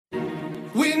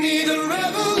We need a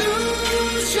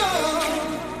revolution.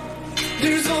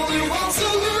 There's only one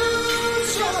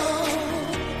solution.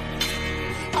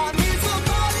 I need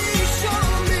somebody to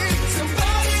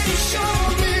show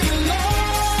me the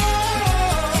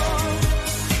love.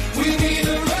 We need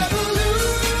a revolution.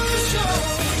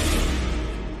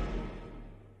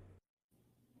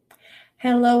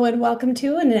 Hello and welcome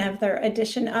to another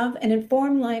edition of An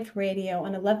Informed Life Radio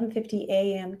on 1150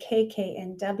 AM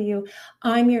KKNW.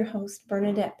 I'm your host,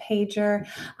 Bernadette Pager.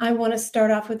 I want to start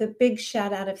off with a big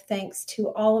shout out of thanks to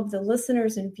all of the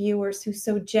listeners and viewers who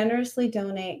so generously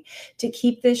donate to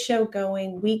keep this show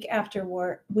going week after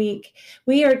week.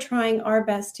 We are trying our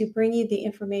best to bring you the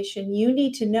information you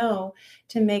need to know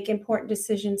to make important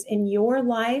decisions in your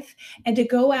life and to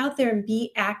go out there and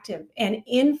be active and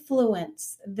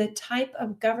influence the type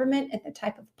of government and the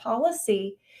type of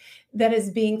policy that is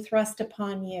being thrust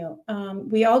upon you.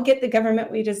 We all get the government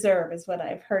we deserve is what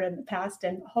I've heard in the past,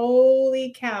 and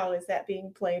holy cow, is that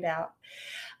being played out.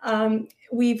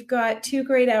 We've got 2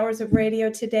 great hours of radio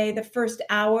today. The first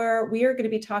hour, we are going to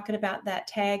be talking about that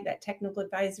TAG, that Technical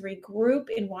Advisory Group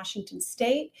in Washington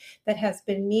State that has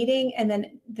been meeting. And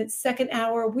then the second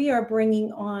hour, we are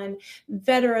bringing on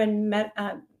veteran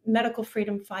medical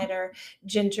freedom fighter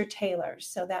Ginger Taylor.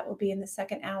 So that will be in the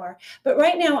second hour. But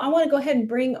right now, I want to go ahead and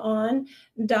bring on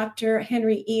Dr.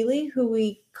 Henry Ealy, who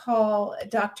we call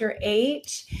Dr.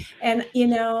 H. And,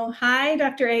 hi,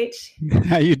 Dr. H.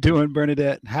 How you doing,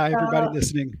 Bernadette? Hi, everybody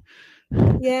listening.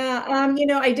 Yeah,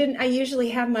 I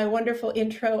usually have my wonderful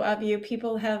intro of you.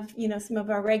 People have, some of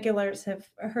our regulars have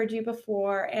heard you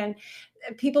before, and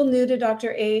people new to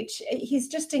Dr. H, he's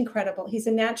just incredible. He's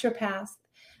a naturopath.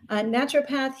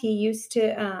 He used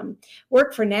to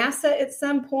work for NASA at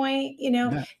some point.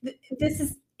 This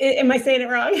is, am I saying it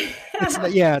wrong?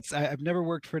 I've never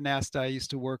worked for NASA. I used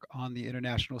to work on the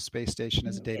International Space Station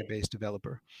as a database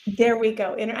developer. There we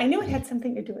go. And I knew it had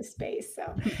something to do with space.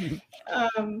 So,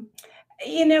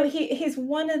 he's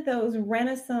one of those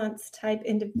Renaissance type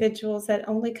individuals that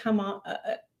only come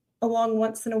along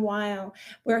once in a while,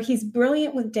 where he's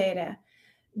brilliant with data,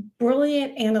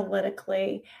 brilliant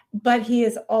analytically, but he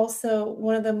is also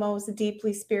one of the most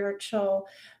deeply spiritual,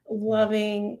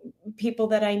 loving people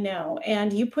that I know.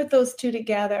 And you put those two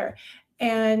together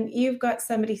and you've got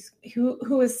somebody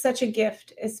who is such a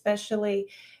gift, especially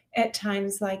at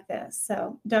times like this.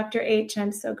 So Dr. H,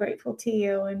 I'm so grateful to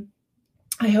you, and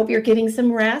I hope you're getting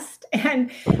some rest.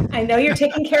 And I know you're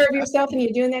taking care of yourself and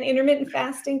you're doing that intermittent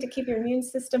fasting to keep your immune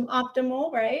system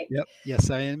optimal, right? Yep.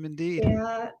 Yes, I am indeed.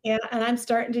 Yeah. And I'm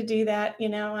starting to do that.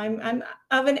 I'm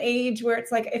of an age where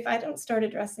it's like, if I don't start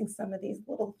addressing some of these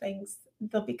little things,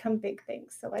 they'll become big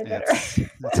things. So I better.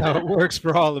 That's how it works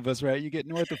for all of us, right? You get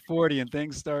north of 40 and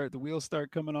the wheels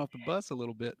start coming off the bus a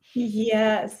little bit.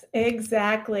 Yes,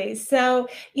 exactly. So,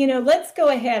 let's go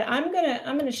ahead. I'm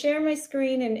going to share my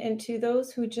screen, and to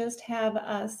those who just have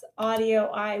us audio,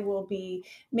 I will be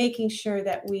making sure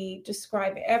that we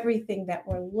describe everything that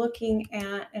we're looking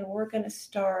at, and we're going to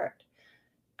start.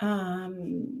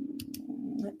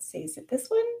 Let's see, is it this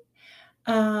one?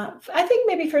 I think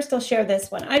maybe first I'll share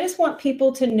this one. I just want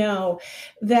people to know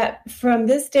that from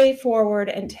this day forward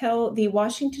until the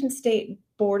Washington State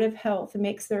Board of Health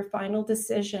makes their final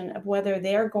decision of whether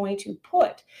they're going to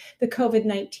put the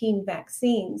COVID-19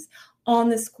 vaccines on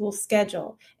the school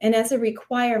schedule and as a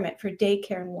requirement for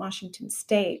daycare in Washington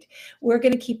State, we're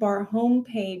going to keep our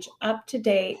homepage up to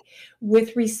date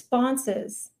with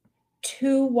responses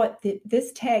to what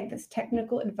this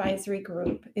Technical Advisory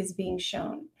Group, is being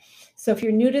shown. So if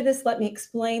you're new to this, let me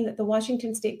explain that the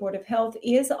Washington State Board of Health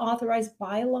is authorized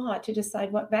by law to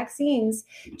decide what vaccines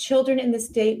children in the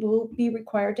state will be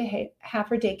required to have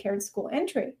for daycare and school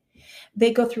entry.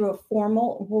 They go through a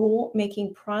formal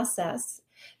rule-making process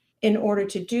in order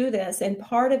to do this. And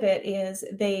part of it is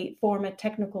they form a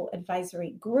technical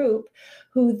advisory group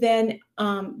who then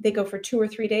they go for 2 or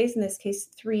 3 days, in this case,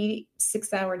 3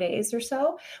 6-hour days or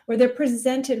so, where they're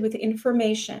presented with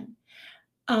information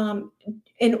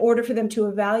in order for them to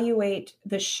evaluate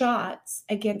the shots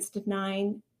against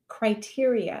 9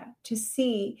 criteria to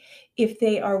see if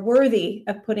they are worthy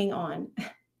of putting on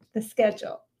the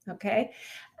schedule. Okay.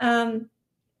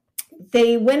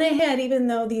 They went ahead, even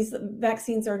though these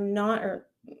vaccines are not, or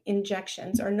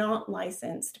injections are not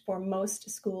licensed for most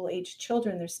school-aged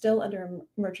children, they're still under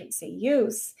emergency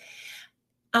use.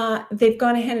 They've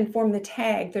gone ahead and formed the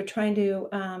TAG. They're trying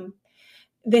to,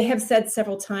 they have said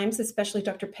several times, especially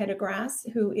Dr. Pendergrass,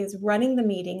 who is running the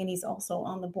meeting, and he's also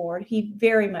on the board. He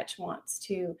very much wants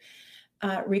to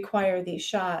require these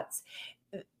shots.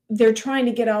 They're trying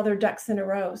to get all their ducks in a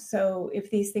row. So if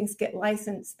these things get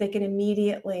licensed, they can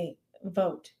immediately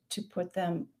vote to put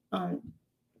them on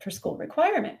for school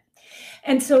requirement.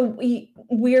 And so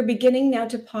we're beginning now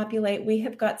to populate. We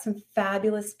have got some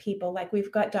fabulous people. Like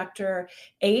we've got Dr.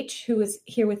 H, who is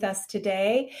here with us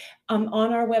today. On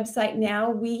our website now,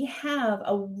 we have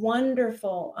a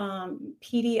wonderful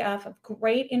PDF of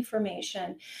great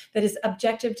information that is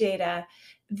objective data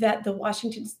that the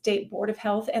Washington State Board of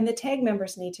Health and the TAG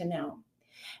members need to know.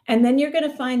 And then you're going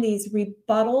to find these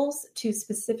rebuttals to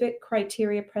specific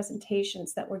criteria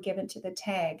presentations that were given to the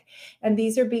TAG. And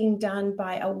these are being done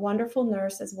by a wonderful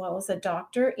nurse as well as a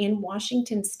doctor in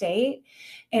Washington State.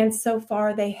 And so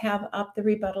far, they have up the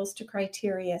rebuttals to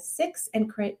criteria 6 and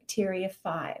criteria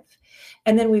 5.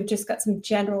 And then we've just got some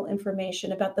general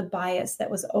information about the bias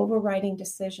that was overriding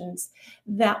decisions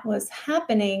that was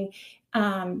happening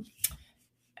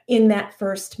in that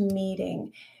first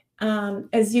meeting.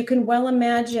 As you can well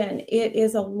imagine, it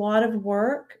is a lot of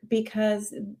work because,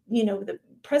 the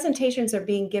presentations are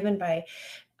being given by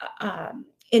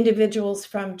individuals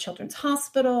from Children's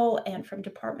Hospital and from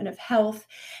Department of Health.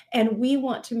 And we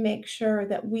want to make sure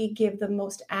that we give the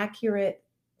most accurate,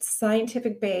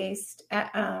 scientific-based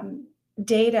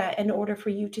data in order for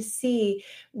you to see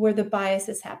where the bias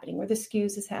is happening, where the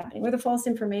skews is happening, where the false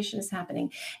information is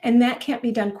happening. And that can't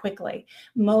be done quickly.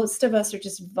 Most of us are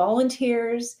just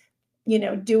volunteers,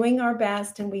 doing our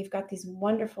best. And we've got these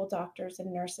wonderful doctors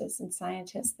and nurses and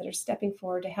scientists that are stepping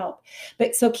forward to help.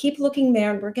 But so keep looking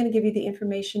there, and we're going to give you the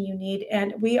information you need.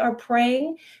 And we are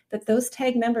praying that those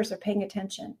TAG members are paying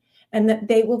attention and that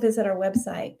they will visit our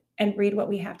website and read what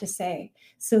we have to say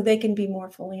so they can be more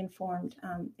fully informed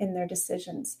in their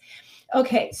decisions.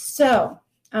 Okay, so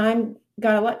I'm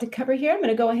got a lot to cover here. I'm going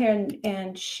to go ahead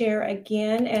and share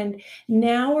again. And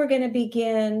now we're going to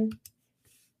begin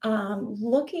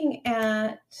looking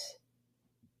at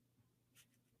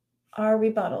our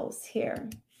rebuttals here.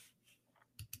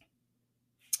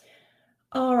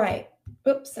 All right.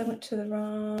 Oops, I went to the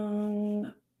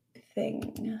wrong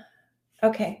thing.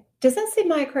 Okay. Does that say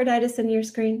myocarditis on your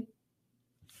screen?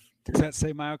 Does that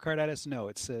say myocarditis? No,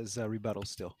 it says rebuttal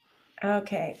still.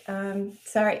 Okay.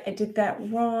 Sorry, I did that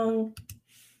wrong.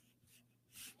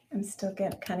 I'm still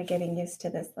kind of getting used to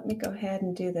this. Let me go ahead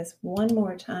and do this one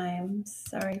more time.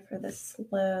 Sorry for the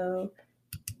slow.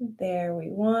 There we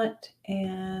want.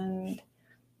 And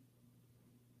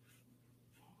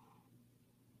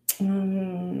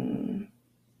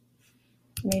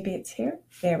maybe it's here.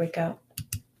 There we go.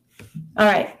 All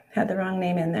right. Had the wrong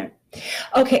name in there.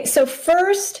 Okay. So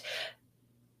first,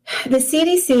 the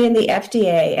CDC and the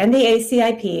FDA and the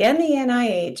ACIP and the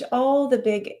NIH, all the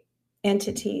big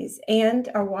entities, and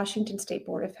our Washington State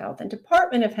Board of Health and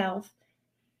Department of Health,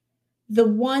 the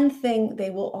one thing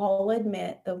they will all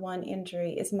admit, the one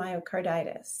injury is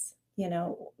myocarditis.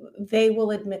 They will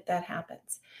admit that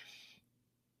happens.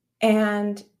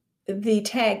 And the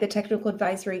TAG, the Technical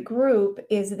Advisory Group,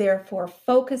 is therefore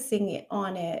focusing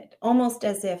on it almost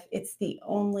as if it's the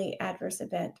only adverse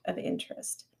event of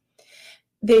interest.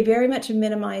 They very much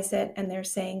minimize it, and they're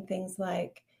saying things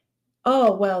like,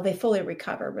 oh, well, they fully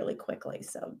recover really quickly,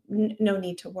 so no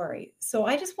need to worry. So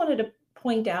I just wanted to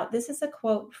point out, this is a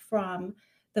quote from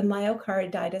the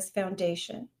Myocarditis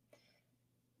Foundation.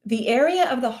 The area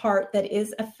of the heart that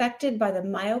is affected by the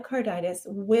myocarditis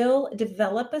will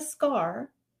develop a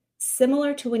scar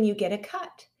similar to when you get a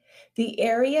cut. The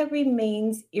area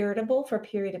remains irritable for a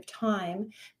period of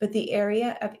time, but the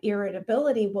area of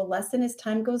irritability will lessen as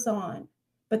time goes on,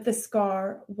 but the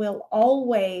scar will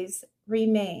always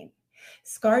remain.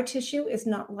 Scar tissue is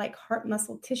not like heart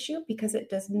muscle tissue because it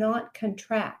does not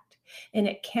contract and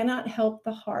it cannot help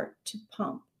the heart to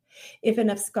pump. If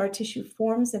enough scar tissue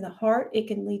forms in the heart, it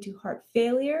can lead to heart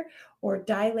failure or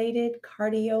dilated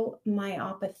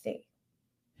cardiomyopathy.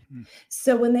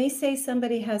 So when they say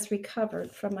somebody has recovered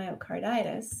from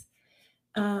myocarditis,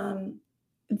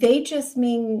 they just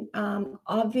mean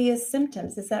obvious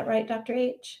symptoms. Is that right, Dr.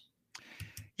 H?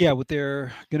 Yeah, what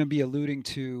they're going to be alluding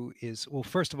to is, well,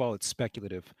 first of all, it's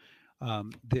speculative.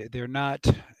 They're not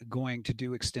going to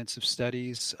do extensive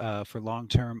studies for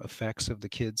long-term effects of the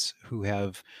kids who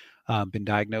have been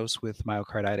diagnosed with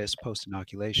myocarditis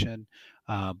post-inoculation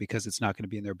because it's not going to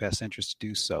be in their best interest to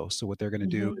do so. So what they're going to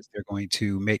do is they're going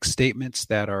to make statements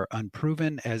that are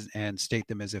unproven and state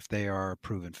them as if they are a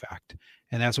proven fact.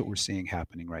 And that's what we're seeing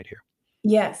happening right here.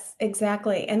 Yes,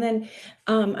 exactly. And then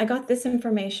I got this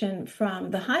information from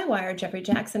the Highwire. Jeffrey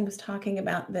Jackson was talking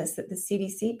about this, that the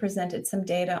CDC presented some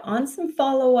data on some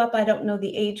follow-up. I don't know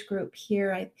the age group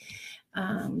here. I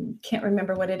can't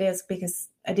remember what it is because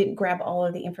I didn't grab all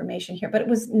of the information here, but it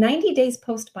was 90 days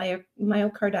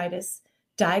post-myocarditis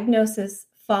diagnosis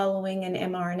following an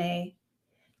mRNA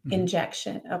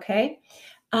injection. Okay.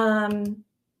 And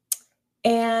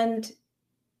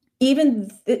even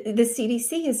the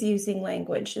CDC is using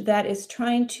language that is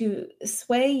trying to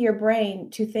sway your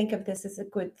brain to think of this as a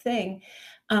good thing.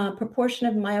 Proportion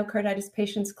of myocarditis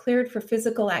patients cleared for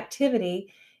physical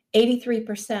activity,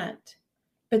 83%.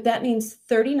 But that means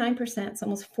 39%, so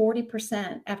almost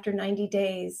 40% after 90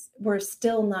 days were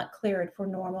still not cleared for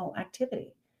normal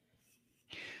activity.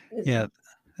 Yeah,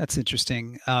 that's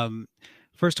interesting.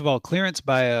 First of all, clearance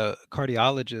by a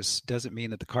cardiologist doesn't mean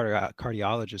that the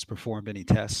cardiologist performed any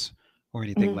tests or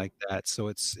anything like that. So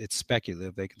it's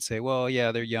speculative. They can say, well,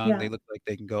 yeah, they're young. They Yeah. look like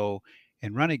they can go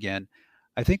and run again.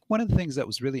 I think one of the things that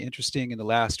was really interesting in the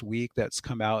last week that's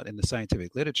come out in the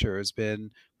scientific literature has been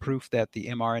proof that the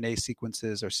mRNA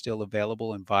sequences are still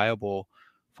available and viable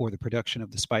for the production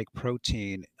of the spike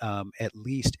protein at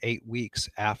least 8 weeks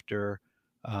after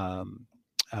um,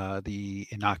 the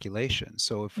inoculation.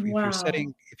 So Wow.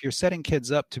 if you're setting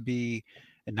kids up to be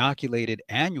inoculated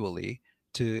annually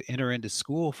to enter into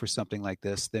school for something like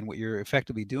this, then what you're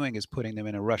effectively doing is putting them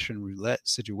in a Russian roulette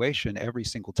situation every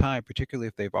single time, particularly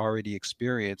if they've already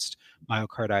experienced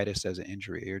myocarditis as an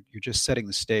injury. You're just setting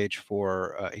the stage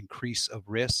for increase of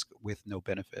risk with no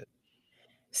benefit.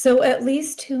 So at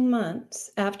least 2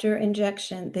 months after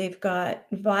injection, they've got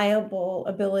viable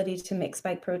ability to make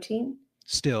spike protein.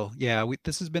 Still, yeah,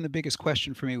 this has been the biggest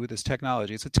question for me with this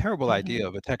technology. It's a terrible idea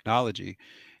of a technology,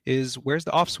 is where's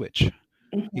the off switch?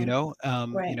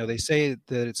 Mhm. Right. They say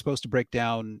that it's supposed to break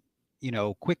down,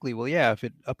 quickly. Well, yeah, if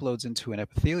it uploads into an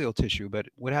epithelial tissue, but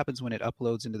what happens when it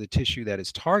uploads into the tissue that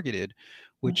is targeted,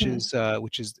 Mhm.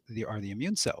 which is the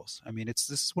immune cells? I mean, this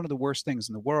is one of the worst things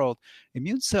in the world.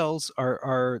 Immune cells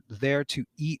are there to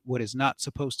eat what is not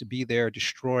supposed to be there,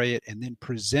 destroy it, and then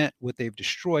present what they've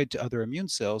destroyed to other immune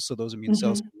cells, so those immune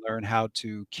cells Mhm. can learn how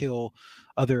to kill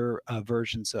other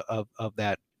versions of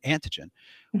that antigen.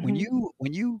 Mhm.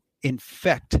 When you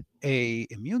infect a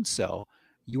immune cell,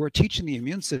 you are teaching the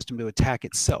immune system to attack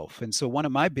itself. And so one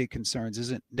of my big concerns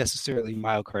isn't necessarily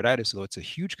myocarditis, although it's a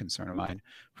huge concern of mine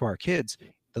for our kids.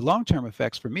 The long-term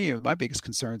effects for me, my biggest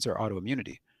concerns are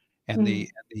autoimmunity. Mhm.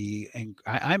 And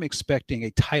I'm expecting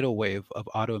a tidal wave of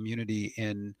autoimmunity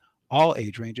in all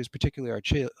age ranges, particularly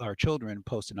our children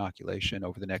post inoculation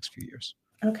over the next few years.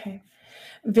 Okay.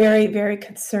 Very, very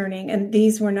concerning. And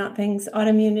these were not things,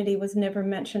 autoimmunity was never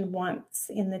mentioned once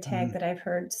in the tag Mhm. that I've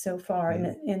heard so far in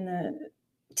Mhm. the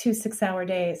 2 6-hour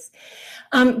days.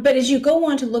 But as you go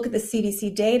on to look at the CDC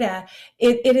data,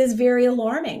 it is very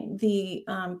alarming. The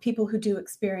people who do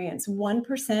experience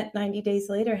 1% 90 days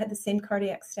later had the same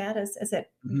cardiac status as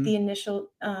at Mhm. the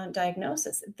initial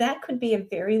diagnosis. That could be a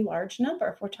very large number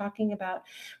if we're talking about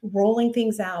rolling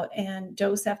things out and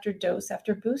dose after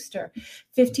booster.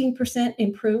 15%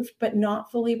 improved, but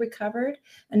not fully recovered.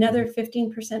 Another Mhm.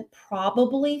 15%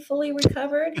 probably fully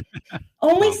recovered.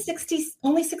 Only Probably. 60,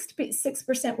 only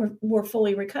 66% were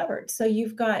fully recovered. So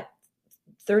you've got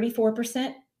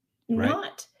 34% Right.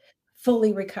 not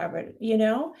fully recovered, it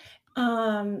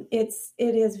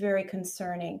is very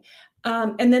concerning.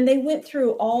 And then they went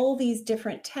through all these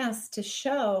different tests to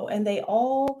show, and they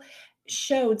all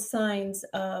showed signs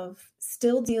of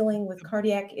still dealing with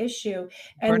cardiac issue.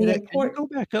 And the Bernadette, can you important, go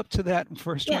back up to that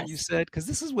first one you yes, said? Because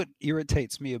this is what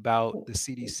irritates me about the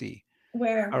CDC.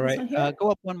 where All this right, one here?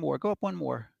 go up one more. Go up one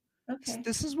more. Okay.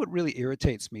 This is what really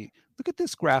irritates me. Look at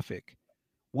this graphic.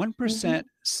 1% Hmm.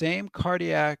 same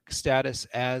cardiac status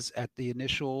as at the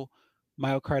initial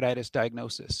myocarditis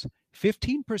diagnosis.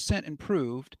 15%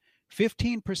 improved.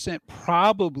 15%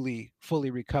 probably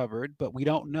fully recovered, but we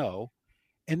don't know,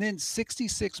 and then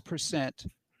 66%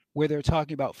 where they're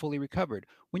talking about fully recovered.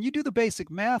 When you do the basic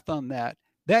math on that,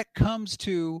 that comes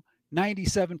to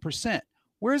 97%.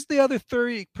 Where's the other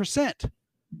 30%?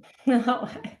 No,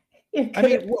 you're I good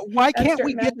mean, at why can't abstract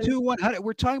we math. get to 100?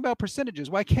 We're talking about percentages.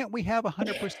 Why can't we have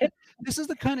 100%? This is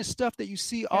the kind of stuff that you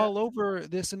see Yeah. all over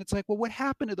this. And it's like, well, what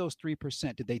happened to those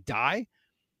 3%? Did they die?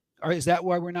 Or is that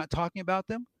why we're not talking about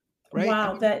them? Right? I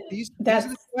Wow, mean, these are the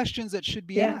that's questions that should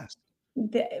be yeah. asked.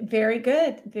 Very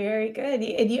good, very good.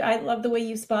 And I love the way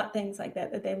you spot things like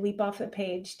that, that they leap off the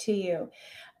page to you.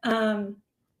 Um,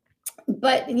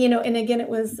 but and again, it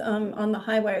was on the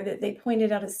highwire that they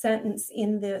pointed out a sentence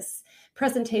in this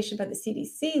presentation by the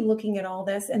CDC looking at all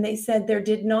this, and they said there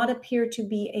did not appear to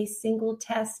be a single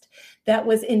test that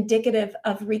was indicative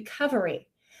of recovery.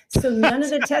 So none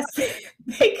of the tests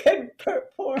they could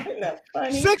perform. Isn't that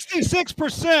funny?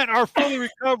 66% are fully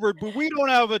recovered, but we don't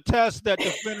have a test that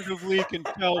definitively can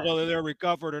tell whether they're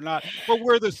recovered or not. But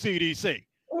we're the CDC.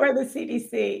 Or the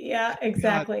CDC. Yeah, God,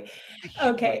 exactly.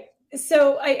 humor. Okay.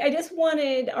 So I just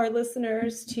wanted our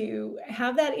listeners to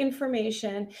have that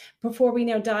information before we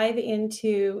now dive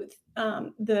into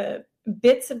the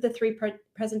bits of the three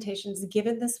presentations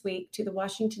given this week to the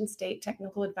Washington State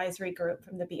Technical Advisory Group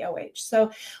from the BOH.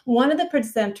 So one of the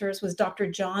presenters was Dr.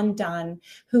 John Dunn,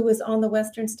 who was on the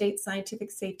Western State Scientific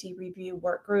Safety Review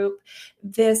Work Group.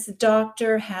 This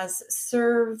doctor has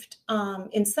served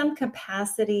in some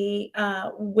capacity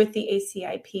with the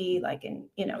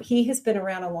ACIP, he has been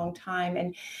around a long time,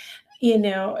 and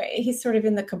he's sort of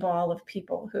in the cabal of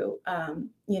people who,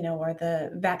 are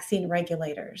the vaccine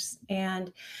regulators.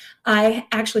 And I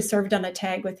actually served on a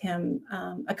tag with him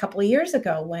a couple of years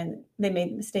ago when they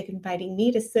made the mistake of inviting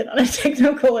me to sit on a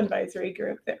technical advisory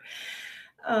group. It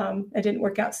didn't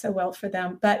work out so well for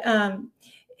them. But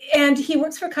and he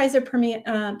works for Kaiser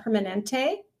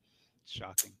Permanente.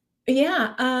 Shocking.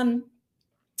 Yeah.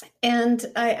 And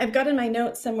I've got in my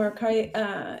notes somewhere,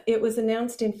 it was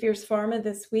announced in Fierce Pharma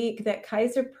this week that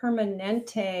Kaiser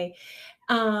Permanente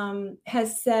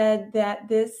has said that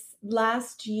this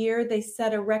last year they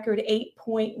set a record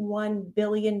 $8.1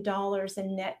 billion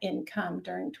in net income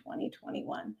during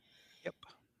 2021. Yep.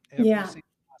 Every single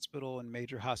hospital and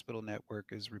major hospital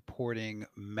network is reporting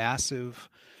massive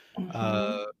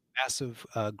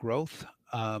growth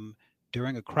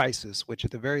during a crisis, which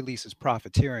at the very least is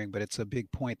profiteering, but it's a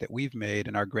big point that we've made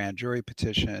in our grand jury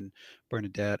petition,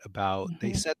 Bernadette, about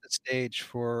they set the stage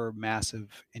for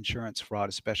massive insurance fraud,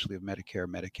 especially of Medicare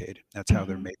and Medicaid. That's how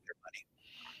they're making their money.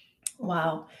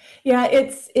 Wow. Yeah,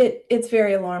 it's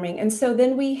very alarming. And so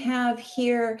then we have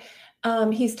here,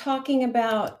 he's talking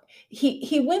about,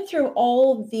 he went through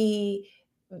all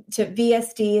to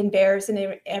VSD and VAERS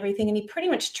and everything, and he pretty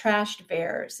much trashed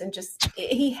VAERS and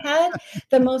he had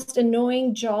the most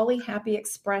annoying, jolly, happy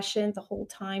expression the whole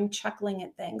time, chuckling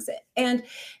at things. And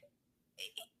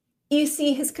you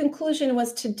see, his conclusion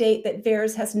was to date that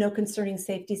VAERS has no concerning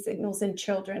safety signals in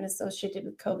children associated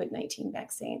with COVID-19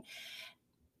 vaccine.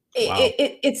 Wow.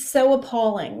 It's so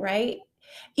appalling, right?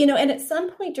 And at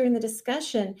some point during the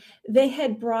discussion, they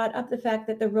had brought up the fact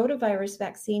that the rotavirus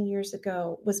vaccine years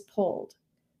ago was pulled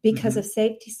because of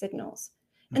safety signals.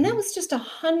 And that was just a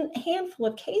handful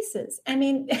of cases. I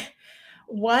mean,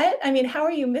 what? I mean, how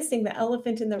are you missing the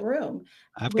elephant in the room?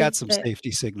 I've got some safety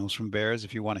signals from VAERS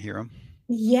if you want to hear them.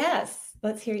 Yes.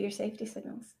 Let's hear your safety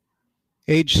signals.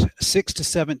 Age 6 to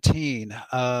 17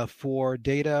 for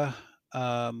data,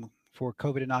 for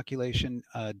COVID inoculation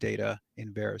data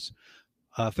in VAERS.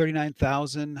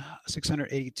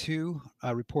 39,682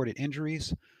 reported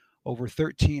injuries, over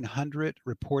 1,300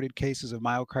 reported cases of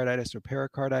myocarditis or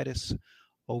pericarditis,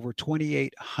 over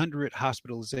 2,800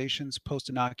 hospitalizations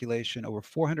post-inoculation, over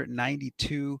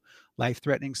 492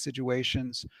 life-threatening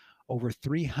situations, over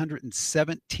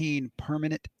 317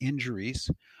 permanent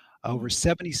injuries, over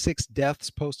 76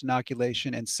 deaths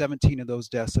post-inoculation, and 17 of those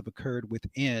deaths have occurred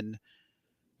within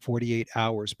 48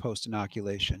 hours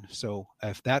post-inoculation. So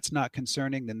if that's not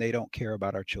concerning, then they don't care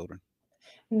about our children.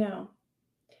 No,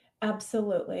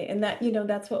 absolutely. And that,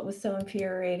 that's what was so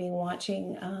infuriating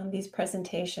watching these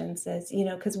presentations is,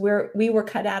 because we were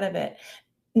cut out of it.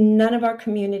 None of our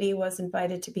community was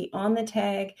invited to be on the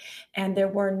tag, and there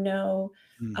were no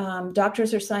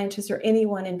doctors or scientists or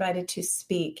anyone invited to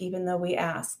speak, even though we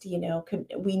asked, we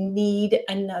need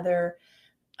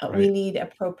we need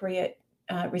appropriate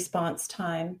response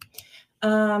time.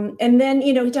 And then,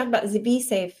 we talk about the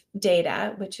VSafe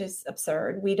data, which is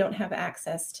absurd. We don't have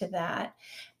access to that.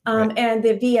 And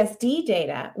the VSD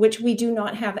data, which we do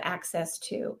not have access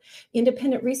to.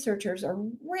 Independent researchers are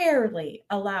rarely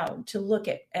allowed to look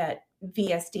at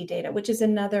VSD data, which is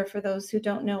another, for those who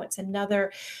don't know, it's a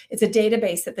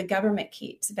database that the government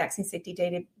keeps, a vaccine safety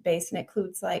database, and it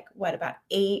includes about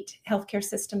 8 healthcare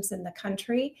systems in the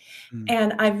country.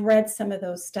 And I've read some of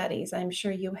those studies. I'm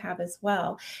sure you have as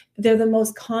well. They're the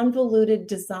most convoluted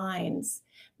designs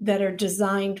that are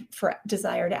designed for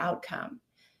desired outcome.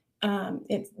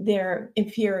 They're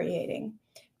infuriating.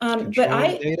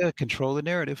 Control the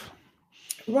narrative.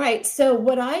 Right. So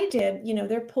what I did,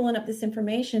 they're pulling up this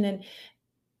information,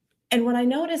 and what I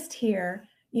noticed here,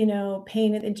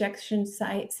 pain at injection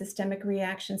site, systemic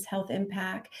reactions, health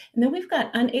impact, and then we've got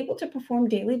unable to perform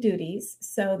daily duties.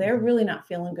 So they're really not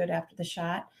feeling good after the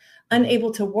shot.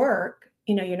 Unable to work,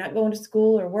 you're not going to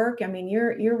school or work. I mean,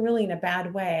 you're really in a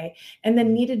bad way. And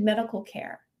then needed medical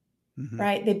care.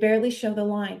 Right? They barely show the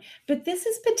line, but this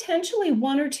is potentially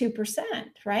 1 or 2%,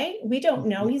 right? We don't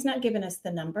know. He's not given us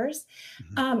the numbers.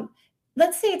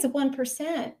 Let's say it's a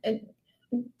 1%.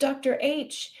 Dr.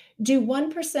 H, do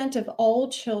 1% of all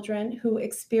children who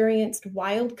experienced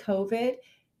wild COVID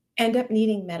end up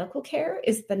needing medical care?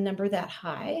 Is the number that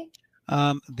high?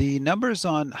 The numbers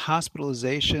on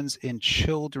hospitalizations in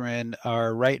children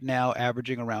are right now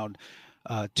averaging around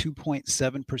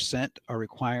 2.7% are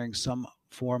requiring some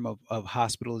form of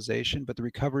hospitalization, but the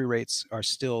recovery rates are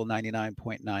still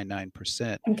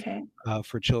 99.99% Okay.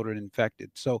 for children infected.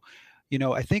 So,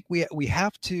 I think we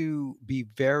have to be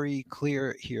very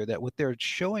clear here that what they're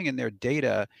showing in their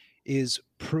data is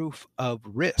proof of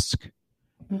risk,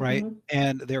 right? Hmm.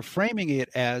 And they're framing it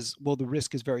as, well, the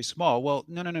risk is very small. Well,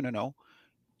 no, no, no, no, no.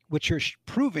 What you're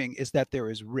proving is that there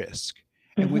is risk.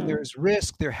 And when Hmm. there is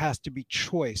risk, there has to be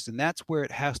choice. And that's where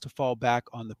it has to fall back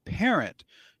on the parent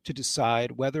to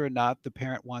decide whether or not the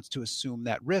parent wants to assume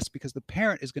that risk, because the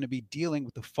parent is going to be dealing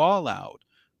with the fallout,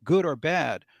 good or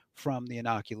bad, from the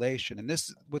inoculation. And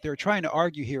this, what they're trying to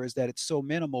argue here is that it's so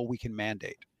minimal we can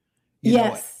mandate, you know,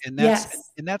 Yes. and that's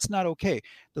Yes. and that's not okay.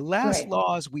 The last Right.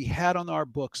 laws we had on our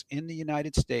books in the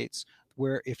United States,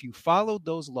 where if you followed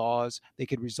those laws, they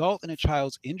could result in a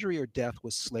child's injury or death,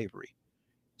 was slavery.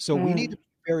 So we need to Mm. be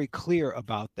very clear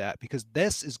about that, because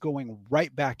this is going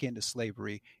right back into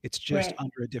slavery. It's just Right.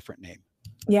 under a different name.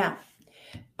 Yeah.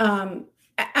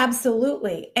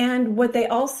 Absolutely. And what they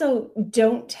also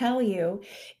don't tell you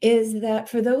is that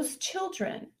for those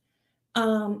children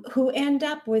who end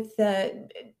up with the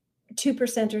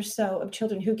 2% or so of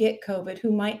children who get COVID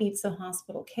who might need some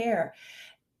hospital care,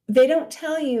 they don't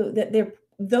tell you that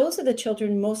those are the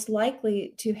children most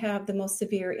likely to have the most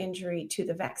severe injury to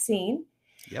the vaccine,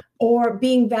 Yep. or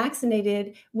being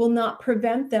vaccinated will not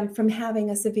prevent them from having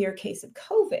a severe case of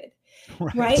COVID.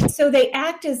 Right. Right? So they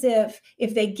act as if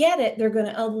they get it, they're going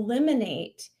to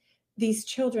eliminate these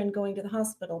children going to the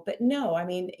hospital. But no, I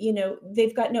mean,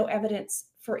 they've got no evidence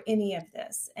for any of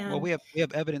this. Well, And we have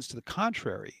evidence to the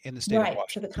contrary in the state of right,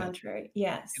 to the Washington. contrary. In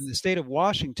Yes. the state of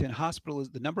Washington,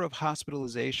 the number of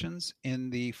hospitalizations in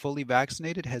the fully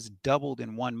vaccinated has doubled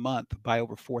in 1 month by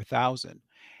over 4,000.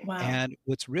 Wow. And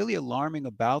what's really alarming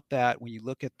about that, when you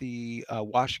look at the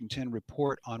Washington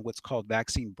report on what's called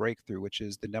vaccine breakthrough, which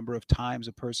is the number of times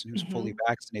a person who's fully Hmm.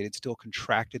 vaccinated still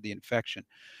contracted the infection,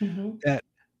 Hmm. that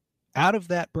out of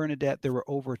that, Bernadette, there were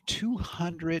over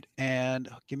 200, and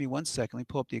give me 1 second, let me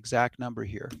pull up the exact number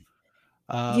here.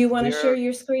 Do you want to share There,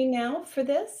 your screen now for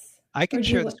this? I Or can do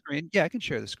you share the want, screen. Yeah, I can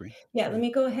share the screen yeah, for let you. me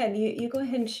go ahead. You go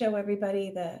ahead and show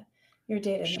everybody your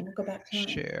data and Sh- then we'll go back to mine.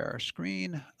 Share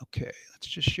screen. Okay, let's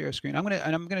just share screen. I'm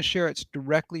gonna share it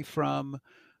directly from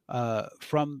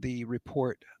the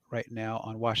report right now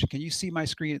on Washington. Can you see my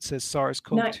screen? It says Not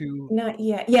SARS-CoV-2. not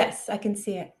yet. Yes, I can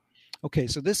see it. Okay,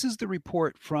 so this is the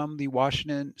report from the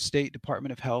Washington State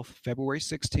Department of Health, February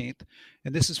 16th,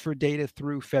 and this is for data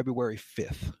through February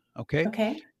 5th. Okay,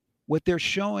 Okay. what they're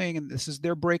showing, and this is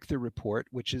their breakthrough report,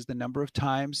 which is the number of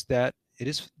times that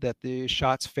the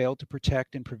shots failed to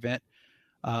protect and prevent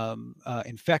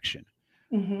infection.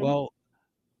 Hmm. Well,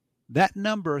 that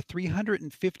number,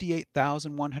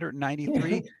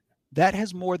 358,193, that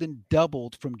has more than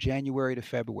doubled from January to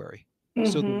February.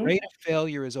 So the Hmm. rate of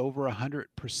failure is over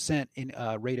 100% in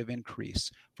rate of increase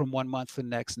from 1 month to the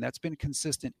next. And that's been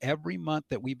consistent every month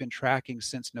that we've been tracking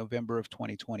since November of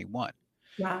 2021.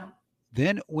 Wow.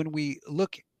 Then when we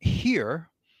look here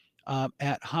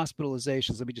at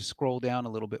hospitalizations, let me just scroll down a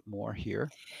little bit more here.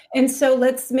 And so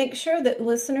let's make sure that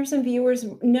listeners and viewers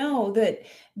know that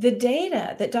the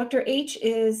data that Dr. H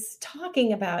is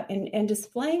talking about and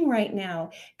displaying right now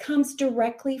comes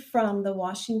directly from the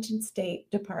Washington State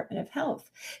Department of Health.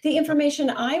 The Yep. information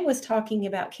I was talking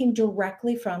about came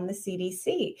directly from the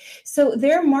CDC. So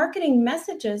their marketing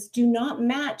messages do not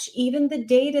match even the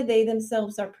data they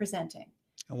themselves are presenting.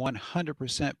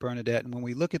 100%, Bernadette. And when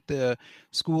we look at the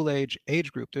school age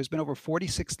group, there's been over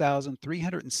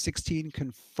 46,316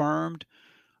 confirmed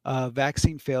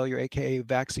vaccine failure, aka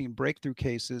vaccine breakthrough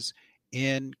cases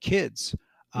in kids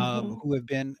Mhm. who have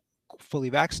been fully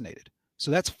vaccinated.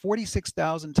 So that's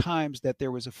 46,000 times that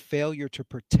there was a failure to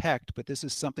protect, but this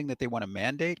is something that they want to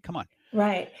mandate. Come on.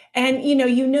 Right. And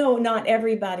not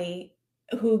everybody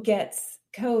who gets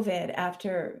COVID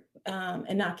after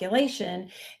inoculation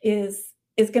is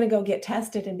going to go get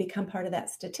tested and become part of that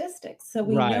statistic. So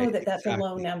we know Right, that that's a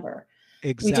low exactly. number.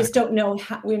 We just Exactly. don't know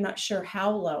how, we're not sure how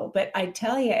low, but I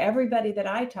tell you, everybody that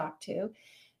I talk to,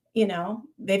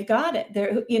 they've got it.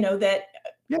 Yeah.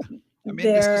 I mean,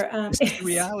 this is They're, this is the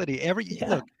reality. yeah,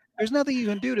 Look, there's nothing you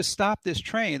can do to stop this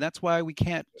train. That's why we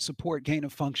can't support gain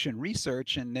of function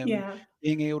research and them yeah.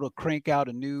 being able to crank out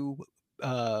a new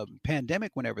pandemic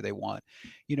whenever they want.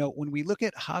 When we look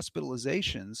at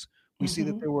hospitalizations, we see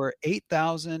that Hmm. there were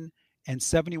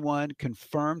 8,071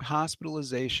 confirmed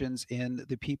hospitalizations in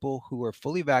the people who were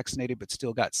fully vaccinated but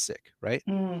still got sick, right?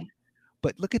 Mm.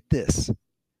 But look at this.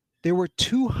 there were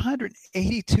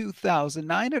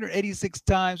 282,986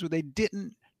 times where they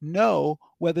didn't know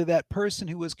whether that person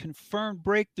who was confirmed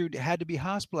breakthrough had to be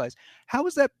hospitalized. How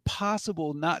is that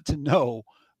possible not to know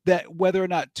that whether or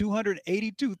not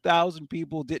 282,000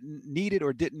 people didn't need it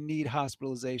or didn't need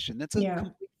hospitalization? That's a Yeah.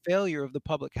 complete failure of the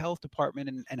public health department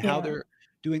and how Yeah. they're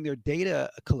doing their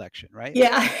data collection, right?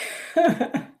 Yeah.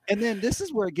 And then this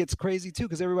is where it gets crazy too,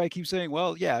 because everybody keeps saying,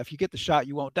 well, yeah, if you get the shot,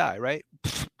 you won't die, right?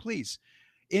 Please.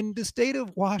 In the state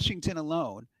of Washington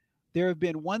alone, there have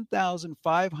been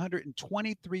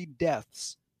 1,523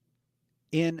 deaths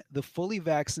in the fully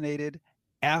vaccinated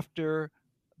after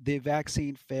the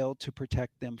vaccine failed to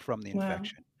protect them from the Wow.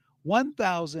 infection.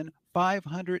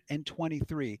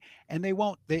 1,523. And they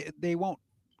won't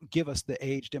give us the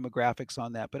age demographics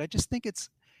on that, but I just think it's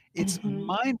Hmm.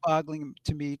 mind-boggling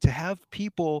to me to have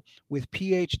people with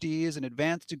PhDs and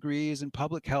advanced degrees in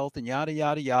public health and yada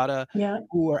yada yada Yeah.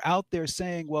 who are out there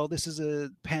saying, well, this is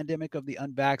a pandemic of the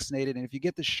unvaccinated, and if you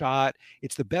get the shot,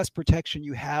 it's the best protection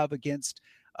you have against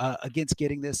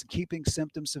getting this, and keeping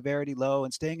symptom severity low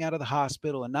and staying out of the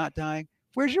hospital and not dying.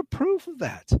 Where's your proof of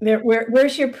that?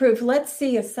 Where's your proof? Let's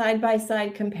see a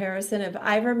side-by-side comparison of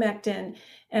ivermectin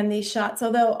and these shots.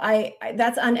 Although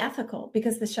that's unethical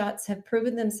because the shots have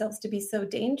proven themselves to be so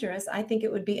dangerous. I think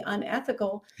it would be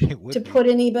unethical It to would be. put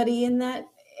anybody in that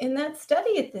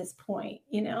study at this point,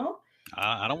 you know?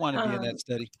 I don't want to be in that Um,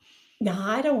 study. no,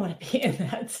 I don't want to be in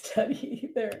that study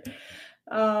either.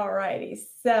 All righty.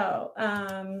 So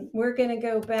we're going to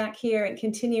go back here and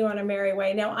continue on a merry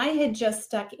way. Now, I had just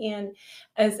stuck in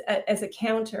as a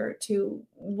counter to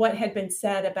what had been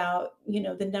said about,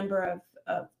 the number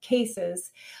of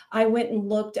cases. I went and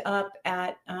looked up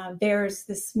at theirs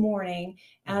this morning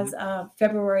as Mhm. of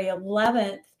February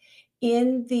 11th.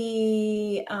 In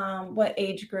the, what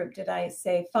age group did I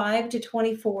say? 5 to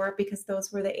 24, because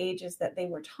those were the ages that they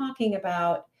were talking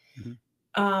about. Mhm.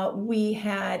 We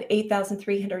had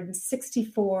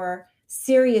 8,364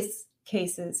 serious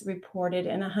cases reported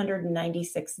and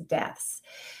 196 deaths.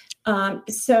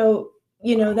 So,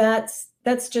 Wow.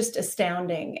 that's just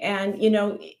astounding. And,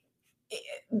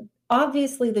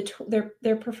 obviously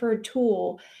their preferred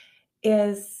tool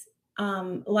is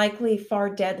likely far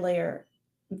deadlier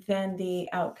than the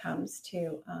outcomes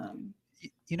to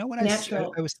You know, when I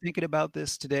natural. was thinking about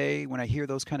this today, when I hear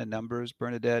those kind of numbers,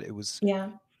 Bernadette,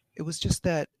 Yeah, it was just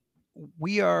that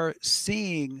we are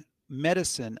seeing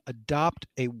medicine adopt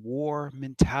a war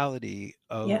mentality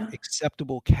of yeah,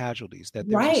 acceptable casualties, that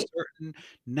there's a right, certain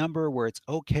number where it's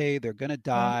okay, they're going to right.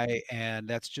 die, and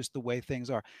that's just the way things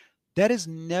are. That has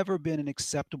never been an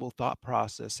acceptable thought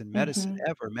process in medicine, Hmm.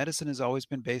 ever. Medicine has always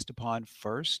been based upon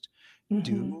first, Hmm.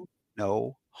 do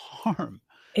no harm,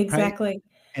 right? Exactly.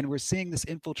 And we're seeing this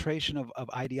infiltration of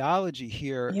ideology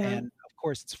here, Yeah. and of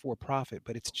course it's for profit,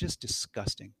 but it's just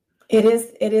disgusting. It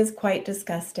is quite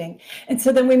disgusting. And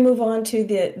so then we move on to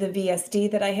the VSD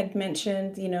that I had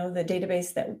mentioned, the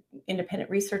database that independent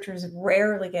researchers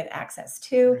rarely get access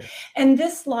to. Rare. And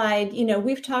this slide,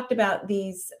 we've talked about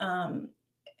these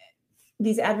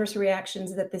adverse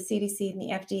reactions that the CDC and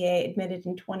the FDA admitted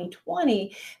in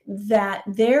 2020, that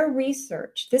their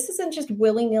research, this isn't just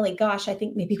willy-nilly, gosh, I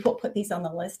think maybe we'll put these on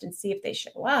the list and see if they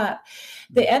show up.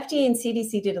 The Mm. FDA and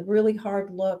CDC did a really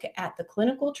hard look at the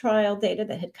clinical trial data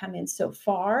that had come in so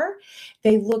far.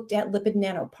 They looked at lipid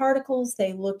nanoparticles.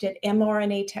 They looked at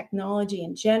mRNA technology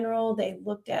in general. They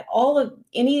looked at all of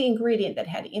any ingredient that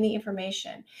had any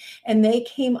information. And they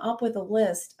came up with a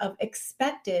list of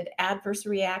expected adverse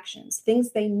reactions,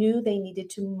 things they knew they needed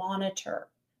to monitor.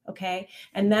 Okay.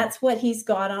 And that's what he's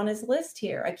got on his list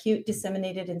here: acute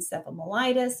disseminated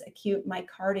encephalitis, acute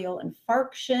myocardial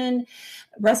infarction,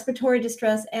 respiratory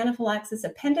distress, anaphylaxis,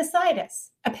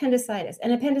 appendicitis.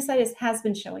 And appendicitis has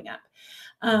been showing up.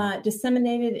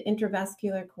 Disseminated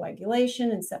intravascular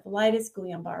coagulation, encephalitis,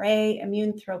 Guillain-Barré,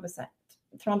 immune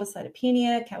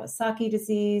thrombocytopenia, Kawasaki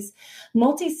disease,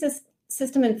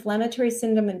 multi-system inflammatory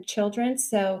syndrome in children.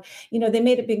 So, they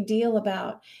made a big deal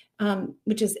about,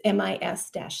 which is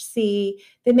MIS-C.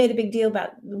 They made a big deal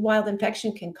about wild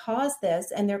infection can cause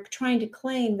this, and they're trying to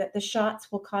claim that the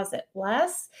shots will cause it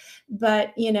less.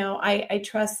 But, I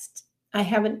trust. I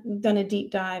haven't done a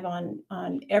deep dive on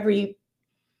every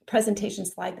presentation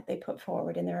slide that they put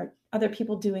forward, and there are other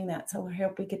people doing that, so I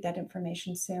hope we get that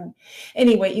information soon.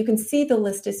 Anyway, you can see the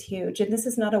list is huge, and this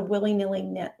is not a willy-nilly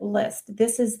list.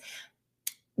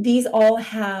 These all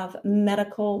have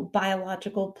medical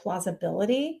biological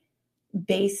plausibility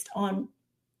based on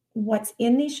what's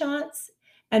in these shots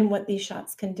and what these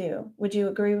shots can do. Would you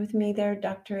agree with me there,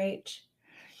 Dr. H?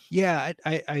 Yeah,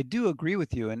 I do agree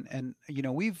with you, and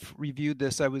we've reviewed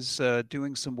this. I was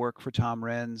doing some work for Tom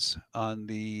Renz on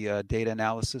the data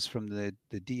analysis from the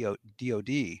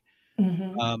DoD,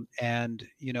 Hmm. and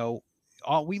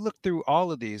all we looked through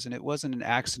all of these, and it wasn't an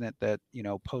accident that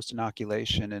post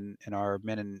inoculation and our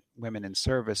men and women in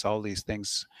service, all these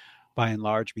things, by and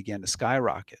large, began to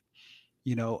skyrocket.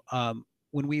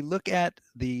 When we look at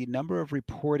the number of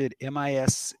reported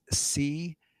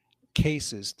MIS-C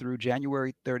cases through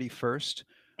January 31st,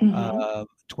 Hmm.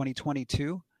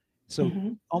 2022. So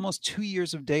Hmm. almost 2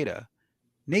 years of data.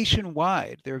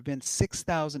 Nationwide, there have been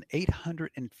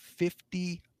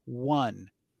 6,851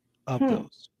 of Hmm.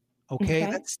 those. Okay,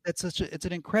 Okay. that's it's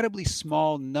an incredibly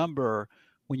small number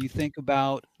when you think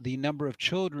about the number of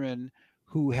children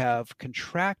who have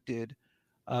contracted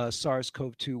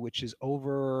SARS-CoV-2, which is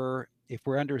over, if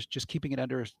we're under just keeping it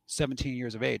under 17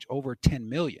 years of age, over 10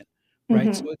 million,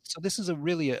 right? Hmm. So this is a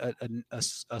really a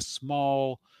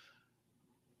small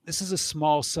this is a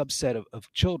small subset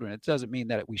of children. It doesn't mean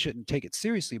that we shouldn't take it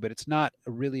seriously, but it's not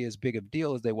really as big of a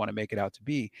deal as they want to make it out to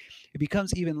be. It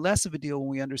becomes even less of a deal when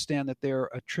we understand that they're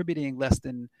attributing less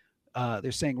than,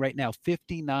 they're saying right now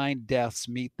 59 deaths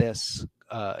meet this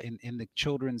in the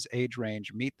children's age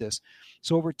range meet this.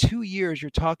 So over 2 years,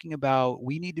 you're talking about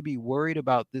we need to be worried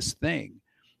about this thing.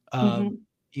 Um,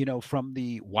 Hmm. from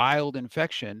the wild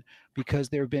infection, because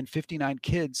there have been 59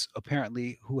 kids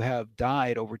apparently who have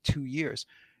died over 2 years.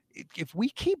 If we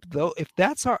keep though, if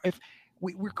that's our, if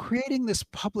we're creating this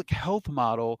public health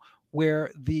model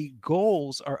where the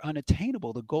goals are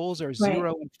unattainable, the goals are Right.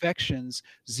 zero infections,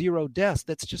 zero deaths.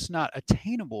 That's just not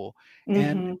attainable.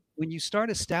 And Hmm. when you start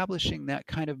establishing that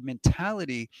kind of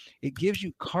mentality, it gives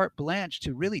you carte blanche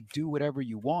to really do whatever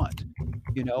you want.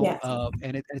 Yes.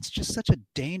 And it's just such a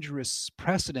dangerous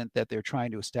precedent that they're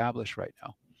trying to establish right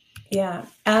now. Yeah,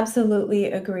 absolutely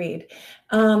agreed.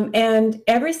 And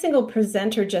every single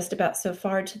presenter, just about so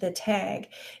far to the tag,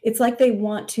 it's like they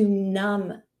want to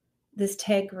numb this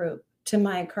tag group to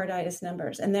myocarditis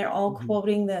numbers. And they're all Mhm.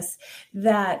 quoting this,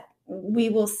 that we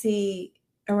will see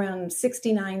around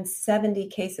 69, 70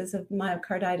 cases of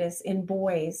myocarditis in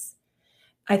boys,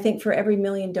 I think, for every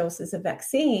million doses of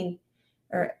vaccine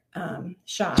or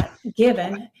shot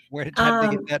given. How did they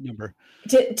get Um, that number?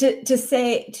 to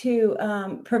say to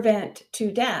prevent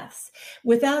two deaths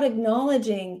without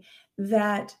acknowledging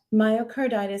that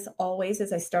myocarditis always,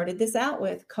 as I started this out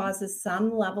with, causes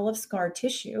some level of scar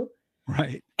tissue,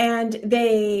 Right. and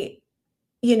they,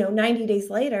 90 days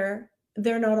later,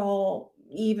 they're not all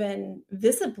even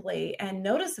visibly and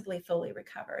noticeably fully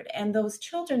recovered. And those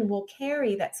children will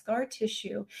carry that scar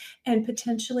tissue and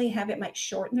potentially might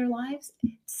shorten their lives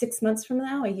 6 months from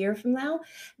now, a year from now.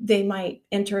 They might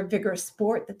enter a vigorous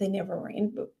sport that they never were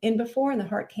in before, and the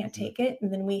heart can't Mhm. take it.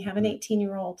 And then we have an Mhm.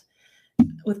 18-year-old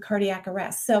with cardiac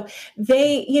arrest. So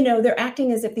they're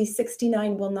acting as if these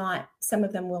 69 some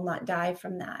of them will not die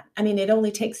from that. I mean, it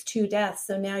only takes two deaths.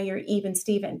 So now you're even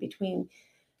Steven between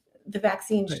the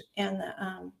vaccine Right. and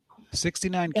the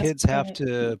 69 kids have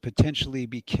respiratory. to potentially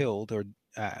be killed, or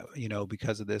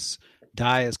because of this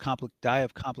die of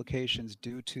complications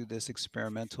due to this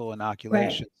experimental Right.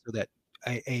 inoculation, so that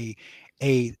a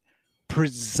a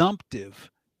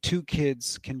presumptive two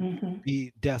kids can Hmm.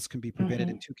 be deaths can be prevented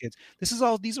in Hmm. two kids.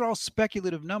 These are all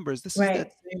speculative numbers. This is that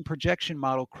Right. same projection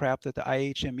model crap that the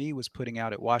IHME was putting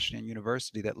out at Washington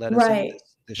University that led us into Right.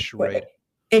 this charade.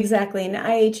 Exactly. And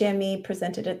IHME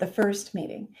presented at the first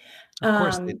meeting. Of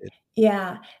course they did.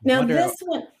 Yeah. Now Wonder this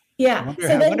one, yeah. So wonder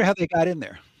then, how they got in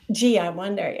there. gee, I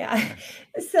wonder. Yeah. Yeah.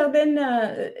 So then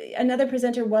another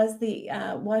presenter was the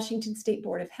Washington State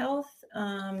Board of Health.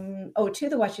 To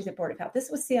the Washington Board of Health.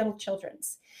 This was Seattle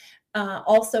Children's.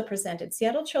 Also presented.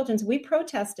 Seattle Children's, we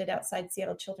protested outside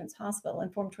Seattle Children's Hospital,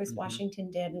 Informed Choice Mhm,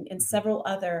 Washington did, and mhm. several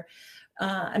other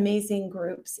amazing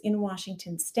groups in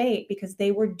Washington State, because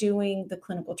they were doing the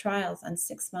clinical trials on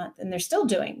 6 month, and they're still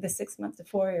doing the 6 month to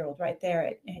 4-year-old right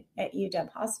there at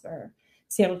UW Hospital,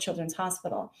 Seattle Children's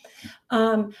Hospital.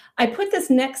 I put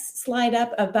this next slide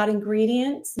up about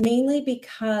ingredients, mainly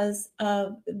because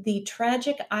of the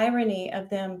tragic irony of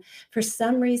them, for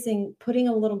some reason, putting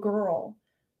a little girl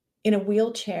in a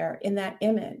wheelchair in that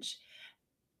image.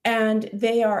 And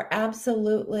they are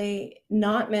absolutely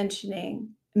not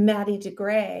mentioning Maddie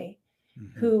DeGray,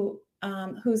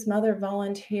 Mhm. whose mother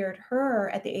volunteered her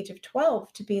at the age of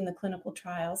 12 to be in the clinical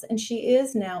trials. And she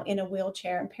is now in a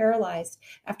wheelchair and paralyzed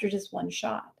after just one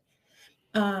shot.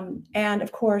 And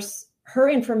of course, her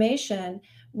information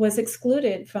was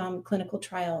excluded from clinical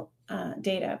trial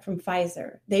data from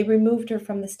Pfizer. They removed her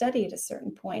from the study at a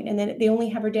certain point, and then they only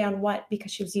have her down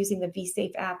because she was using the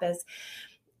VSafe app as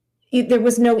there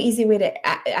was no easy way to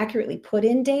accurately put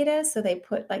in data. So they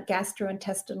put like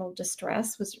gastrointestinal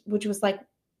distress, which was like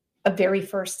a very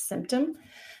first symptom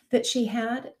that she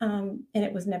had. And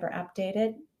it was never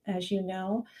updated, as you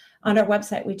know. On our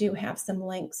website, we do have some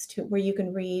links to where you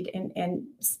can read and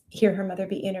hear her mother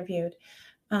be interviewed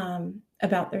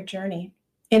about their journey.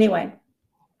 Anyway,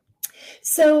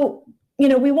 so,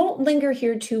 we won't linger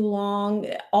here too long.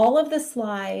 All of the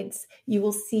slides, you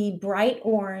will see bright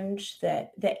orange,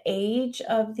 that the age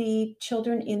of the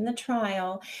children in the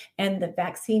trial and the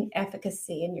vaccine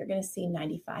efficacy. And you're going to see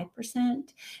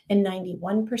 95% and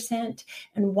 91%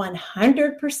 and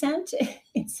 100%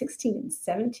 in 16 and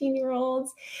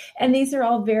 17-year-olds. And these are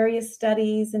all various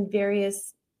studies and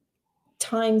various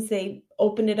times they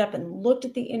opened it up and looked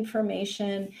at the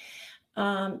information.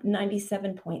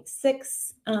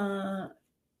 97.6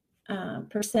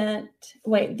 percent.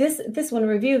 Wait, this one,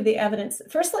 review of the evidence.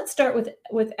 First, let's start with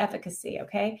efficacy.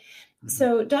 Okay,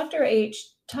 so Dr. H,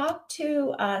 talk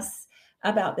to us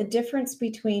about the difference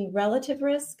between relative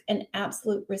risk and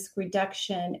absolute risk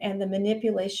reduction and the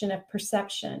manipulation of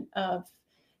perception of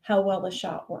how well a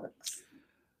shot works.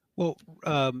 Well,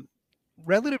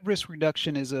 relative risk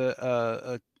reduction is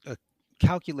a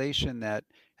calculation that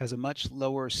has a much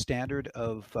lower standard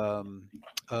of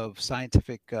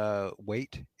scientific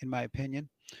weight, in my opinion.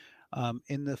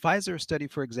 In the Pfizer study,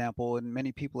 for example, and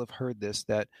many people have heard this,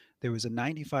 that there was a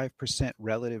 95%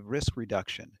 relative risk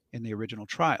reduction in the original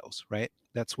trials, right?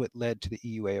 That's what led to the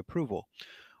EUA approval.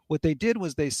 What they did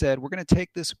was they said, we're going to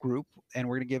take this group and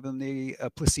we're going to give them the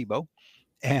placebo,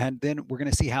 and then we're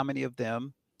going to see how many of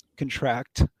them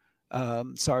contract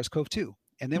SARS-CoV-2.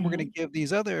 And then we're going to give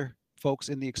these other folks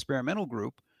in the experimental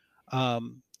group,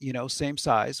 same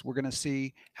size, we're going to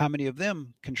see how many of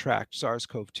them contract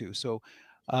SARS-CoV-2. So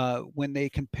when they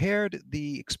compared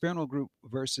the experimental group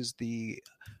versus the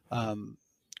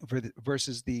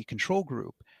control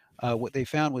group, what they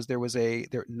found was there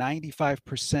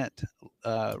 95%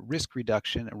 risk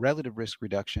reduction, relative risk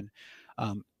reduction,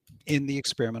 in the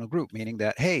experimental group, meaning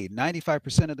that, hey,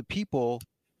 95% of the people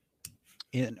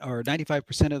or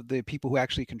 95% of the people who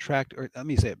actually contract, or let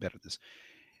me say it better than this.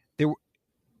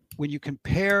 When you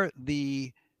compare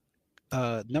the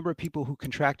number of people who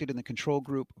contracted in the control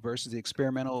group versus the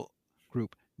experimental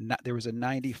group, there was a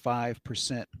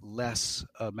 95% less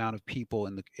amount of people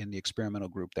in the experimental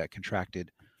group that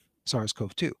contracted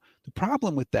SARS-CoV-2. The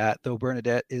problem with that, though,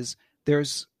 Bernadette, is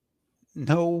there's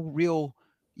no real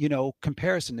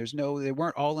comparison. They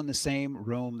weren't all in the same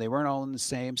room. They weren't all in the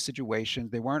same situation.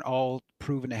 They weren't all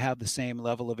proven to have the same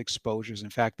level of exposures. In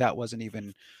fact, that wasn't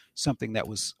even something that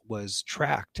was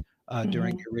tracked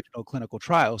during the original clinical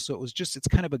trial. So it's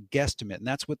kind of a guesstimate. And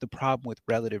that's what the problem with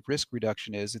relative risk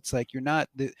reduction is. It's like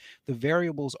the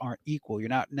variables aren't equal. You're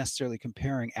not necessarily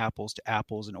comparing apples to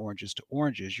apples and oranges to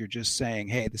oranges. You're just saying,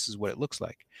 hey, this is what it looks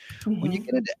like. When you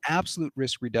get into absolute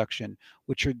risk reduction,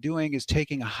 what you're doing is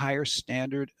taking a higher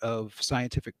standard of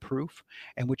scientific proof,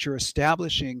 and what you're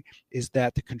establishing is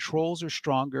that the controls are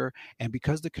stronger, and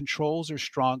because the controls are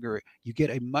stronger, you get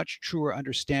a much truer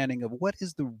understanding of what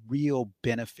is the real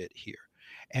benefit here.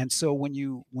 And so when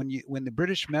the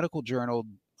British Medical Journal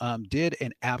did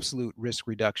an absolute risk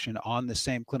reduction on the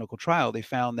same clinical trial, they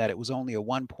found that it was only a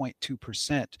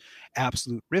 1.2%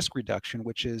 absolute risk reduction,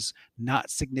 which is not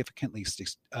significantly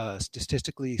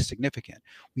statistically significant.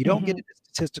 We don't get into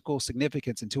statistical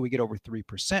significance until we get over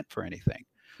 3% for anything.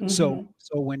 So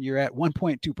when you're at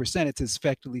 1.2%, it's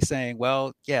effectively saying,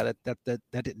 well, yeah, that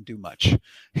didn't do much,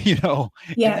 Yes.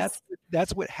 And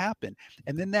that's what happened.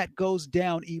 And then that goes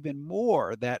down even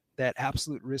more. That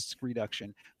absolute risk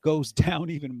reduction goes down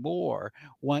even more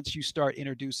once you start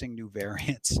introducing new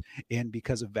variants in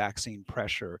because of vaccine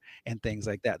pressure and things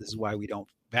like that. This is why we don't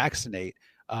vaccinate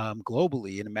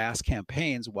globally in mass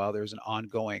campaigns while there's an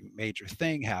ongoing major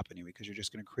thing happening, because you're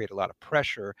just going to create a lot of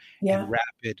pressure and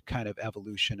rapid kind of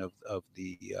evolution of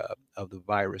the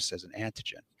virus as an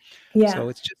antigen. So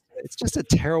it's just a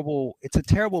terrible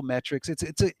metrics.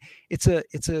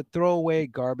 It's a throwaway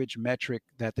garbage metric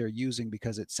that they're using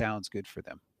because it sounds good for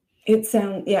them. It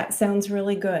sounds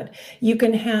really good. You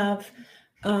can have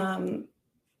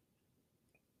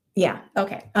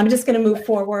okay. I'm just going to move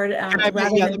forward.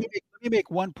 Let me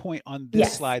make one point on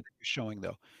this slide that you're showing,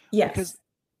 though. Yes. Because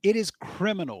it is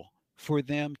criminal for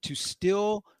them to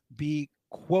still be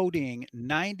quoting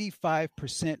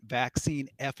 95% vaccine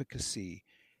efficacy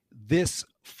this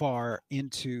far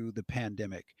into the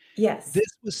pandemic. Yes. This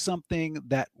was something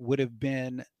that would have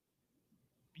been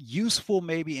useful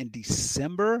maybe in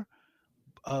December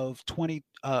of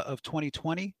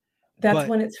 2020. That's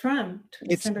when it's from,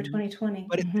 December 2020.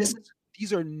 But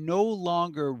these are no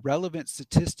longer relevant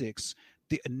statistics.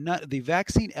 The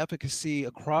vaccine efficacy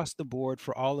across the board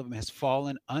for all of them has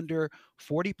fallen under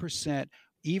 40%,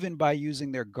 even by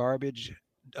using their garbage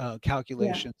Yeah.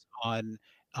 calculations on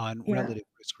Yeah. relative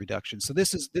risk reduction. So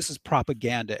this is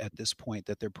propaganda at this point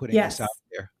that they're putting this out Yes.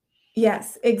 there.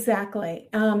 Yes, exactly.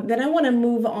 Then I want to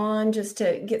move on just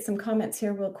to get some comments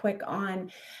here real quick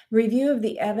on review of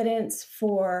the evidence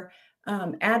for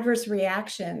adverse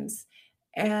reactions.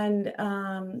 And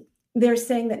they're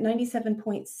saying that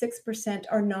 97.6%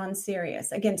 are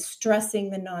non-serious. Again, stressing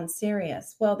the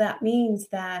non-serious. Well, that means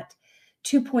that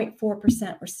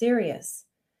 2.4% were serious.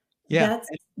 Yeah, That's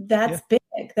yeah. that's big.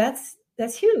 That's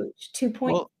huge.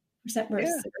 Well, 2.4% were yeah.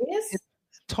 serious. It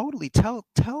totally tell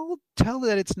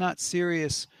that it's not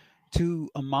serious to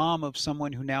a mom of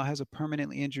someone who now has a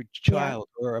permanently injured Yeah, child,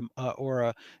 or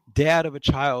a dad of a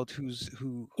child yeah,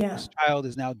 whose child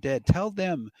is now dead. Tell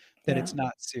them that yeah, it's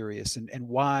not serious, and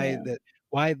yeah.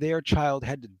 why their child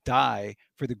had to die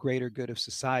for the greater good of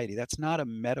society. That's not a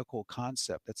medical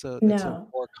concept. That's a No.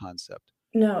 war concept.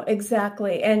 No,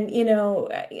 exactly. And,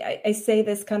 I say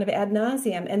this kind of ad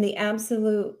nauseum, and the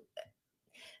absolute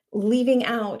leaving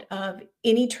out of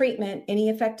any treatment, any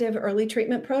effective early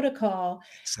treatment protocol,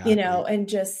 Exactly. and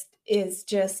just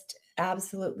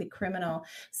absolutely criminal.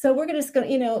 So we're just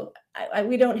going to,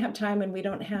 we don't have time and we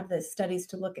don't have the studies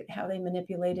to look at how they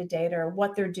manipulated data or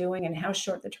what they're doing and how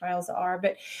short the trials are.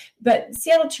 But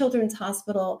Seattle Children's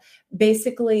Hospital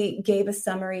basically gave a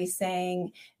summary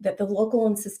saying that the local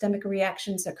and systemic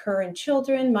reactions occur in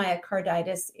children.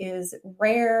 Myocarditis is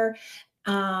rare.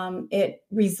 It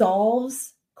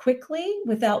resolves quickly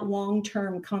without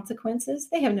long-term consequences.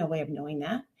 They have no way of knowing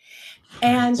that. Right.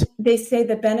 And they say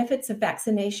the benefits of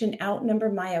vaccination outnumber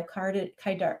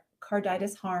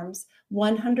myocarditis harms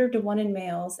 100 to 1 in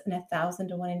males and 1,000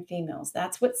 to 1 in females.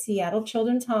 That's what Seattle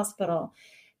Children's Hospital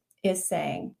is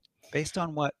saying. Based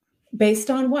on what?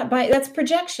 Based on what? That's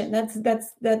projection. That's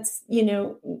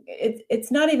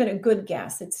it's not even a good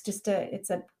guess. It's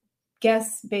a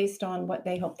guess based on what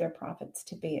they hope their profits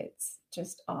to be. It's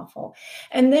just awful.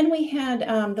 And then we had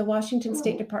the Washington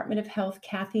State Department of Health.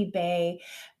 Kathy Bay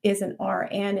is an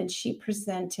RN, and she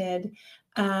presented.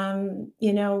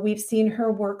 We've seen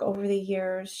her work over the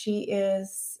years. She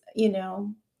is,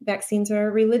 vaccines are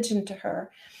a religion to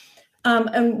her.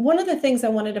 And one of the things I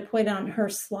wanted to point on her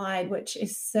slide, which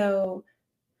is so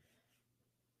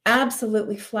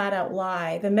absolutely flat out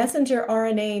lie. The messenger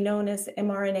RNA, known as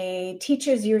mRNA,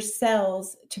 teaches your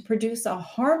cells to produce a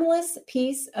harmless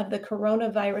piece of the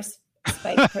coronavirus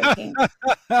spike protein.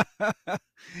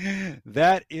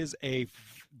 That's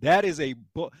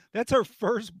her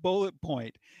first bullet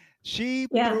point. She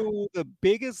Yeah, threw the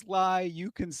biggest lie you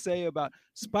can say about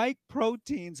spike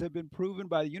proteins have been proven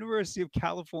by the University of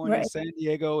California, right, San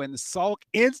Diego, and the Salk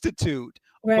Institute,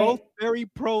 both right, very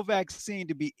pro-vaccine,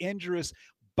 to be injurious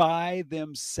by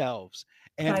themselves.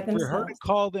 by And for her to themselves.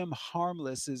 call them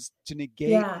harmless is to negate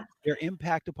Yeah, their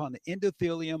impact upon the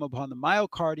endothelium, upon the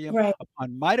myocardium, right.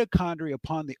 upon mitochondria,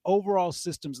 upon the overall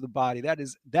systems of the body. That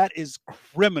is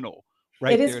criminal It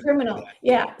right is there to say criminal. that.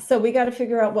 Yeah. So we got to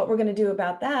figure out what we're going to do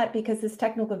about that, because this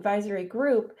technical advisory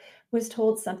group was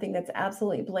told something that's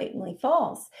absolutely blatantly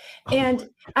false. Oh my. And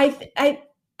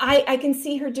I can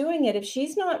see her doing it if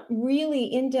she's not really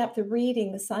in depth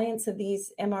reading the science of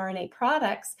these mRNA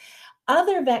products.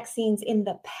 Other vaccines in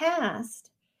the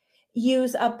past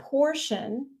use a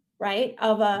portion, right,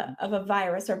 of a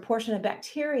virus or a portion of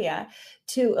bacteria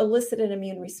to elicit an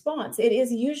immune response. It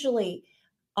is usually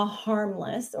a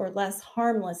harmless or less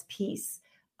harmless piece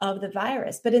of the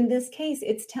virus, but in this case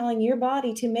it's telling your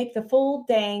body to make the full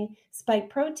dang spike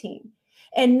protein,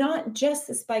 and not just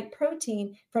the spike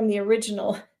protein from the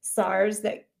original SARS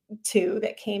that 2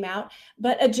 that came out,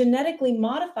 but a genetically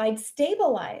modified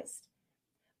stabilized,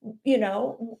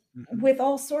 Mhm. with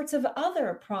all sorts of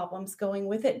other problems going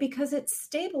with it, because it's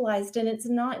stabilized and it's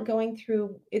not going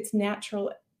through its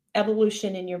natural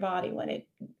evolution in your body when it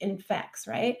infects,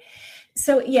 right?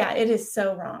 So yeah, it is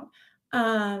so wrong.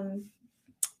 Um,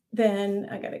 then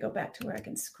I got to go back to where I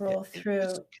can Yeah, scroll just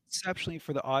through. conceptually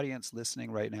for the audience listening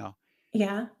right now,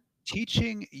 Yeah,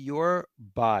 teaching your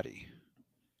body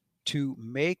to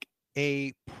make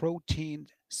a protein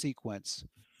sequence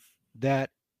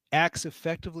that acts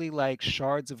effectively like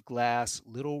shards of glass,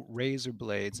 little razor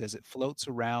blades, as it floats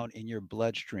around in your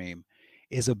bloodstream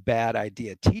is a bad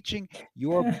idea. Teaching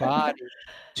your body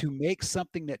to make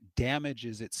something that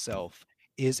damages itself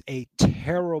is a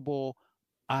terrible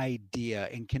idea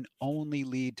and can only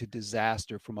lead to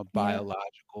disaster from a yeah,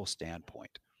 biological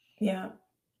standpoint. yeah.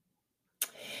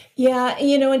 Yeah,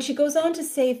 and she goes on to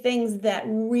say things that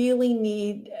really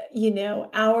need,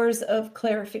 hours of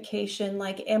clarification,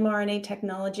 like mRNA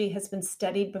technology has been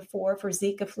studied before for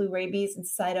Zika, flu, rabies, and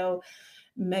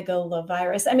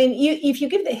cytomegalovirus. I mean, if you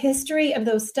give the history of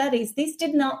those studies, these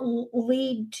did not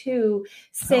lead to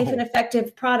safe and No,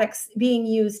 effective products being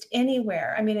used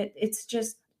anywhere. I mean, it's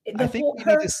just I the think whole we need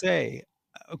to her. say,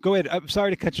 go ahead. I'm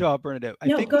sorry to cut you off, Bernadette.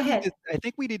 No, go ahead. I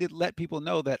think we need to let people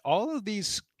know that all of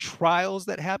these trials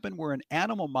that happened were in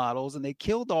animal models, and they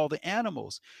killed all the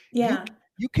animals. You Yeah,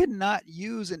 you cannot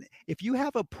use, and if you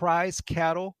have a prize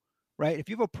cattle, right? If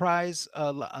you have a prize,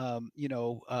 bull,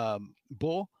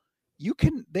 you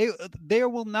can they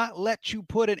will not let you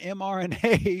put an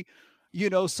mRNA,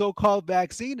 so-called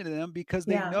vaccine into them because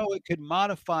they yeah, know it could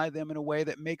modify them in a way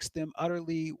that makes them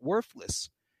utterly worthless.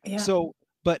 yeah, So,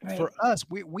 but for right. us,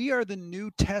 we are the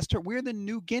new tester. We're the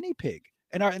new guinea pig,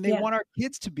 and they Yeah. want our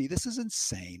kids to be. This is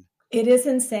insane. It is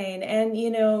insane. And,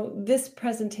 this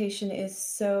presentation is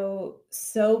so,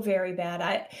 so very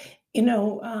bad.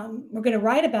 We're going to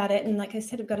write about it. And like I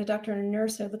said, I've got a doctor and a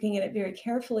nurse who are looking at it very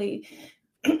carefully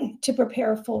to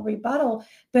prepare a full rebuttal.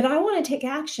 But I want to take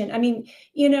action. I mean,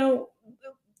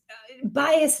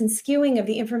 bias and skewing of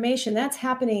the information that's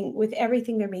happening with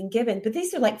everything they're being given. But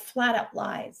these are like flat out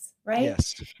lies, right?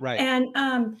 Yes, right. And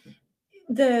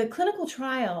the clinical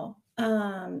trial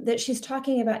that she's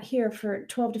talking about here for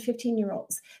 12 to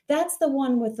 15-year-olds, that's the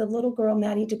one with the little girl,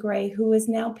 Maddie DeGray, who is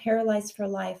now paralyzed for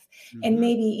life and Hmm.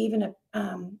 maybe even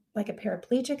like a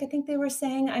paraplegic, I think they were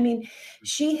saying. I mean,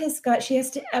 she has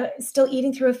to still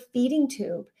eating through a feeding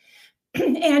tube.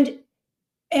 and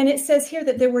and it says here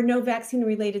that there were no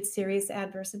vaccine-related serious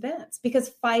adverse events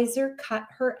because Pfizer cut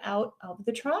her out of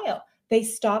the trial. They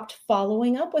stopped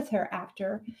following up with her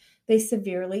after they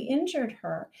severely injured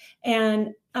her.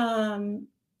 And,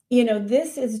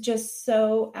 this is just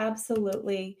so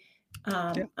absolutely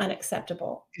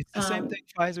unacceptable. It's the same thing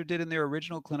Pfizer did in their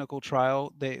original clinical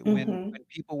trial. They Mhm. when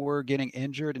people were getting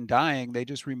injured and dying, they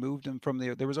just removed them from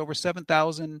there was over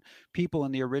 7,000 people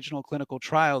in the original clinical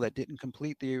trial that didn't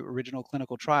complete the original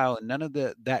clinical trial, and none of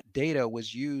that data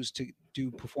was used to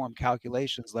do perform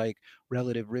calculations like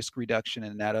relative risk reduction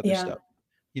and that other Yeah. stuff.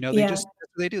 Yeah. That's what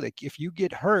they do. Like if you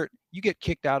get hurt, you get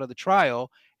kicked out of the trial,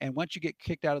 and once you get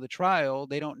kicked out of the trial,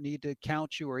 they don't need to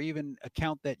count you or even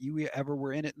account that you ever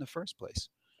were in it in the first place.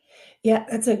 Yeah,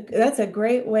 that's a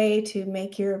great way to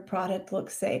make your product look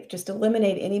safe. Just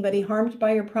eliminate anybody harmed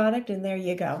by your product and there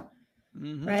you go,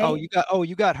 Mhm. right?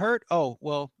 You got hurt? Oh,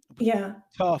 well, Yeah.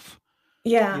 tough,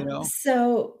 you Yeah. know?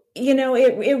 So,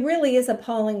 it really is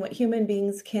appalling what human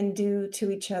beings can do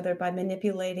to each other by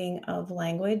manipulating of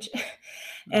language Mhm.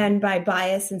 and by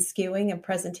bias and skewing and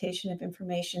presentation of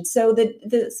information. So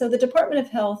the Department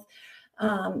of Health,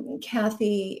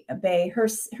 Kathy Bay, her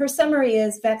summary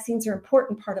is vaccines are an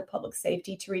important part of public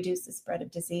safety to reduce the spread of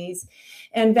disease.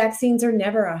 And vaccines are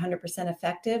never 100%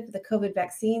 effective. The COVID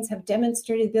vaccines have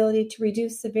demonstrated the ability to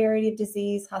reduce severity of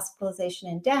disease, hospitalization,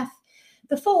 and death.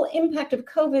 The full impact of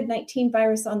COVID-19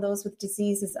 virus on those with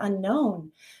disease is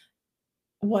unknown.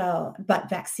 Well, but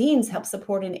vaccines help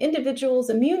support an individual's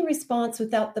immune response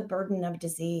without the burden of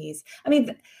disease. I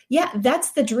mean, yeah,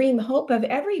 that's the dream hope of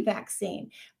every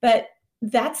vaccine, but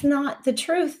that's not the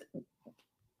truth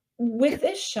with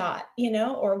this shot,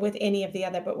 or with any of the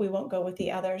other, but we won't go with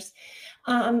the others.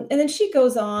 And then she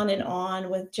goes on and on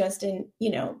with Justin,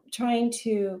 trying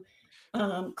to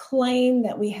claim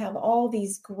that we have all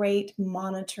these great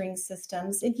monitoring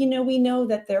systems. And, we know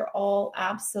that they're all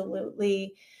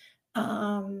absolutely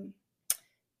um,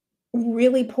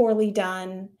 really poorly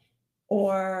done,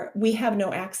 or we have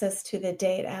no access to the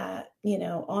data,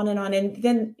 on and on. And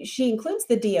then she includes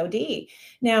the DoD.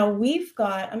 Now I'm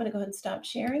going to go ahead and stop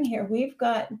sharing here. We've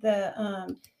got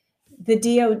the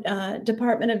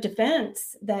Department of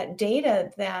Defense, that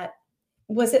data that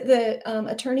was it the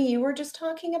attorney you were just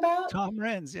talking about? Tom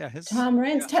Renz, yeah, Tom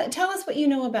Renz. yeah. Tell us what you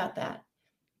know about that.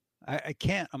 I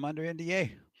can't. I'm under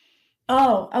NDA.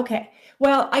 Oh, okay.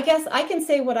 Well, I guess I can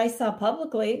say what I saw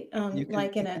publicly,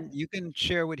 like in a. You can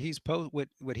share what he's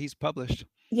published.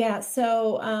 Yeah,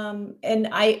 so and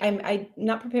I'm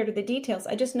not prepared with the details.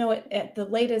 I just know at the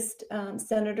latest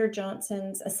Senator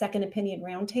Johnson's a second opinion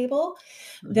roundtable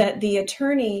Mhm. that the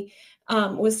attorney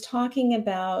was talking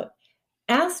about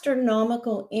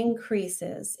astronomical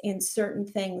increases in certain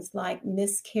things like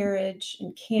miscarriage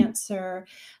and cancer,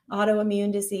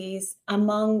 autoimmune disease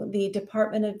among the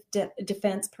Department of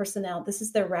Defense personnel. This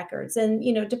is their records. And,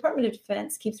 Department of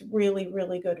Defense keeps really,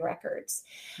 really good records.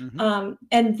 Mhm.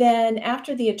 And then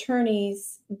after the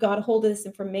attorneys got a hold of this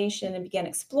information and began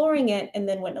exploring it and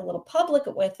then went a little public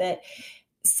with it,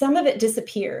 some of it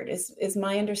disappeared is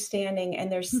my understanding.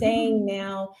 And they're saying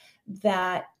now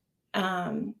that,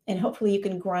 and hopefully you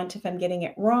can grunt if I'm getting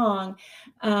it wrong,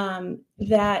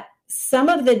 that some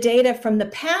of the data from the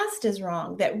past is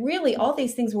wrong, that really all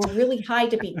these things were really high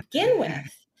to begin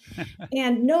with.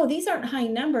 And no, these aren't high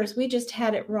numbers. We just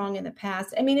had it wrong in the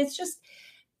past. I mean, it's just,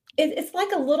 it's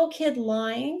like a little kid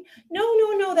lying.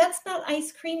 No, that's not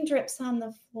ice cream drips on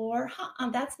the floor.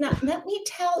 That's not, let me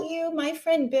tell you, my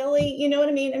friend Billy, you know what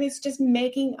I mean? I mean, it's just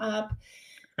making up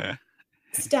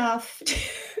stuff.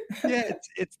 Yeah,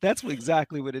 it's that's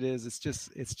exactly what it is. It's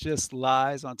just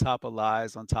lies on top of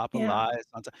lies on top of Yeah. lies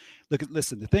on top.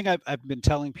 Listen, the thing I've been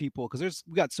telling people, because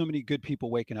we got so many good people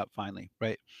waking up finally,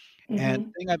 right? And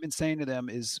the thing I've been saying to them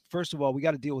is, first of all, we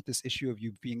got to deal with this issue of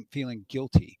you feeling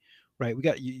guilty, right?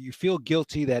 You feel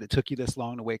guilty that it took you this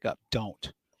long to wake up.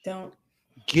 Don't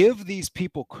give these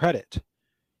people credit.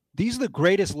 These are the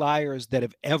greatest liars that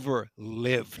have ever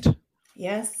lived.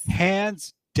 Yes.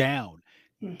 Hands down.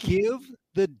 Give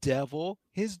the devil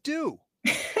his due.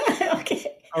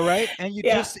 Okay. All right. And you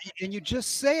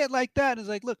just say it like that. It's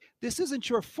like, look, this isn't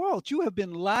your fault. You have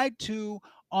been lied to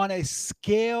on a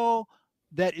scale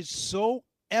that is so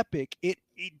epic. It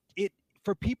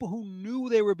for people who knew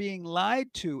they were being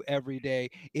lied to every day,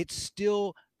 it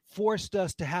still forced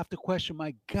us to have to question,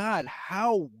 my God,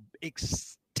 how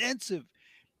extensive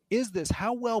is this?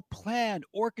 How well planned,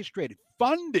 orchestrated,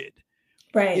 funded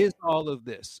is all of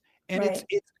this? And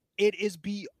it is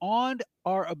beyond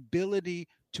our ability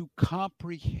to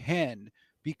comprehend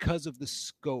because of the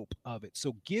scope of it.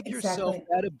 So give yourself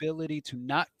that ability to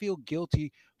not feel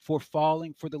guilty for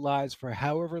falling for the lies for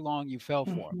however long you fell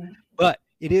for them. But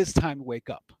it is time to wake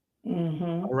up.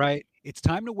 All right. It's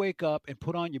time to wake up and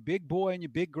put on your big boy and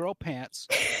your big girl pants,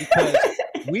 because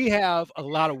we have a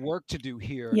lot of work to do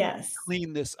here to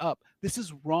clean this up. This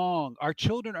is wrong. Our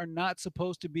children are not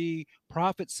supposed to be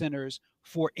profit centers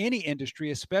for any industry,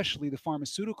 especially the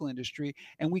pharmaceutical industry.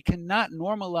 And we cannot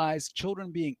normalize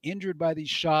children being injured by these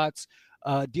shots,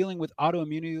 dealing with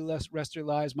autoimmunity the rest of their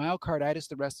lives, myocarditis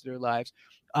the rest of their lives,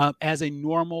 as a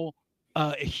normal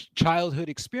childhood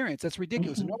experience. That's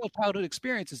ridiculous. A normal childhood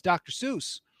experience is Dr.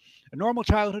 Seuss. A normal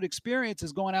childhood experience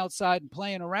is going outside and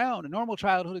playing around. A normal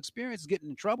childhood experience is getting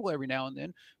in trouble every now and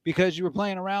then because you were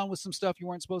playing around with some stuff you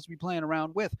weren't supposed to be playing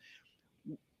around with.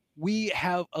 We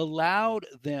have allowed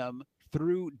them,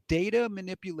 through data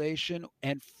manipulation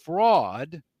and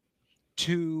fraud,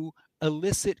 to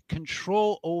elicit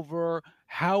control over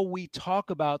how we talk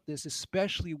about this,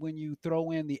 especially when you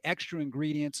throw in the extra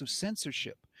ingredients of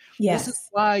censorship. This is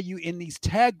why you, in these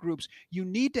tag groups, you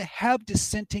need to have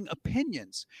dissenting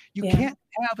opinions. You can't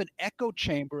have an echo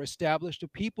chamber established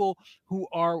of people who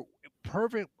are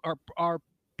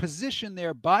positioned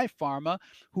there by pharma,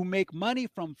 who make money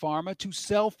from pharma to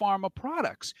sell pharma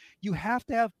products. You have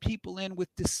to have people in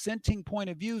with dissenting point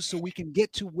of views so we can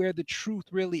get to where the truth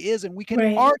really is, and we can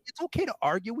argue. It's okay to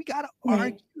argue. We got to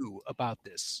argue about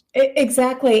this.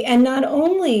 Exactly. And not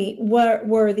only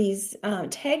were these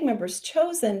tag members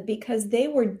chosen because they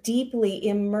were deeply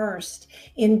immersed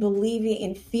in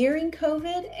fearing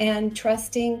COVID and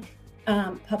trusting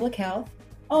public health.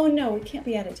 Oh no, we can't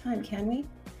be out of time, can we?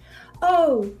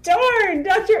 Oh, darn,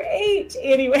 Dr. H.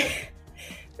 Anyway,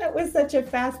 that was such a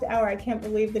fast hour. I can't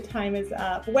believe the time is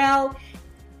up. Well,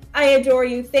 I adore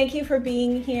you. Thank you for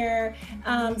being here.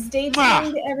 Stay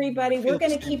tuned, everybody. We're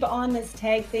going to keep on this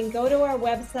tag thing. Go to our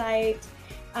website.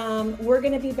 We're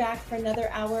going to be back for another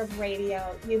hour of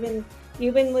radio. You've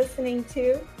been listening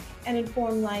to an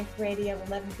Informed Life Radio,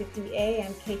 1150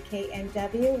 AM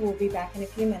KKNW. We'll be back in a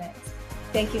few minutes.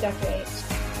 Thank you, Dr. H.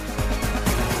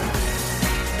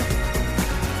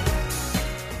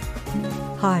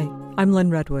 Hi, I'm Lynn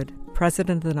Redwood,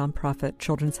 president of the nonprofit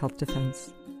Children's Health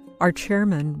Defense. Our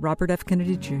chairman, Robert F.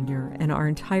 Kennedy Jr., and our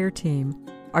entire team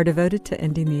are devoted to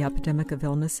ending the epidemic of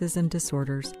illnesses and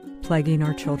disorders plaguing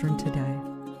our children today.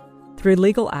 Through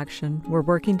legal action, we're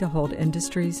working to hold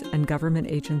industries and government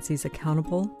agencies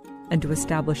accountable and to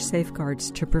establish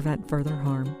safeguards to prevent further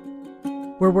harm.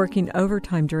 We're working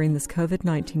overtime during this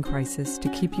COVID-19 crisis to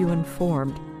keep you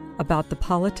informed about the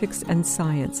politics and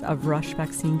science of rush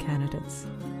vaccine candidates.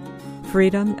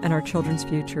 Freedom and our children's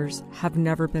futures have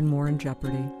never been more in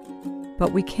jeopardy.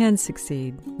 But we can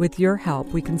succeed. With your help,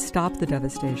 we can stop the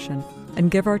devastation and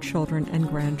give our children and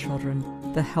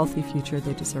grandchildren the healthy future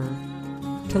they deserve.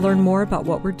 To learn more about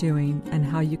what we're doing and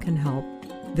how you can help,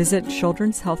 visit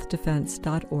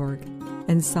childrenshealthdefense.org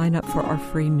and sign up for our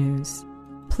free news.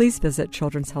 Please visit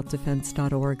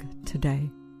childrenshealthdefense.org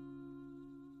today.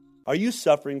 Are you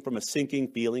suffering from a sinking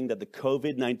feeling that the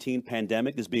COVID-19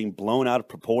 pandemic is being blown out of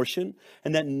proportion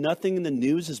and that nothing in the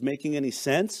news is making any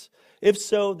sense? If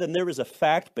so, then there is a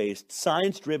fact-based,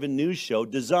 science-driven news show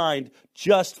designed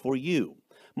just for you.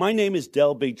 My name is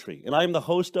Del Bigtree, and I am the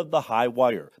host of The High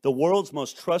Wire, the world's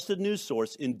most trusted news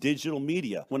source in digital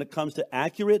media when it comes to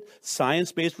accurate,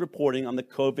 science-based reporting on the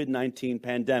COVID-19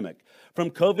 pandemic. From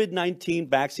COVID-19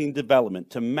 vaccine development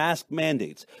to mask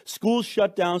mandates, school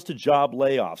shutdowns to job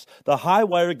layoffs, The High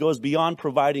Wire goes beyond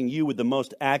providing you with the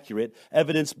most accurate,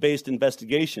 evidence-based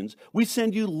investigations. We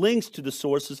send you links to the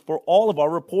sources for all of our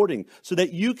reporting so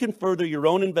that you can further your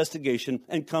own investigation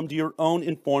and come to your own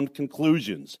informed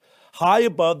conclusions. High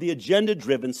above the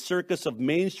agenda-driven circus of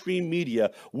mainstream media,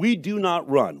 we do not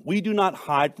run. We do not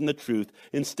hide from the truth.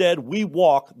 Instead, we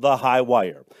walk the high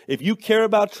wire. If you care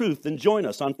about truth, then join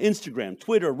us on Instagram,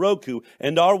 Twitter, Roku,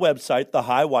 and our website,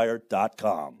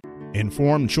 thehighwire.com.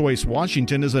 Informed Choice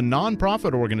Washington is a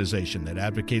nonprofit organization that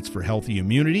advocates for healthy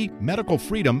immunity, medical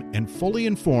freedom, and fully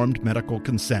informed medical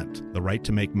consent. The right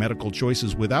to make medical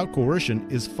choices without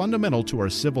coercion is fundamental to our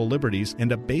civil liberties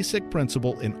and a basic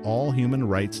principle in all human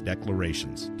rights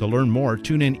declarations. To learn more,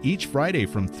 tune in each Friday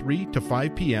from 3 to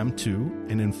 5 p.m. to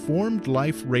An Informed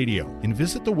Life Radio and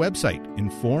visit the website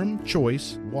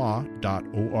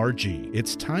informedchoicewa.org.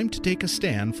 It's time to take a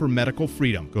stand for medical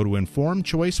freedom. Go to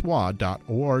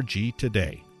informedchoicewa.org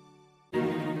today.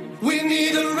 We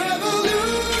need a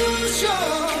revolution.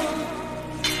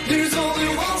 There's only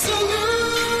one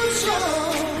solution.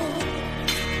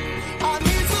 I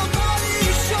need somebody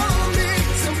to show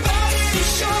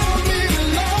me the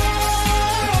love.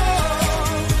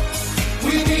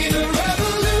 We need a revolution.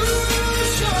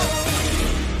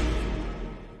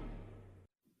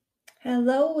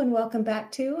 Hello and welcome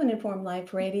back to An Informed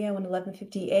Life Radio and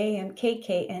 1150 AM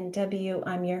KKNW.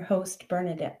 I'm your host,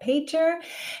 Bernadette Pager,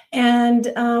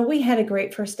 and we had a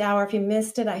great first hour. If you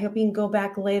missed it, I hope you can go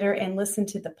back later and listen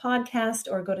to the podcast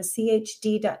or go to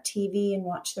chd.tv and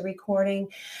watch the recording.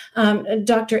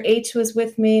 Dr. H was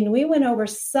with me, and we went over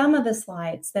some of the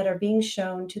slides that are being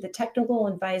shown to the technical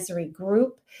advisory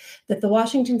group that the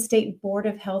Washington State Board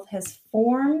of Health has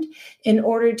formed in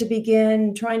order to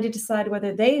begin trying to decide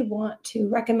whether they want to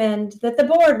recommend that the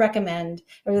board recommend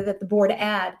or that the board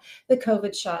add the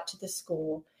COVID shot to the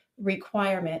school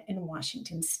requirement in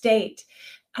Washington State.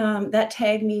 That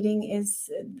tag meeting is,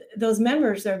 those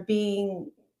members are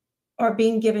being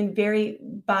given very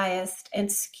biased and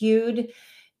skewed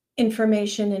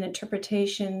information and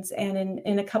interpretations. And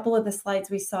in a couple of the slides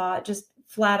we saw just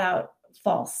flat out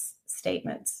false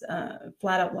statements,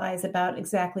 flat out lies about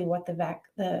exactly what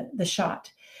the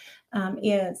shot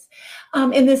is.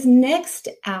 In this next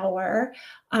hour,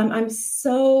 I'm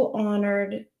so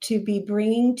honored to be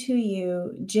bringing to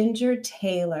you Ginger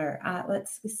Taylor.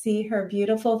 Let's see her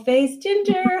beautiful face.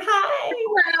 Ginger, hi.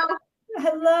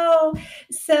 Hello.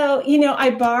 So,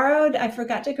 I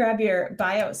forgot to grab your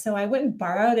bio. So I went and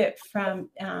borrowed it from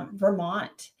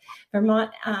Vermont.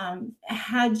 Vermont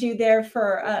had you there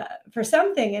for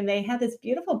something, and they had this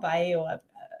beautiful bio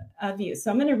of you. So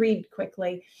I'm going to read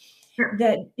quickly. Sure.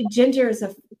 That Ginger is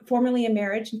formerly a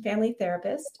marriage and family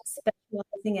therapist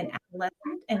specializing in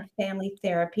adolescent and family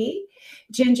therapy.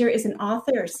 Ginger is an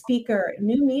author, speaker,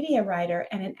 new media writer,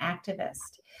 and an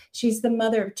activist. She's the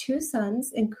mother of two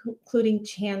sons, including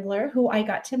Chandler, who I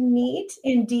got to meet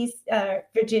in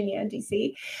Virginia and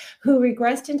DC, who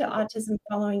regressed into autism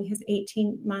following his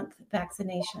 18-month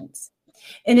vaccinations.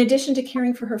 In addition to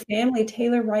caring for her family,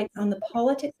 Taylor writes on the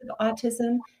politics of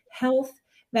autism, health,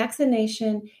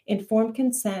 vaccination, informed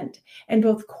consent, and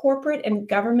both corporate and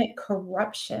government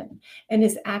corruption, and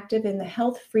is active in the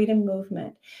health freedom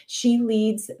movement. She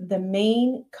leads the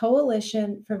Maine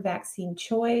Coalition for Vaccine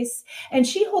Choice, and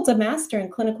she holds a master in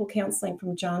clinical counseling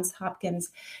from Johns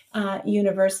Hopkins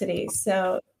University.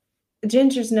 So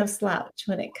Ginger's no slouch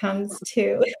when it comes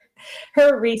to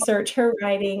her research, her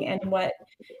writing, and what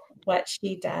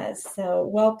she does. So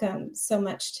welcome so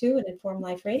much to An Informed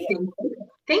Life Radio.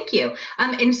 Thank you.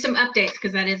 And some updates,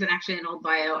 because that isn't actually an old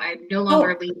bio. I no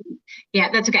longer lead. Yeah,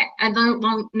 that's okay. I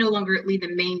no longer lead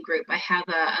the main group. I have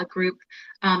a group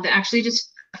that actually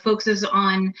just focuses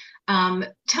on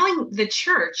telling the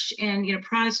church and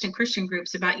Protestant Christian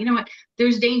groups about what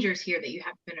there's dangers here that you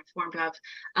haven't been informed of,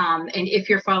 and if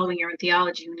you're following your own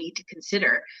theology, you need to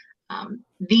consider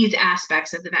these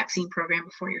aspects of the vaccine program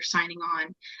before you're signing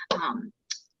on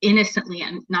innocently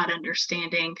and not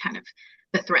understanding kind of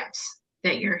the threats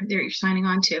that you're signing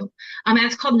on to. And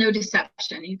it's called No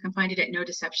Deception. You can find it at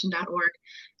nodeception.org.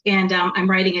 And I'm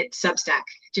writing at Substack,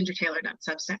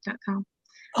 gingertaylor.substack.com.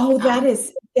 Oh,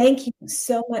 thank you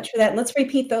so much for that. Let's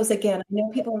repeat those again. I know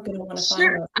people are going to want to find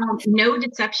Sure. those.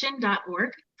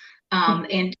 Nodeception.org.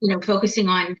 And, focusing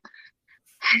on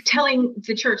telling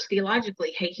the church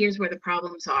theologically, hey, here's where the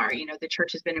problems are. The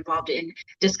church has been involved in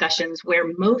discussions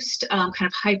where most kind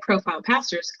of high profile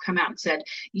pastors come out and said,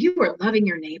 you are loving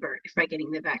your neighbor by getting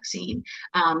the vaccine.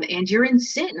 And you're in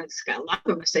sin. A lot of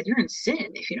them have said you're in sin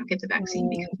if you don't get the vaccine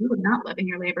because you are not loving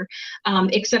your neighbor.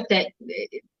 Except that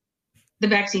the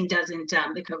vaccine doesn't,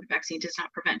 the COVID vaccine does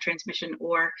not prevent transmission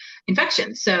or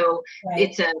infection. So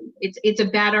Right. it's a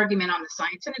bad argument on the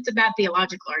science, and it's a bad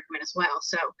theological argument as well.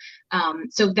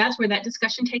 So that's where that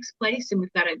discussion takes place. And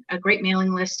we've got a great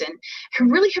mailing list, and I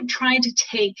really have tried to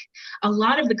take a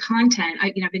lot of the content.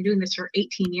 I've been doing this for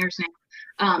 18 years now.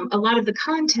 A lot of the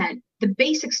content, the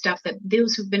basic stuff that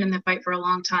those who've been in the fight for a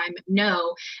long time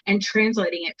know, and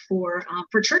translating it for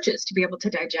churches to be able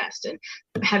to digest, and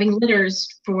having letters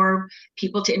for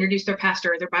people to introduce their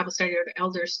pastor or their Bible study or their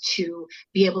elders to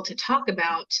be able to talk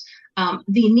about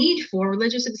the need for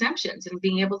religious exemptions and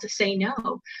being able to say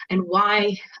no, and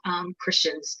why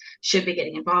Christians should be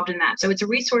getting involved in that. So it's a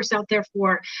resource out there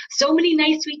for so many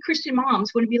nice, sweet Christian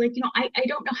moms want to be like, I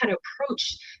don't know how to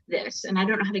approach this, and I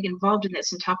don't know how to get involved in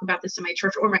this and talk about this in my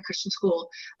church or my Christian school.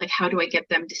 Like, how do I get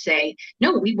them to say,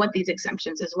 no, we want these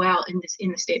exemptions as well in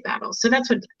the state battles? So that's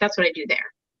what I do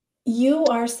there. You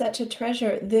are such a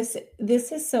treasure. This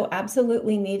is so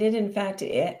absolutely needed. In fact,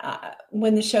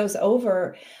 when the show's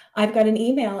over, I've got an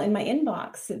email in my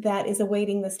inbox that is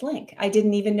awaiting this link. I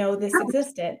didn't even know this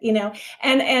existed, and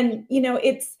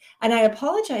and I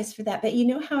apologize for that, but you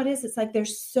know how it is. It's like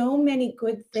there's so many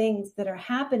good things that are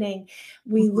happening.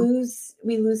 We lose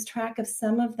track of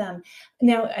some of them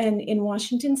now. And in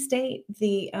Washington State,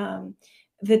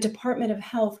 the Department of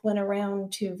Health went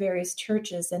around to various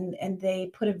churches and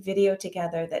they put a video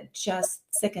together that just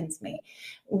sickens me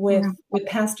with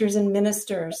pastors and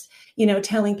ministers,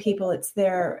 telling people it's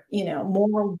their,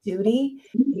 moral duty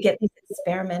to get these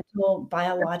experimental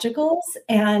biologicals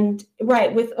and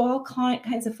with all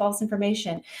kinds of false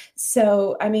information.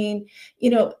 So, I mean,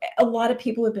 a lot of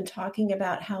people have been talking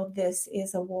about how this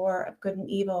is a war of good and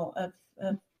evil, of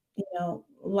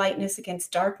lightness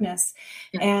against darkness.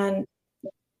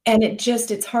 And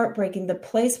it's heartbreaking. The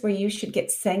place where you should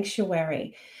get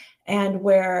sanctuary and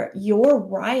where your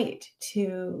right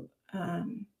to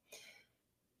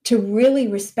really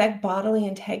respect bodily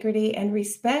integrity and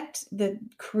respect the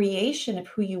creation of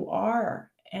who you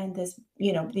are, and this,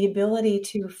 the ability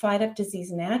to fight up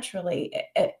disease naturally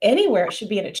anywhere. It should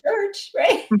be in a church,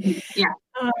 right? Yeah,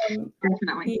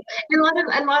 definitely. And a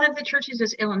lot of the churches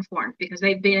is ill-informed because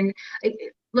they've been.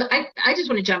 Look, I just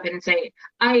want to jump in and say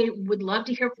I would love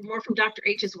to hear more from Dr.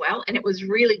 H as well. And it was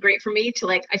really great for me to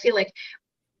I feel like,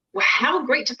 well, how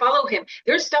great to follow him.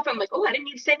 There's stuff I'm like, oh, I didn't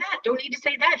need to say that. Don't need to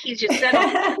say that. He's just said all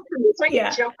the so I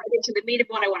can jump right into the meat of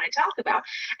what I want to talk about.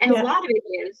 And a lot of it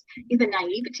is the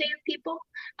naivete of people,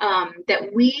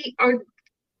 that we are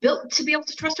built to be able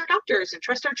to trust our doctors and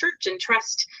trust our church and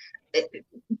trust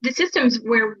the systems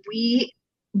where we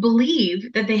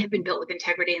believe that they have been built with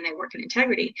integrity and they work in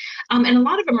integrity. And a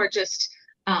lot of them are just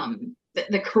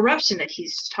the corruption that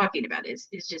he's talking about is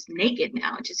just naked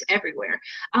now. It's just everywhere.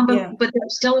 But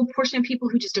there's still a portion of people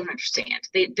who just don't understand.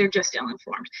 They're just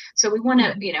ill-informed. So we want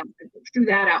to, through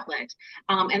that outlet.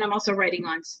 And I'm also writing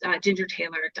on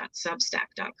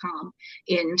gingertaylor.substack.com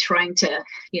in trying to,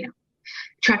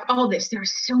 track all this.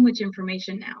 There's so much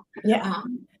information now.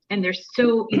 And there's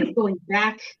so, going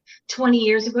back 20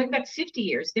 years and going back 50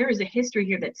 years, there is a history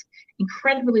here that's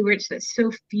incredibly rich that so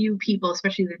few people,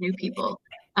 especially the new people,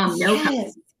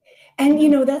 know. And,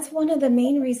 that's one of the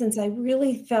main reasons I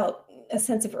really felt a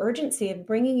sense of urgency of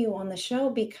bringing you on the show,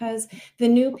 because the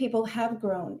new people have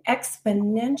grown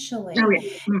exponentially.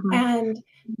 And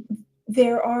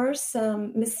there are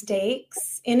some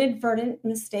mistakes, inadvertent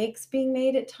mistakes being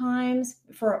made at times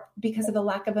because of a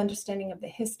lack of understanding of the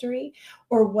history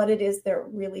or what it is they're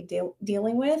really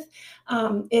dealing with.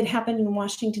 It happened in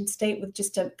Washington State with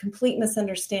just a complete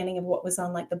misunderstanding of what was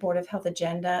on the Board of Health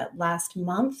agenda last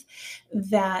month,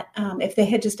 that if they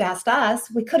had just asked us,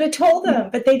 we could have told them,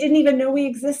 but they didn't even know we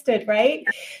existed, right?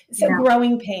 So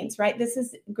growing pains, right? This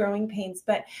is growing pains.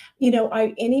 But,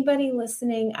 anybody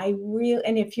listening,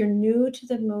 and if you're new to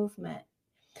the movement,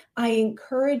 I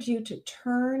encourage you to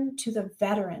turn to the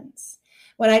veterans,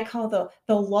 what I call the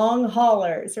long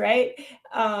haulers, right?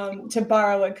 To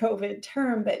borrow a COVID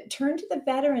term, but turn to the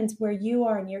veterans where you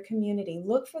are in your community.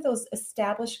 Look for those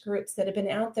established groups that have been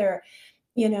out there,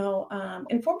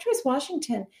 Informed Choice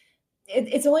Washington.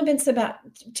 It's only been since about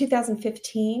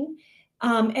 2015.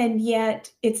 And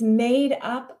yet it's made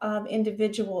up of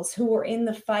individuals who were in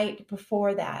the fight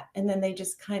before that. And then they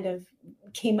just kind of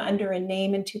came under a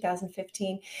name in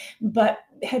 2015, but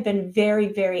had been very,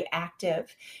 very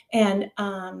active. And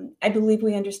I believe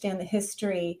we understand the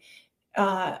history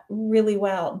really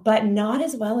well, but not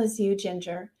as well as you,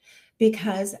 Ginger,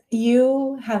 because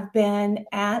you have been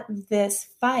at this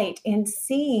fight and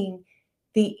seeing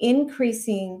the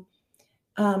increasing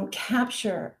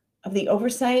capture of the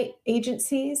oversight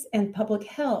agencies and public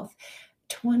health.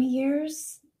 20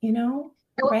 years,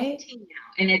 right? 18 now,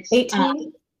 and it's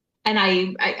 18. And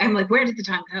I'm like, where did the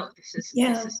time go? This is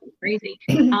so crazy.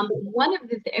 One of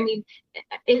the,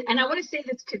 and I want to say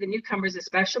this to the newcomers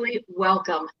especially.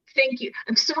 Welcome, thank you.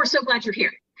 We're so glad you're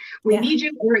here. We need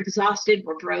you. We're exhausted.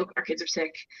 We're broke. Our kids are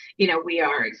sick. We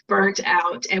are burnt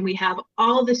out, and we have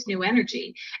all this new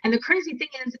energy. And the crazy thing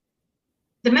is,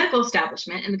 the medical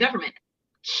establishment and the government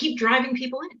keep driving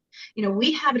people in.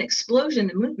 We have an explosion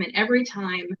in movement every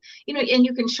time, and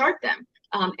you can chart them.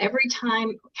 Every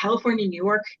time California, New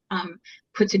York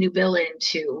puts a new bill in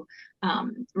to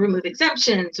remove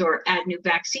exemptions or add new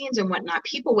vaccines and whatnot,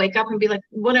 people wake up and be like,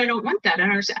 "What? I don't want that. I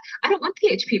don't understand. I don't want the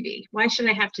HPV. Why should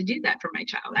I have to do that for my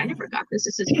child? I never got this.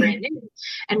 This is brand new."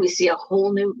 And we see a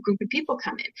whole new group of people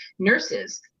come in.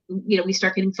 Nurses, we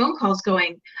start getting phone calls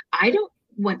going, "I don't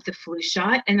want the flu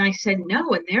shot." And I said,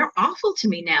 "No." And they're awful to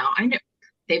me now. I know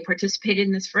they participated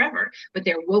in this forever, but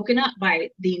they're woken up by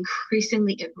the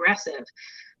increasingly aggressive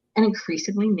and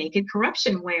increasingly naked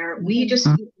corruption where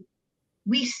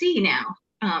we see now,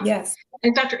 Yes.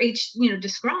 as Dr. H,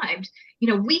 described,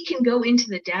 we can go into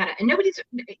the data, and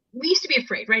we used to be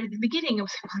afraid, right? At the beginning, I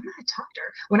was like, well, I'm not a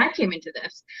doctor. When I came into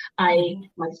this,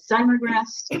 my son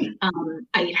regressed.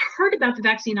 I had heard about the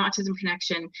vaccine autism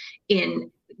connection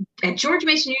at George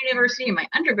Mason University in my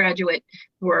undergraduate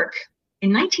work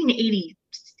in 1988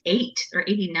 or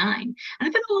 89. And I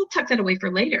thought, I'll tuck that away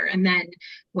for later. And then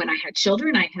when I had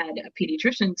children, I had a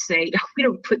pediatrician say, "Oh, we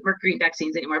don't put mercury in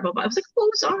vaccines anymore." Blah, blah. I was like, "Oh,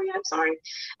 I'm sorry.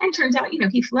 And turns out,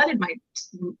 he flooded my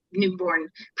newborn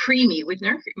preemie with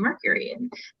mercury.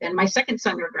 And then my second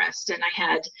son regressed, and I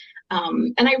had,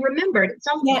 and I remembered at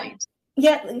some point.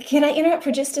 Yeah, can I interrupt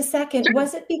for just a second? Sure.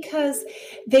 Was it because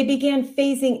they began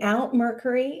phasing out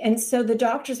mercury? And so the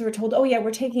doctors were told, "Oh yeah,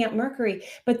 we're taking out mercury,"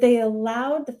 but they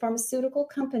allowed the pharmaceutical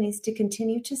companies to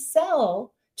continue to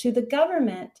sell to the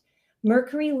government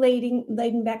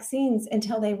mercury-laden vaccines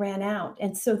until they ran out.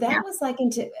 And so that was like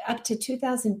up to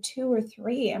 2002 or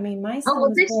 2003. I mean, my son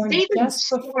was born just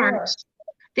before.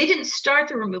 They didn't start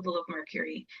the removal of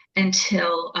mercury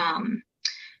until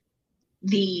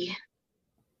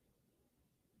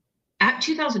at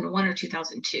 2001 or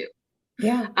 2002.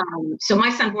 Yeah. So my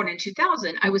son born in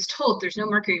 2000, I was told there's no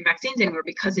mercury in vaccines anymore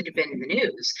because it had been in the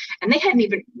news, and they hadn't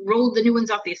even rolled the new ones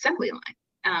off the assembly line.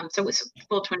 So it was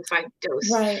full 25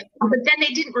 dose. Right. But then they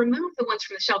didn't remove the ones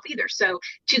from the shelf either. So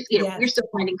you're still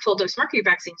finding full dose mercury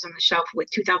vaccines on the shelf with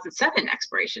 2007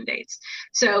 expiration dates.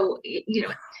 So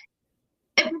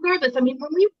and regardless, when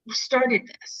we started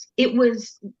this,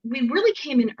 we really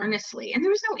came in earnestly, and there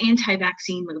was no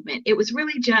anti-vaccine movement. It was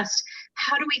really just,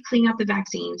 how do we clean up the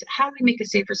vaccines? How do we make a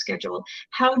safer schedule?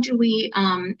 How do we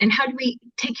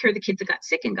take care of the kids that got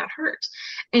sick and got hurt?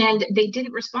 And they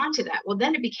didn't respond to that. Well,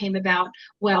 then it became about,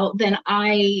 well, then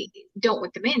I don't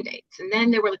want the mandates. And then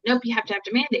they were like, nope, you have to have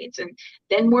the mandates. And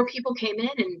then more people came in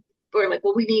and were like,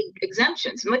 well, we need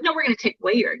exemptions. I'm like, no, we're going to take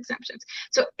away your exemptions.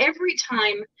 So every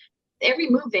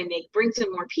move they make brings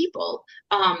in more people.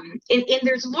 And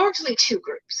there's largely two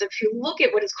groups. So if you look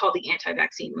at what is called the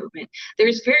anti-vaccine movement,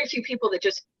 there's very few people that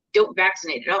just don't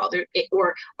vaccinate at all,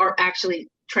 or are actually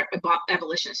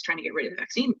abolitionists trying to get rid of the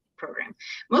vaccine program.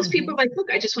 Most people are like, look,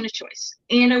 I just want a choice,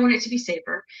 and I want it to be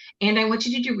safer, and I want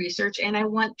you to do research, and I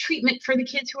want treatment for the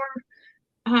kids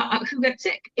who got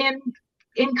sick, and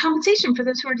in compensation for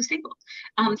those who are disabled.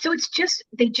 So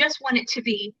they just want it to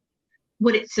be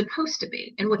what it's supposed to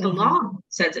be and what the law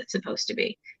says it's supposed to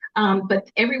be. But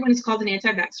everyone is called an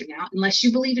anti-vaxxer now. Unless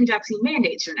you believe in vaccine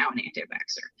mandates, you're now an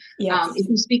anti-vaxxer. Yes. If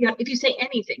you speak up, if you say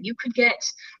anything, you could get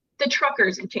the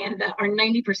truckers in Canada are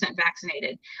 90%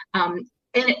 vaccinated. And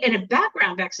a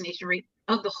background vaccination rate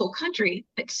of the whole country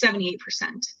at 78%.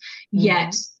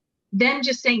 Yet then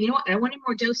just saying, you know what, I wanted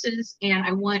more doses, and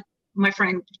I want my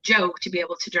friend Joe to be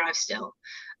able to drive still.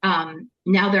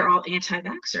 Now they're all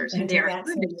anti-vaxxers, and they're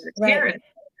terrorists.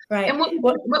 Right. And what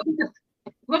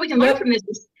we can learn from this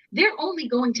is they're only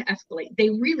going to escalate. They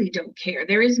really don't care.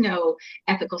 There is no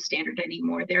ethical standard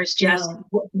anymore. There's just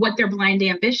what their blind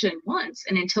ambition wants.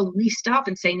 And until we stop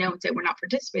and say no and say we're not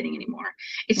participating anymore,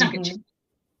 it's not going to change.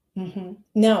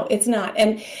 No, it's not.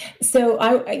 And so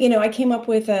I came up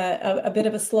with a bit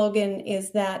of a slogan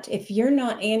is that if you're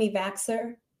not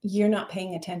anti-vaxxer, you're not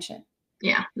paying attention.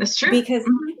 Yeah, that's true. Because,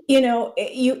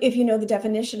 if you know the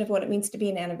definition of what it means to be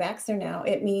an anti-vaxxer now,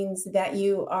 it means that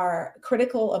you are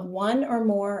critical of one or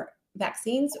more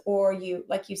vaccines, or you,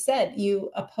 like you said,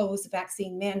 you oppose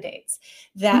vaccine mandates.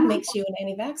 That makes you an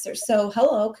anti-vaxxer. So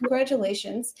hello,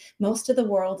 congratulations. Most of the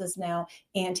world is now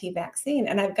anti-vaccine.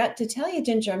 And I've got to tell you,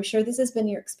 Ginger, I'm sure this has been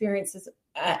your experience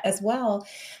as well.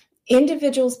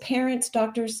 Individuals, parents,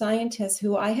 doctors, scientists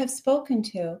who I have spoken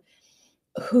to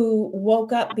who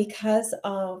woke up because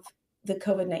of the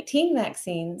COVID-19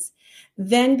 vaccines,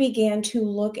 then began to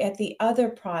look at the other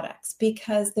products,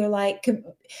 because they're like,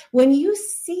 when you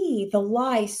see the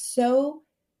lie so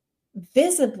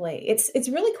visibly, it's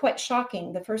really quite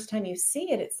shocking the first time you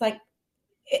see it. It's like,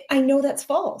 I know that's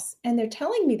false, and they're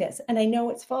telling me this, and I know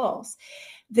it's false.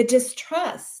 The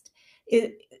distrust,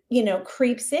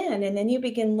 creeps in, and then you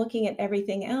begin looking at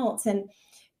everything else. And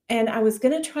I was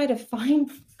going to try to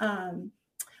find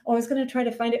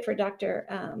it for Dr.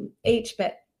 H,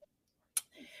 but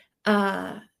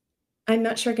I'm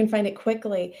not sure I can find it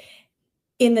quickly.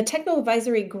 In the technical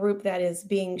advisory group that is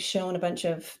being shown a bunch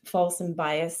of false and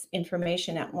biased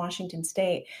information at Washington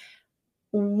State,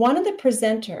 one of the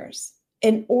presenters,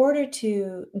 in order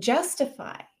to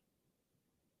justify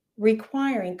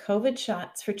requiring COVID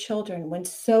shots for children when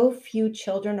so few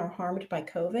children are harmed by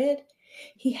COVID,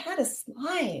 he had a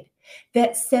slide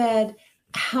that said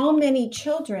how many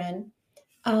children,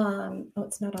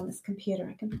 it's not on this computer,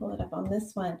 I can pull it up on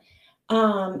this one,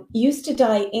 used to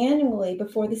die annually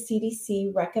before the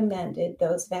CDC recommended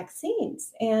those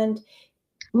vaccines. And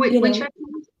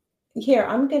here,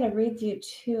 I'm going to read you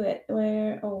to it.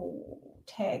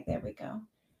 Tag, there we go.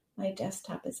 My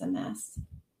desktop is a mess.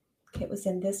 It was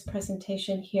in this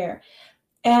presentation here.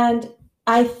 And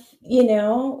I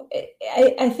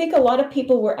think a lot of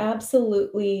people were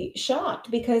absolutely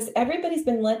shocked, because everybody's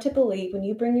been led to believe when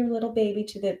you bring your little baby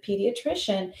to the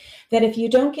pediatrician that if you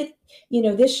don't get,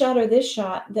 this shot or this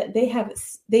shot, that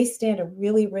they stand a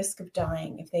really risk of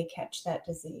dying if they catch that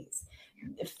disease.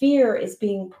 Fear is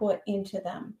being put into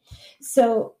them.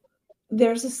 So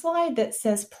there's a slide that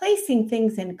says placing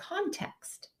things in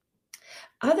context.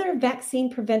 Other vaccine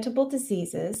preventable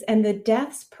diseases and the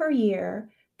deaths per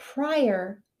year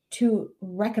prior to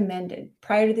the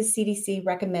CDC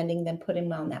recommending them put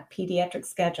him on that pediatric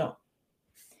schedule.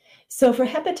 So for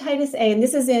hepatitis A, and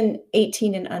this is in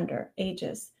 18 and under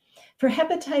ages, for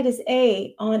hepatitis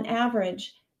A, on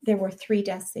average, there were 3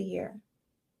 deaths a year.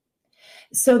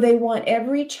 So they want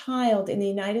every child in the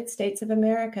United States of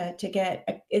America to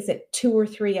get, is it 2 or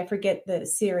 3? I forget the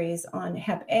series on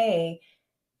Hep A,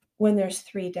 when there's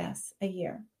 3 deaths a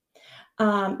year.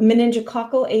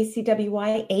 Meningococcal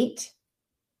ACWY 8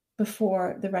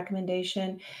 before the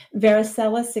recommendation,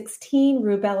 varicella 16,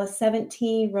 rubella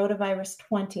 17, rotavirus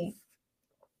 20.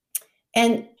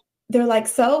 And they're like,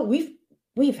 so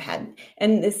we've had,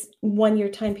 and this 1-year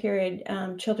time period,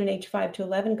 children age 5 to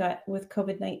 11 got with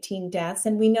COVID-19 deaths.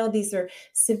 And we know these are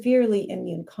severely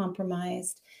immune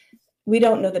compromised. We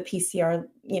don't know the PCR,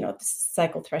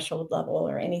 cycle threshold level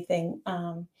or anything.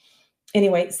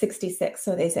 Anyway, 66.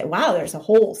 So they say, wow, there's a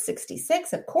whole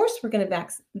 66. Of course, we're going to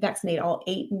vaccinate all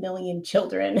 8 million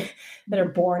children that are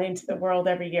born into the world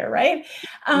every year, right?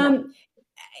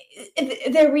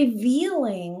 They're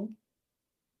revealing,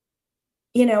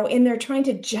 and they're trying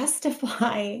to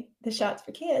justify the shots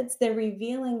for kids. They're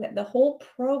revealing that the whole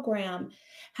program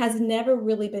has never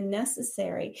really been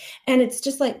necessary. And it's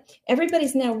just like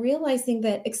everybody's now realizing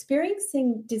that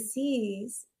experiencing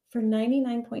disease for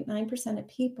 99.9% of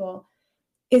people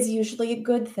is usually a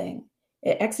good thing.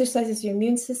 It exercises your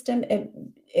immune system.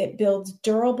 It builds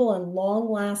durable and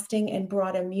long-lasting and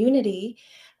broad immunity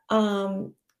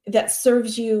that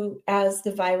serves you as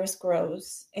the virus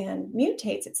grows and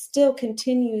mutates. It still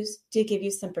continues to give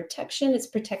you some protection. It's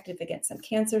protective against some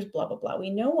cancers, blah, blah, blah. We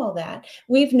know all that.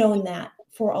 We've known that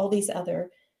for all these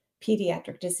other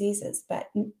pediatric diseases, but,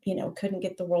 couldn't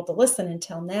get the world to listen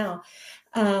until now.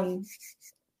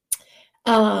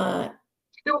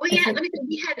 We had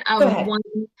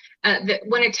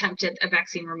one attempt at a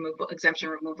vaccine exemption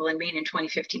removal in Maine in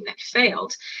 2015 that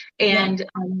failed. And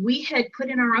we had put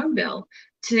in our own bill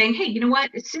saying, hey, you know what,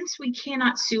 since we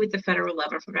cannot sue at the federal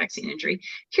level for vaccine injury,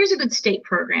 here's a good state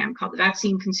program called the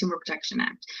Vaccine Consumer Protection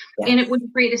Act. Yes. And it would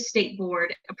create a state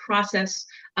board, a process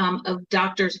of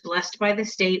doctors blessed by the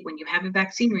state. When you have a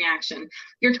vaccine reaction,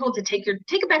 you're told to take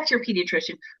it back to your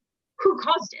pediatrician who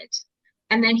caused it.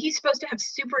 And then he's supposed to have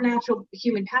supernatural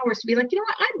human powers to be like, you know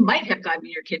what, I might have gotten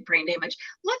your kid brain damage.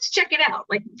 Let's check it out.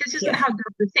 Like, this isn't how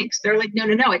doctor thinks. They're like, no,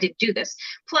 I didn't do this.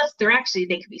 Plus, they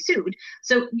could be sued.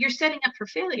 So you're setting up for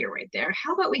failure right there.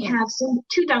 How about we have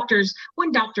two doctors,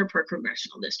 one doctor per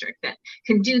congressional district that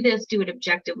can do this, do it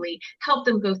objectively, help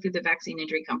them go through the vaccine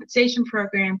injury compensation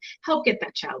program, help get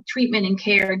that child treatment and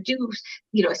care, do,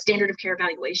 a standard of care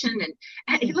evaluation,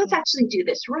 and let's actually do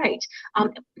this right.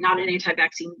 Not an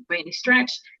anti-vaccine by any stretch.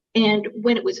 And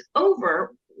when it was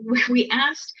over, we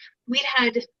had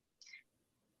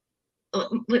more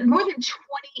than 20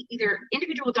 either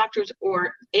individual doctors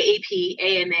or AAP,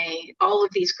 AMA, all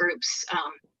of these groups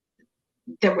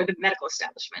that were the medical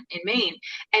establishment in Maine.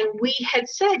 And we had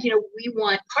said,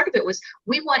 part of it was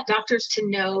we want doctors to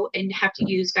know and have to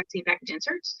use vaccine package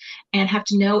inserts and have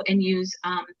to know and use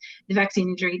the vaccine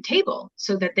injury table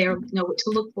so that they know what to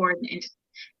look for. And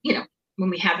when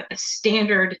we have a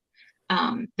standard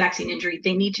vaccine injury,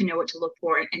 they need to know what to look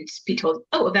for and be told,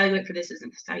 oh, evaluate for this,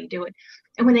 isn't this how you do it?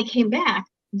 And when they came back,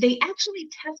 they actually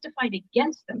testified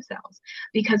against themselves,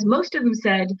 because most of them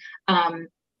said,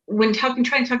 when trying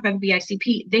to talk about the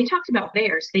VICP, they talked about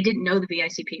theirs. They didn't know the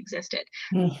VICP existed.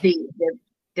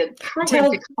 The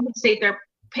program to compensate their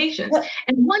patients.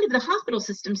 And one of the hospital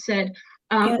systems said,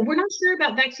 we're not sure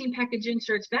about vaccine package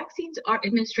inserts. Vaccines are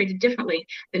administered differently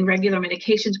than regular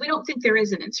medications. We don't think there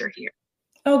is an insert here.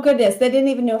 Oh, goodness. They didn't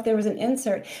even know if there was an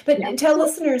insert. But tell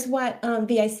listeners what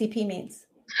VICP means.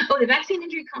 Oh, the Vaccine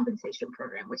Injury Compensation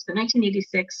Program, which the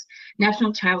 1986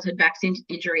 National Childhood Vaccine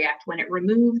Injury Act, when it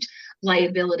removed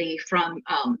liability from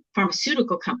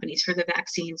pharmaceutical companies for the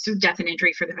vaccines, through death and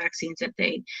injury for the vaccines that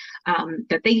they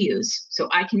use. So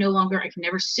I can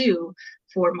never sue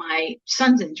for my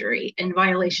son's injury in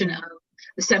violation of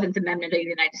the 7th Amendment of the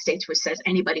United States, which says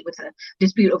anybody with a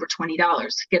dispute over $20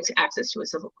 gets access to a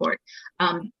civil court.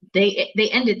 They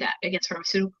ended that against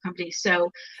pharmaceutical companies. So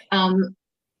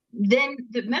then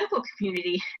the medical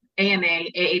community, AMA,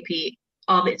 AAP,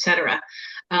 et cetera,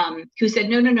 who said,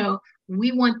 no,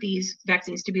 we want these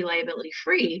vaccines to be liability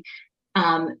free.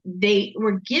 They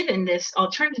were given this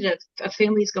alternative of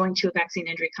families going to a vaccine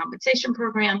injury compensation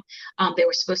program. They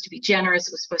were supposed to be generous.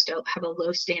 It was supposed to have a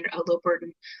low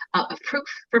burden of proof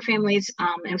for families.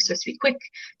 And it was supposed to be quick,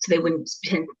 so they wouldn't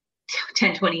spend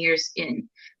 10, 20 years in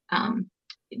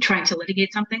trying to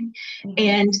litigate something.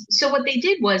 And so what they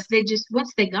did was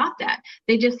once they got that,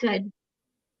 they just said,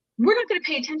 we're not going to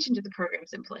pay attention to the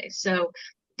programs in place. So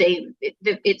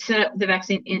it set up the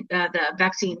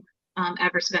vaccine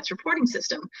adverse events reporting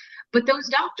system, but those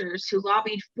doctors who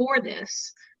lobbied for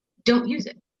this don't use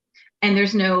it, and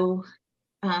there's no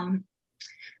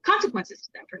consequences to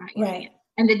them for not using it.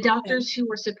 And the doctors who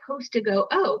were supposed to go,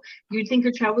 oh, you think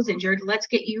your child was injured, let's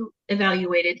get you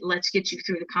evaluated, let's get you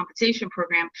through the compensation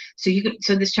program so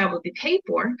this child will be paid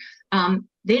for,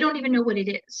 they don't even know what it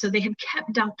is. So they have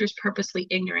kept doctors purposely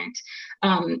ignorant.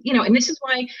 And this is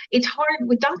why it's hard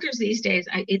with doctors these days.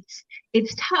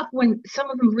 It's tough when some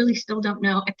of them really still don't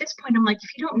know. At this point, I'm like,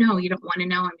 if you don't know, you don't want to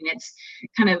know. I mean, it's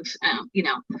kind of,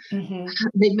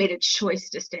 they've made a choice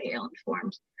to stay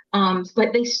ill-informed.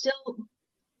 But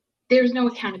there's no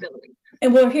accountability.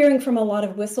 And we're hearing from a lot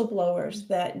of whistleblowers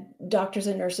that doctors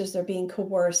and nurses are being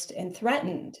coerced and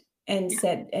threatened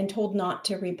and told not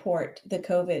to report the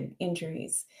COVID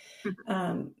injuries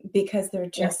because they're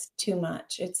just too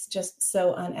much. It's just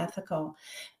so unethical.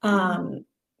 So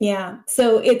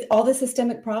it's all the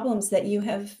systemic problems that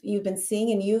you've been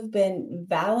seeing, and you've been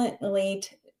valiantly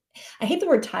I hate the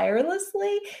word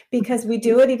tirelessly, because we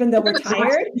do it even though we're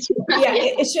tired.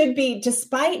 It should be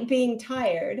despite being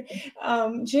tired.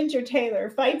 Ginger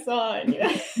Taylor fights on.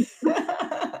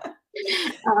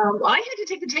 I had to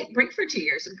take a break for 2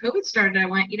 years. When COVID started, I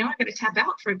went, I got to tap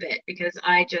out for a bit, because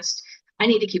I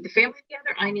need to keep the family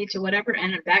together. I need to whatever,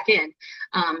 and I'm back in,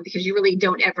 because you really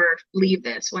don't ever leave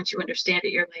this. Once you understand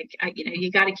it, you're like,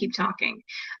 you got to keep talking.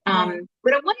 But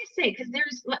I want to say, because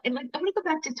I want to go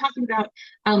back to talking about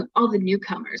all the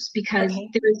newcomers, because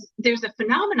there's a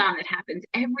phenomenon that happens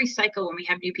every cycle when we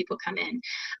have new people come in.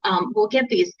 We'll get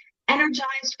these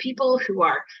energized people who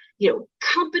are,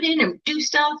 competent and do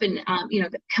stuff, and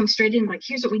that come straight in like,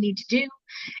 here's what we need to do,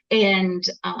 and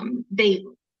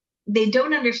they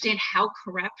don't understand how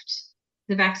corrupt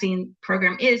the vaccine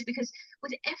program is, because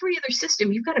with every other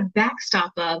system, you've got a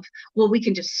backstop of, well, we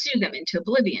can just sue them into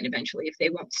oblivion eventually if they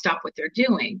won't stop what they're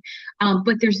doing.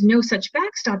 But there's no such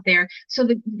backstop there, so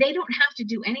that they don't have to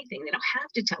do anything. They don't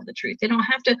have to tell the truth. They don't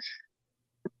have to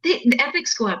the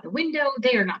ethics go out the window.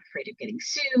 They are not afraid of getting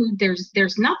sued.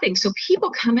 There's nothing. So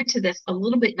people come into this a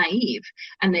little bit naive,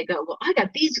 and they go, well, I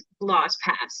got these laws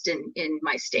passed in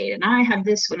my state, and I have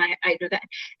this when I do that.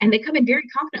 And they come in very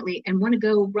confidently and want to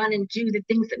go run and do the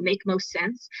things that make most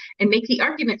sense and make the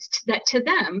arguments that to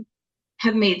them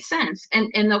have made sense.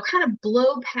 And they'll kind of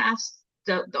blow past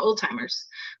the old timers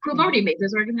who have already made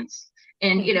those arguments.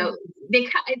 And, you know, there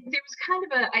was kind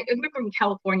of I remember when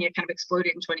California kind of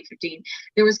exploded in 2015,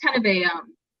 there was kind of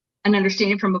an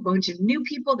understanding from a bunch of new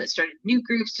people that started new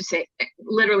groups to say,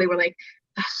 literally, we're like,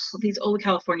 oh, these old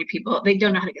California people, they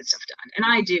don't know how to get stuff done. And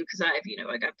I do, because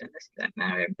I got done this, that,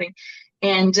 and everything.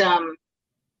 And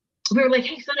we were like,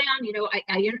 hey, slow down, you know,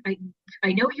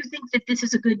 I know you think that this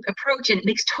is a good approach and it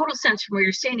makes total sense from where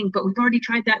you're standing, but we've already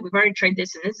tried that, we've already tried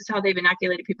this, and this is how they've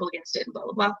inoculated people against it, and blah,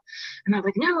 blah, blah. And I was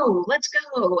like, no, let's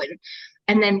go.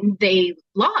 And then they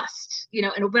lost, you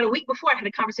know, and about a week before I had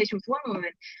a conversation with one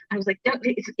woman. I was like, no,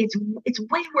 it's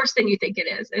way worse than you think it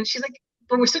is. And she's like,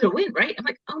 but we're still gonna win, right? I'm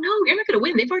like, oh no, you're not gonna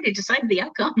win. They've already decided the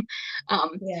outcome.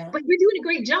 But you're doing a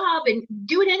great job, and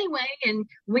do it anyway. And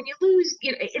when you lose,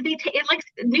 you know, it like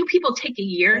new people take a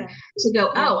year to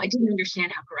go, oh, I didn't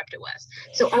understand how corrupt it was.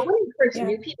 So I want to encourage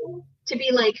new people to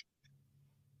be like,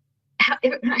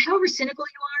 however cynical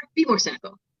you are, be more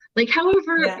cynical. Like,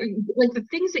 however, like the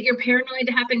things that you're paranoid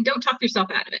to happen, don't talk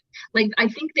yourself out of it. Like, I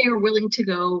think they are willing to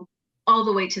go all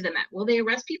the way to the mat. Will they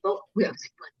arrest people? We always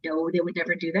think, well, no, they would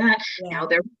never do that. Now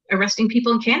they're arresting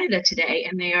people in Canada today,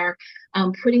 and they are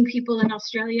putting people in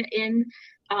Australia in,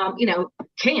 you know,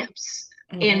 camps.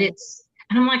 And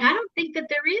I'm like, I don't think that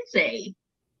there is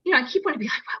you know, I keep wanting to be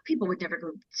like, wow, people would never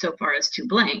go so far as to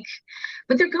blank,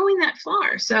 but they're going that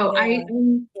far. So I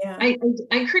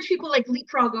encourage people, like,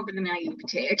 leapfrog over the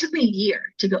naivete. It took me a year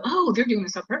to go, oh, they're doing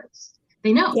this on purpose.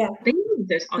 They know. They know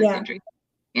there's all these injuries.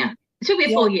 It took me a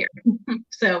full year.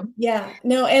 So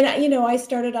no, and you know, I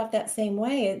started off that same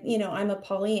way. You know, I'm a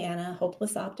Pollyanna,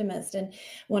 hopeless optimist, and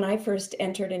when I first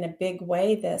entered in a big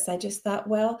way this, I just thought,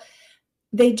 well,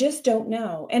 they just don't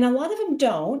know, and a lot of them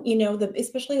don't. You know,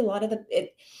 especially a lot of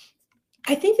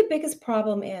I think the biggest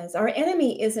problem is our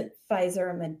enemy isn't Pfizer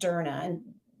and Moderna and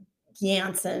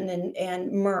Janssen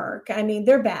and Merck. I mean,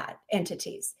 they're bad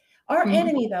entities. Our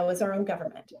enemy, though, is our own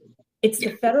government. It's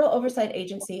the Federal Oversight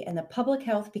Agency and the public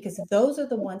health, because those are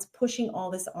the ones pushing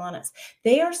all this on us.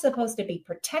 They are supposed to be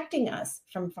protecting us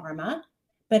from pharma,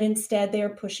 but instead they're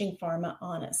pushing pharma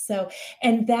on us. So,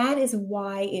 and that is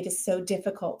why it is so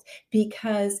difficult,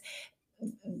 because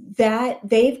that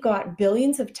they've got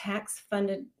billions of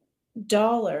tax-funded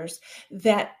dollars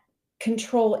that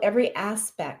control every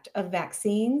aspect of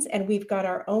vaccines, and we've got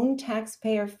our own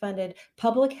taxpayer-funded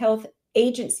public health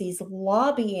agencies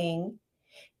lobbying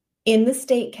in the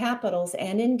state capitals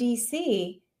and in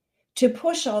DC to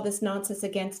push all this nonsense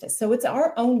against us. So it's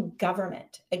our own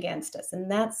government against us.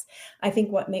 And that's, I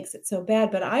think, what makes it so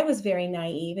bad. But I was very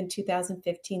naive in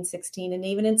 2015, 16, and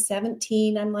even in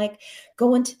 17, I'm like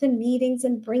going to the meetings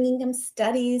and bringing them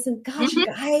studies. And gosh,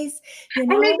 guys, you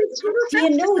know, do you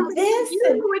know this?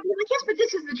 And, yes, but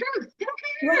this is the truth. They don't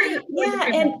care.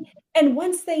 Right, and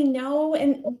once they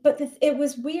know, but it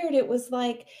was weird. It was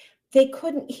like they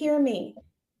couldn't hear me.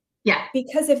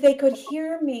 Because if they could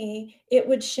hear me, it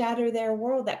would shatter their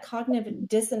world. That cognitive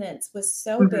dissonance was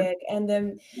so big. And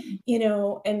then, you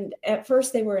know, and at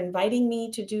first they were inviting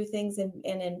me to do things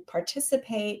and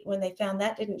participate. When they found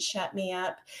that didn't shut me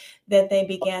up, then they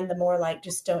began the more like,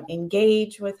 just don't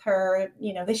engage with her.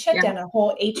 You know, they shut down a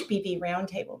whole HPV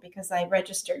roundtable because I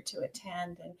registered to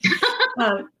attend.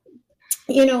 And,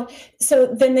 you know, so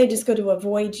then they just go to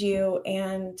avoid you,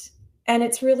 and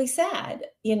it's really sad,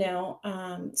 you know.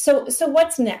 So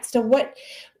what's next? So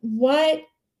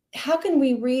how can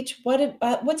we reach,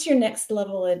 what's your next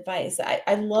level of advice?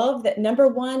 I love that. Number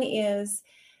one is,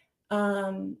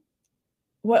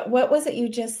 what was it you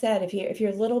just said? If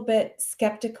you're a little bit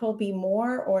skeptical, be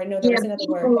more, or no, there was another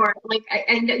word. More. Like,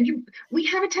 we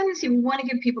have a tendency, we want to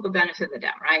give people the benefit of the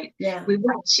doubt, right? We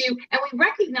want to, and we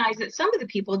recognize that some of the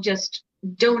people just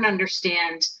don't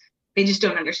understand. They just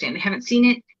don't understand. They haven't seen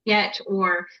it yet,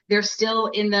 or they're still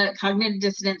in the cognitive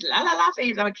dissonance,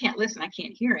 phase. Oh, I can't listen. I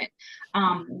can't hear it.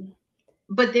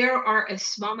 But there are a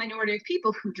small minority of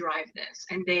people who drive this,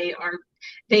 and they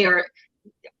are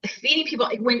feeding people.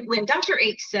 When Dr.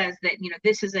 H says that, you know,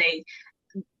 this is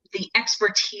the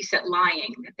expertise at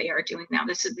lying that they are doing now.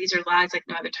 These are lies like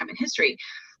no other time in history.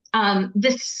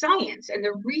 The science and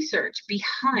the research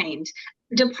behind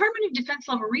Department of Defense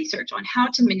level research on how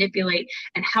to manipulate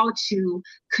and how to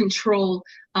control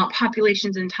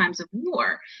populations in times of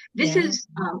war. This is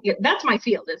that's my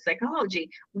field, is psychology.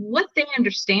 What they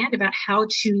understand about how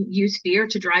to use fear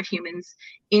to drive humans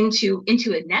into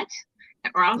a net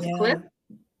or off a cliff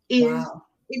is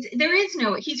there is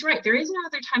no, he's right, there is no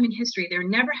other time in history. There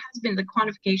never has been the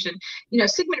quantification.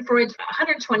 Sigmund Freud,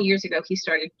 120 years ago, he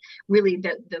started really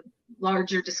the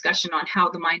larger discussion on how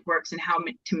the mind works and how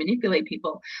to manipulate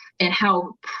people and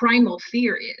how primal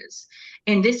fear is.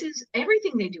 And this is,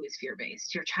 everything they do is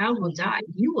fear-based. Your child will die.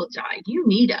 You will die. You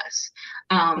need us.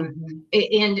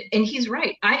 And he's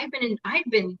right. I've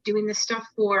been doing this stuff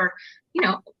for,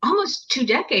 almost 2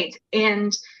 decades.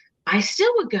 And I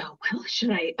still would go, well,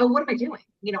 what am I doing?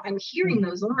 I'm hearing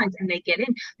those lines and they get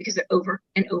in because they're over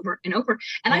and over and over.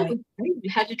 And I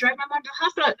had to drive my mom to the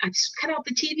hospital. I just cut out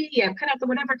the TV, I cut out the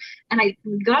whatever. And I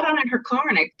got on in her car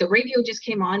and the radio just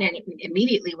came on and it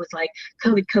immediately was like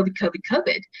COVID, COVID, COVID,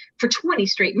 COVID for 20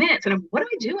 straight minutes. And I'm, what am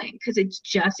I doing? Because it's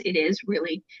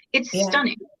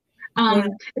stunning.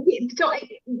 So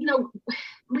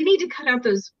we need to cut out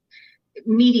those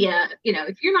media.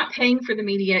 If you're not paying for the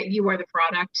media, you are the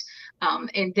product.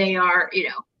 And they are,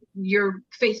 your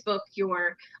Facebook,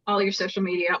 all your social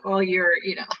media, all your,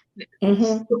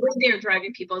 the way they're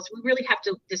driving people. So we really have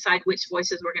to decide which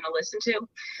voices we're going to listen to.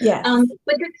 Yes.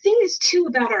 But the thing is too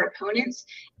about our opponents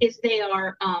is they have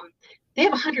a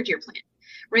 100-year plan,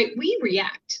 right? We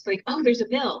react like, oh, there's a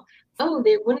bill. Oh,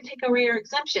 they want to take away our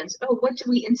exemptions. Oh, what do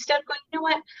we, instead of going, you know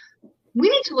what? We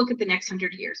need to look at the next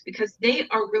 100 years because they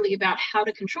are really about how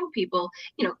to control people.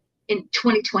 In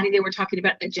 2020, they were talking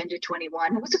about Agenda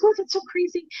 21. I was like, oh, that's so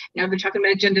crazy. Now they're talking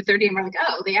about Agenda 30, and we're like,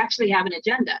 oh, they actually have an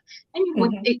agenda. And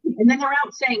and then they're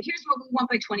out saying, here's what we want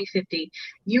by 2050.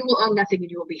 You will own nothing and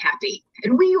you will be happy.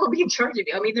 And we will be in charge of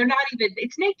you. I mean, they're not even,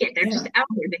 it's naked. They're just out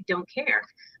there. They don't care.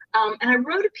 And I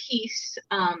wrote a piece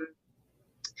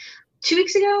 2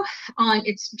 weeks ago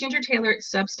it's Ginger Taylor at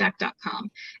substack.com.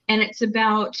 And it's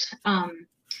about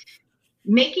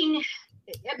making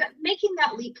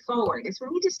that leap forward. Is we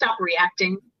need to stop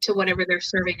reacting to whatever they're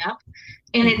serving up.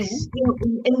 And it's,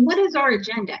 and what is our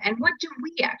agenda? And what do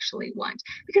we actually want?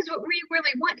 Because what we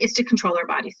really want is to control our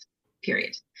bodies,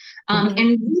 period. And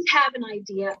we have an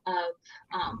idea of,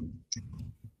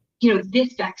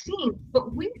 this vaccine,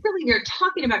 but we really are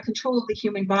talking about control of the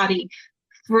human body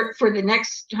for the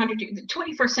next 100 years, the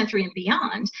 21st century and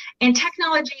beyond, and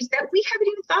technologies that we haven't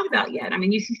even thought about yet. I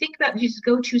mean, if you think about, just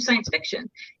go to science fiction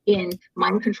in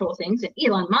mind control things, and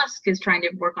Elon Musk is trying to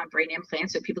work on brain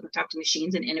implants so people can talk to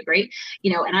machines and integrate,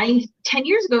 and 10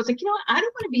 years ago, it's like, I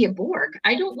don't want to be a Borg.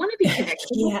 I don't want to be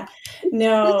connected.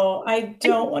 No, I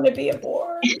don't want to be a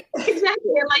Borg.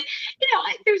 Exactly. I'm like,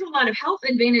 there's a lot of health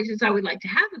advantages I would like to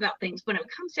have about things, but when it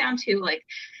comes down to like,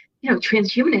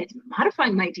 transhumanism,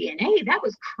 modifying my DNA, that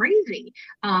was crazy.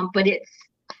 But it's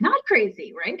not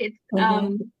crazy, right? It's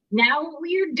now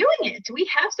we're doing it. We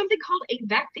have something called a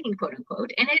vaccine, quote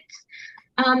unquote, and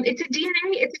it's a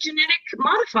DNA, it's a genetic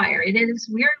modifier.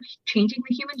 We're changing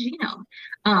the human genome.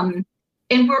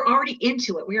 And we're already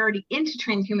into it. We're already into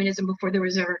transhumanism before there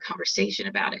was ever a conversation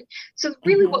about it. So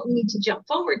really what we need to jump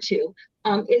forward to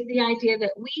is the idea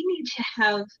that we need to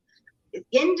have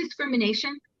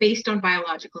indiscrimination based on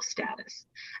biological status.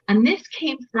 And this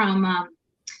came from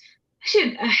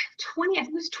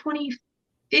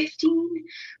 2015.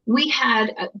 We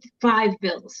had 5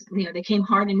 bills. They came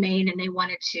hard in Maine, and they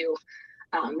wanted to,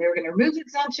 they were going to remove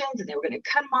exemptions, and they were going to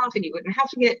cut them off, and you wouldn't have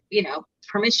to get,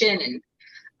 permission. And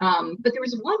but there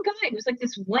was one guy who was like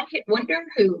this one-hit wonder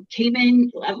who came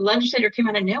in, a legislator came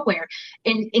out of nowhere,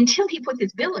 and until he put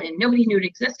this bill in, nobody knew it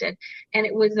existed. And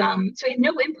it was, so he had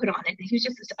no input on it. He was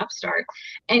just this upstart.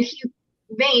 And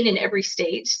Maine in every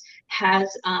state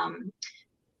has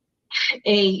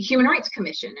a human rights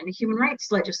commission and a human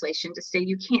rights legislation to say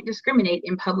you can't discriminate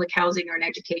in public housing or in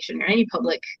education or any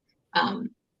public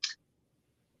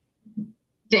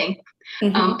thing.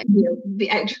 The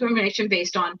discrimination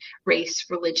based on race,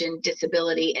 religion,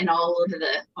 disability, and all of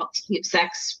the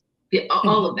sex,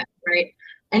 all of that, right?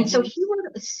 And so he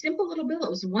wrote a simple little bill. It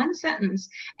was one sentence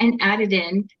and added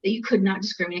in that you could not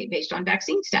discriminate based on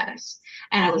vaccine status.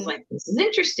 And I was like, this is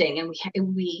interesting. And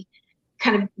we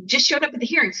kind of just showed up at the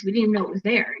hearings. We didn't even know it was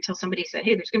there until somebody said,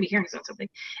 hey, there's going to be hearings on something.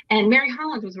 And Mary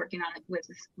Holland was working on it with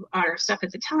our stuff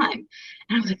at the time.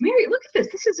 And I was like, Mary, look at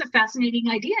this. This is a fascinating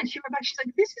idea. And she wrote back, she's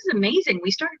like, this is amazing. We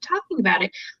started talking about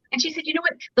it. And she said, you know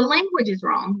what? The language is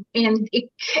wrong. And it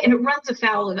runs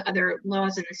afoul of other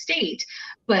laws in the state.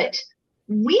 But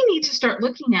we need to start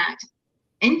looking at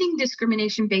ending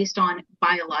discrimination based on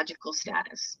biological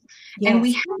status. And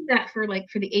we had that for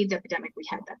the AIDS epidemic. We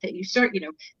had that you start,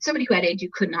 somebody who had AIDS, you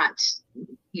could not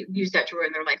use that to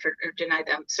ruin their life or deny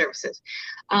them services.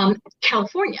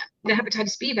 California, the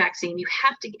hepatitis B vaccine, you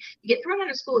get thrown out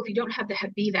of school if you don't have the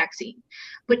Hep B vaccine.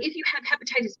 But if you have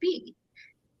hepatitis B,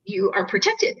 you are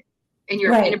protected and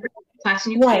you're in a protected class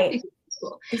and you can't be in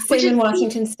school. Same in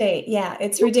Washington State. Yeah,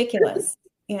 it's ridiculous.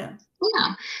 Yeah.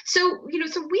 Yeah. So,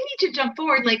 so we need to jump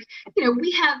forward.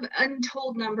 We have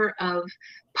untold number of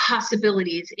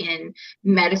possibilities in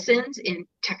medicines, in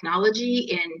technology,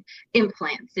 in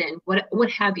implants, in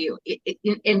what have you. And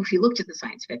if you looked at the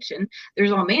science fiction,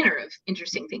 there's all manner of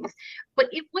interesting things. But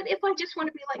what if I just want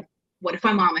to be like, what if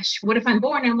I'm Amish? What if I'm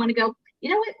born and I want to go,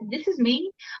 you know what? This is me.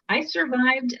 I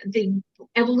survived the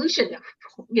evolution,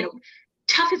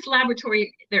 toughest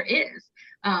laboratory there is.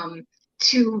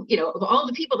 Of all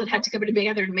the people that had to come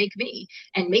together and make me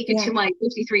and make it to my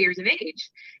 53 years of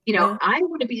age, I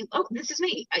want to be, this is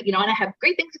me, and I have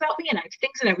great things about me and I have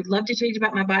things that I would love to change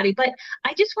about my body, but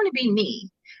I just want to be me.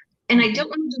 And I don't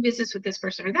want to do business with this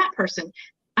person or that person.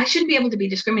 I shouldn't be able to be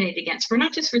discriminated against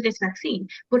not just for this vaccine,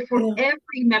 but for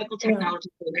every medical technology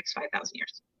for the next 5,000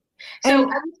 years. So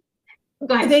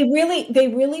go ahead. They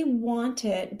really want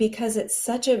it because it's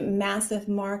such a massive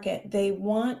market. They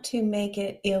want to make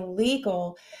it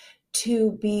illegal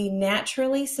to be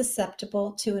naturally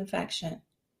susceptible to infection.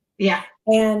 Yeah.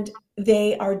 And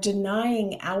they are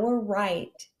denying our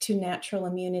right to natural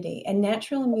immunity. And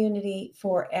natural immunity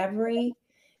for every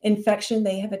infection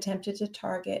they have attempted to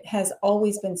target has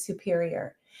always been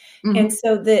superior. Mm-hmm. And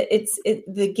so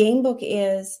the game book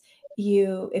is,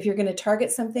 if you're going to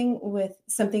target something with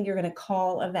something you're going to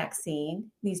call a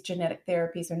vaccine, these genetic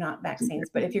therapies are not vaccines,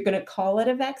 but if you're going to call it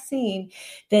a vaccine,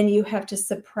 then you have to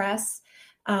suppress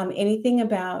anything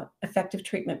about effective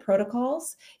treatment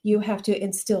protocols. You have to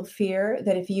instill fear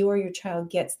that if you or your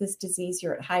child gets this disease,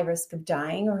 you're at high risk of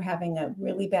dying or having a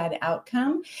really bad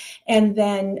outcome. And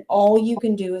then all you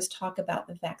can do is talk about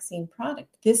the vaccine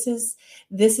product. This is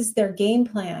their game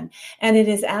plan. And it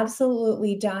is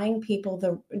absolutely denying people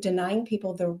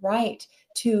the right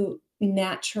to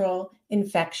natural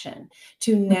infection,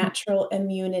 to natural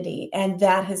immunity. And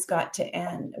that has got to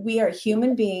end. We are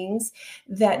human beings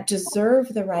that deserve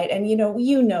the right. And,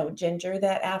 Ginger,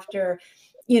 that after,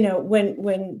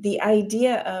 when the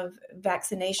idea of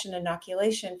vaccination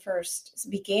inoculation first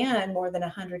began more than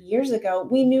 100 years ago,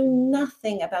 we knew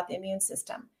nothing about the immune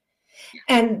system.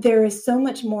 And there is so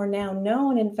much more now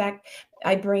known. In fact,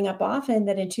 I bring up often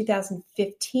that in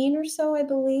 2015 or so, I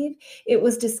believe, it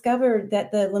was discovered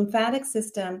that the lymphatic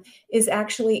system is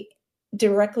actually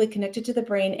directly connected to the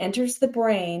brain, enters the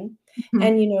brain. Mm-hmm.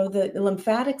 And, the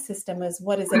lymphatic system is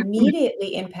what is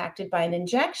immediately impacted by an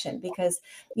injection because,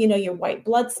 your white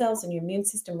blood cells and your immune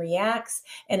system reacts,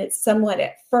 and it's somewhat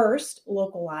at first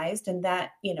localized. And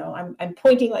that, I'm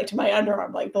pointing to my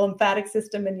underarm, like the lymphatic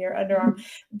system in your underarm.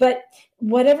 But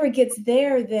whatever gets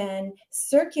there then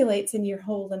circulates in your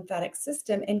whole lymphatic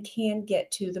system and can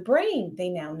get to the brain, they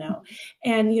now know.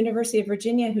 And University of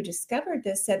Virginia, who discovered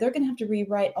this, said they're going to have to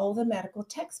rewrite all the medical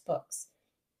textbooks.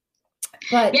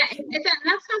 But yeah, and that's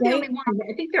not the only one.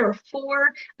 I think there are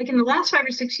 4, in the last 5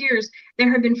 or 6 years,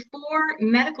 there have been 4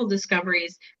 medical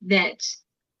discoveries at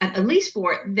least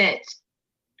 4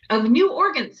 of new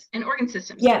organs and organ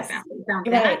systems. Yes. They found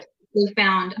that. They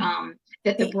found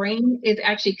that the brain is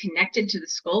actually connected to the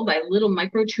skull by little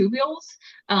microtubules,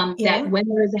 that when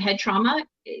there is a head trauma,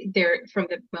 from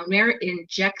the bone marrow, it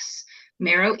injects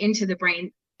marrow into the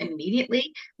brain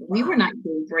immediately. We were not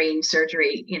doing brain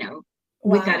surgery,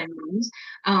 with that in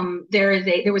mind.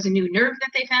 There was a new nerve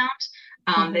that they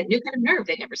found, that new kind of nerve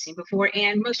they'd never seen before.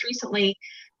 And most recently,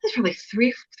 this was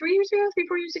probably 4 years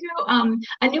ago,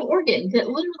 a new organ that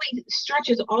literally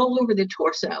stretches all over the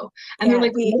torso. And they're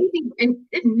like,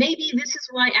 maybe this is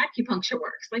why acupuncture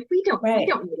works. We don't know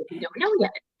if we don't know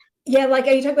yet. Yeah, are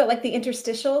you talking about the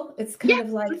interstitial? It's kind of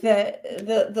like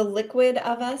the liquid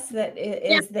of us that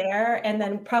is there, and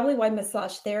then probably why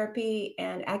massage therapy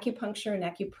and acupuncture and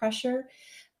acupressure,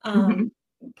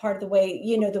 part of the way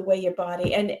the way your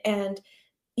body and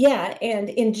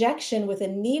injection with a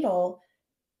needle.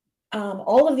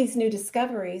 All of these new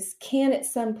discoveries can at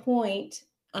some point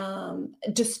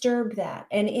disturb that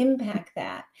and impact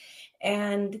that.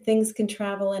 And things can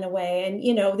travel in a way. And,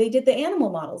 they did the animal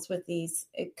models with these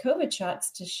COVID shots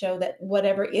to show that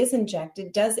whatever is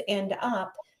injected does end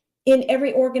up in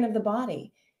every organ of the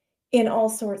body in all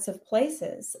sorts of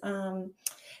places. So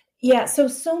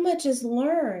much is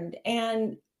learned.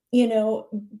 And,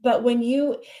 but when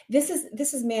this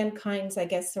is mankind's, I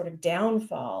guess, sort of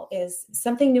downfall is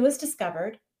something new is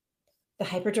discovered. the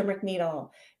hypodermic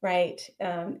needle, right?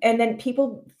 And then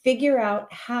people figure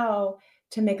out how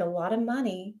to make a lot of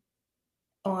money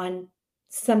on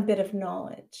some bit of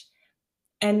knowledge.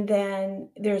 And then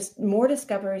there's more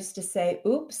discoveries to say,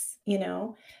 oops,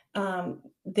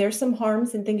 there's some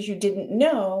harms and things you didn't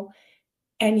know,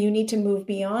 and you need to move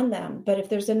beyond them. But if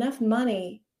there's enough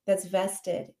money that's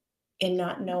vested in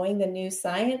not knowing the new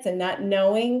science and not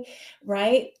knowing,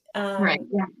 right? Right.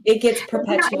 Yeah. It gets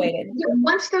perpetuated.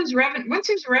 Once there's a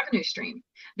revenue stream,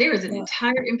 there is an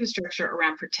entire infrastructure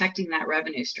around protecting that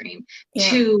revenue stream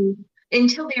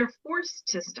until they are forced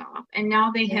to stop. And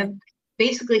now they have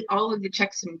basically all of the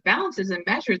checks and balances and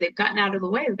measures they've gotten out of the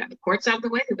way. They've got the courts out of the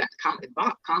way. They've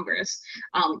got Congress,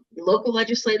 local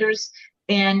legislators.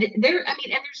 And and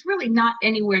there's really not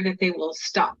anywhere that they will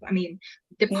stop. I mean,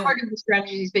 the part of the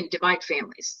strategy has been divide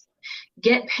families.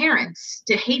 Get parents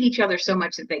to hate each other so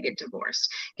much that they get divorced.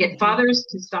 Get fathers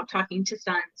to stop talking to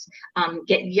sons.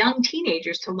 Get young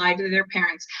teenagers to lie to their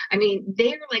parents. I mean,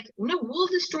 they're like, no, we'll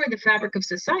destroy the fabric of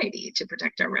society to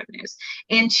protect our revenues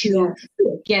and to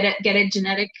get a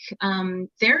genetic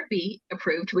therapy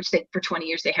approved, which for 20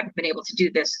 years they haven't been able to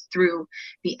do this through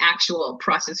the actual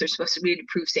process they're supposed to be to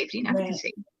prove safety and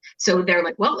efficacy. Right. So they're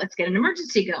like, well, let's get an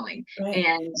emergency going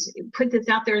and put this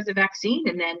out there as a vaccine,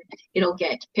 and then it'll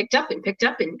get picked up and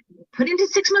put into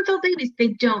 6-month-old babies. They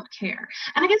don't care.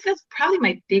 And I guess that's probably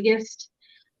my biggest,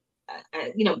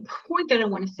 point that I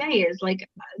want to say is, like,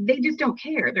 they just don't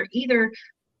care. They're either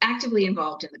actively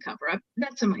involved in the cover-up.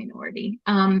 That's a minority.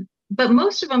 But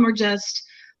most of them are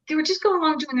they were just going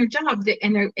along doing their job,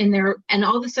 and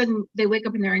all of a sudden they wake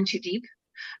up and they're in too deep,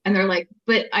 and they're like,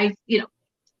 but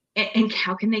and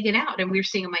how can they get out? And we're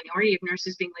seeing a minority of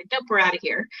nurses being like, nope, we're out of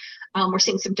here. We're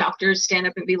seeing some doctors stand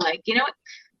up and be like, you know what,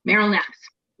 Meryl Nath,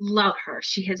 love her.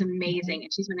 She is amazing.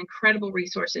 And she's an incredible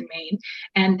resource in Maine.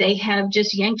 And they have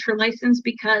just yanked her license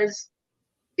because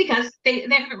they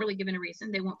haven't really given a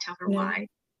reason. They won't tell her why.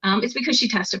 It's because she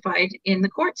testified in the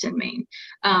courts in Maine.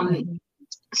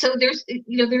 So there's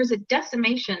a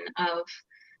decimation of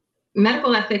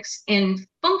medical ethics and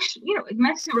function.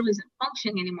 Medicine really isn't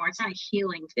functioning anymore. It's not a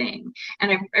healing thing.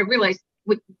 And I realized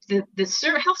with the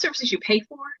health services you pay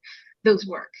for, those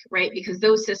work, right? Because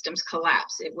those systems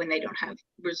collapse when they don't have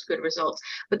good results.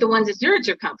 But the ones that insurance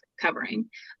are covering,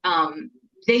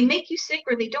 they make you sick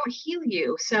or they don't heal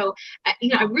you. So,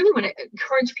 I really want to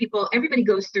encourage people, everybody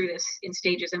goes through this in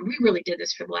stages, and we really did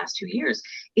this for the last 2 years,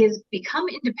 is become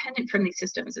independent from these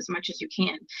systems as much as you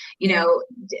can.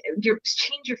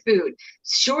 Change your food,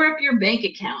 shore up your bank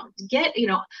account,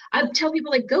 I tell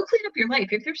people, like, go clean up your life.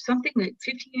 If there's something that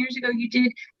 15 years ago you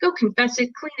did, go confess it,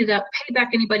 clean it up, pay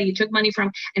back anybody you took money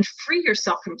from, and free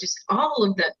yourself from just all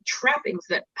of the trappings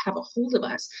that have a hold of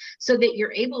us, so that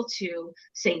you're able to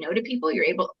say no to people. You're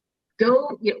able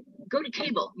go to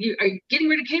cable. Are you getting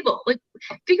rid of cable? Like,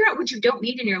 figure out what you don't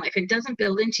need in your life and doesn't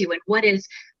build into you, and what is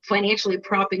financially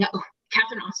propping up.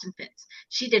 Catherine Austin Fitz,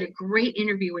 she did a great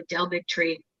interview with Del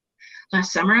Bigtree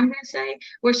last summer, I'm going to say,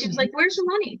 where she was like, where's your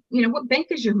money? What bank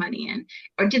is your money in?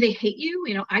 Or do they hate you?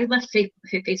 I left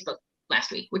Facebook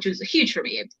last week, which was huge for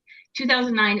me.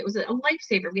 2009, it was a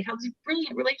lifesaver. We had these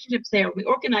brilliant relationships there. We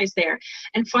organized there.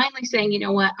 And finally saying, you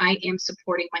know what, I am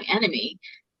supporting my enemy.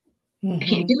 I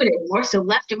can't do it anymore. So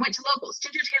left and went to locals.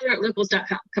 Ginger Taylor at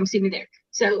locals.com. Come see me there.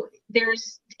 So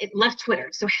it left Twitter.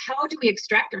 So how do we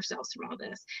extract ourselves from all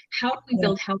this? How do we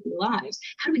build healthy lives?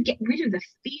 How do we get rid of the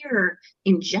fear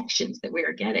injections that we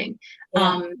are getting?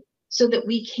 So that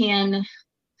we can,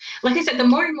 like I said, the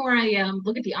more and more I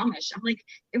look at the Amish, I'm like,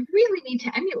 I really need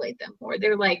to emulate them more.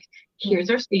 They're like,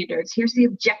 here's our standards. Here's the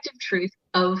objective truth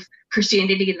of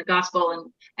Christianity and the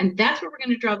gospel. And that's where we're going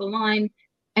to draw the line.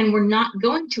 And we're not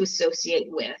going to associate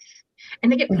with,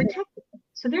 and they get protected.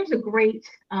 So there's a great,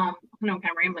 I know I'm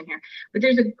kind of rambling here, but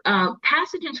there's a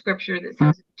passage in scripture that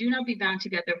says, do not be bound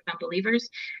together with unbelievers.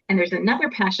 And there's another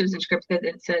passage in scripture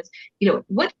that says,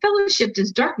 what fellowship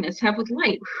does darkness have with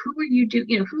light? Who are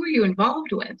you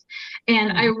involved with?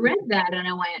 And I read that and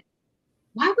I went,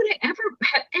 why would I ever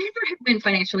have been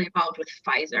financially involved with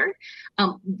Pfizer,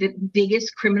 the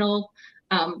biggest criminal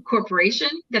corporation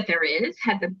that there is,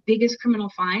 had the biggest criminal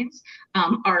fines,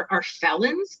 are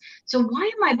felons. So why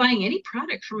am I buying any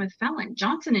product from a felon?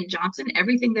 Johnson & Johnson,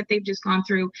 everything that they've just gone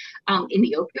through in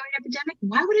the opioid epidemic,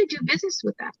 why would I do business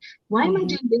with that? Why am I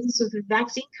doing business with the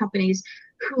vaccine companies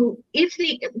who,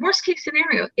 worst case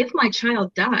scenario, if my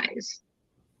child dies,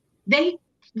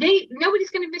 nobody's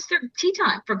going to miss their tea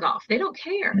time for golf. They don't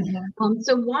care.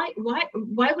 So why would I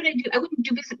wouldn't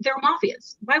do business. They're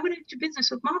mafias. Why would I do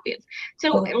business with mafias? So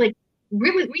like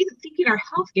really rethinking our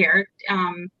healthcare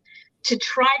to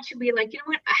try to be like,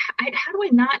 how do I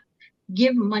not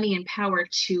give money and power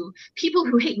to people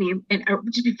who hate me and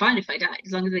would just be fine if I died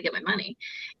as long as they get my money.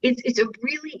 It's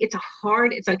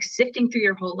like sifting through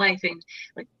your whole life and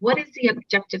like, what is the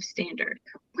objective standard?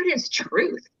 What is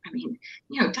truth? I mean,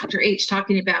 Dr. H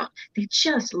talking about they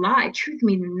just lie. Truth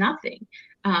means nothing.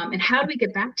 And how do we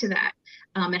get back to that?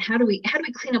 And how do we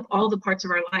clean up all the parts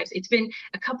of our lives? It's been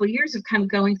a couple of years of kind of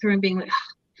going through and being like,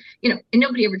 and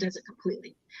nobody ever does it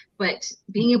completely, but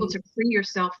being able to free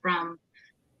yourself from,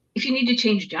 if you need to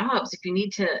change jobs, if you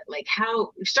need to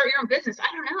start your own business, I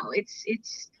don't know.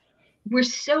 We're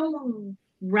so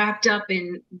wrapped up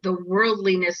in the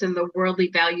worldliness and the worldly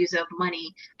values of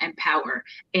money and power.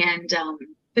 And,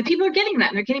 but people are getting that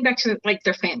and they're getting back to like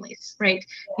their families, right?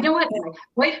 You know what?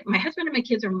 My husband and my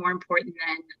kids are more important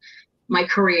than my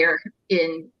career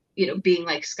in, being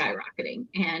like skyrocketing.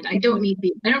 And I don't need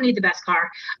the best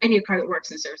car. I need a car that works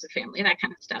and serves the family and that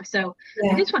kind of stuff. So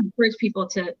I just want to encourage people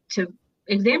to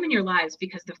examine your lives,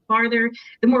 because the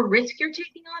more risk you're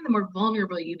taking on, the more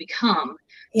vulnerable you become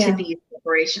to these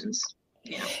corporations.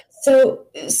 So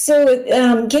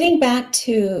getting back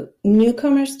to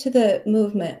newcomers to the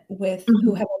movement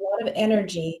who have a lot of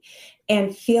energy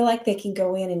and feel like they can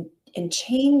go in and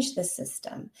change the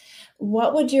system,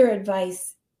 what would your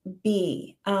advice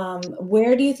be?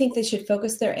 Where do you think they should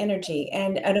focus their energy?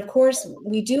 And of course,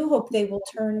 we do hope they will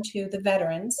turn to the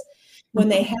veterans when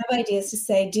they have ideas to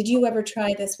say, did you ever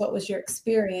try this? What was your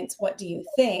experience? What do you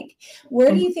think?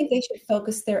 Where do you think they should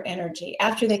focus their energy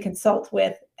after they consult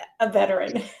with a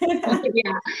veteran?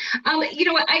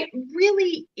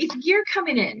 If you're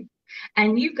coming in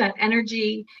and you've got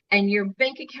energy and your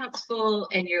bank account's full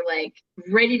and you're like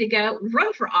ready to go,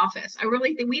 run for office. I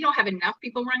really think we don't have enough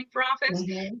people running for office,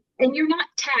 and you're not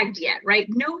tagged yet, right?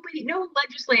 No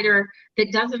legislator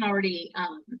that doesn't already,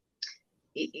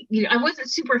 I wasn't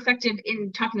super effective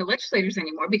in talking to legislators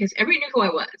anymore because everybody knew who I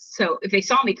was. So if they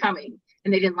saw me coming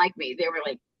and they didn't like me, they were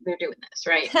like, they're doing this,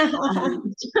 right?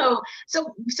 So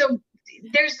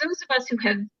there's those of us who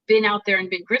have been out there and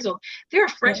been grizzled. There are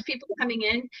fresh people coming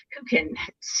in who can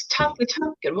talk the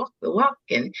talk and walk the walk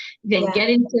and then get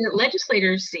into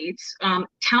legislators' seats, town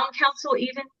council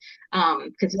even,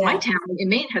 because my town in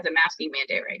Maine has a masking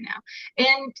mandate right now.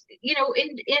 And,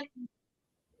 in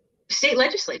state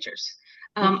legislatures.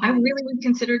 I really would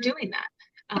consider doing that.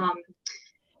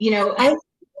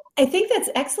 I think that's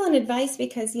excellent advice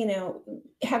because,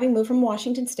 having moved from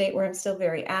Washington State, where I'm still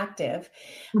very active,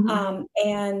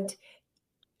 and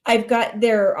I've got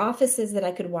their offices that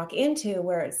I could walk into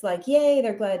where it's like, yay,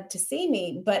 they're glad to see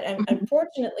me. But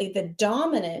unfortunately, the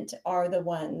dominant are the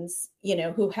ones,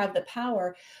 who have the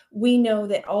power. We know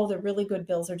that all the really good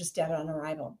bills are just dead on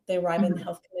arrival. They arrive in the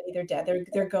health committee, they're dead.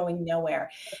 They're going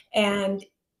nowhere. And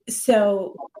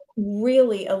so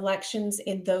really elections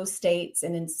in those states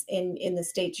and in the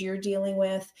states you're dealing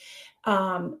with,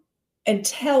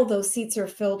 until those seats are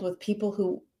filled with people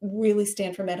who really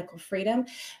stand for medical freedom,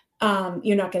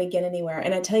 you're not going to get anywhere.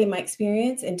 And I tell you my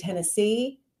experience in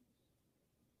Tennessee.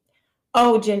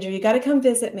 Oh, Ginger, you got to come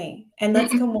visit me and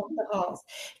let's come walk the halls.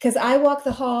 Because I walk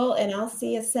the hall and I'll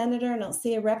see a senator and I'll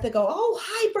see a rep that go, oh,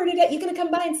 hi, Bernadette, you going to come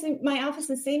by and see my office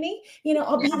and see me?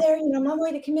 I'll be there, I'm on my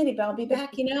way to committee, but I'll be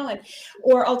back,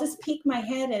 or I'll just peek my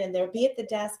head in and they'll be at the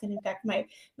desk. And in fact, my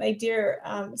dear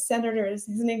senator, his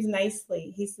name's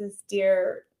Nicely. He's this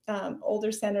dear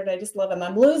older senator. I just love him.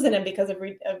 I'm losing him because of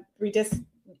redistricting.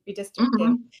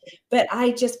 But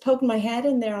I just poked my head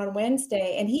in there on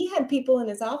Wednesday and he had people in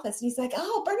his office and he's like,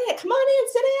 oh, Bernadette, come on in,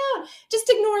 sit down, just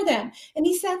ignore them. And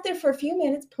he sat there for a few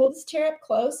minutes, pulled his chair up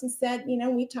close and said,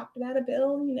 we talked about a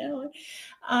bill,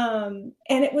 and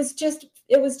it was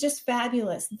just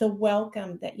fabulous, the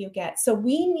welcome that you get. So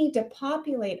we need to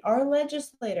populate our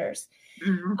legislatures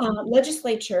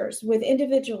with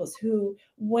individuals who,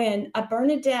 when a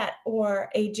Bernadette or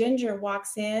a Ginger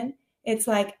walks in, it's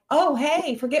like, oh,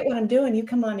 hey, forget what I'm doing. You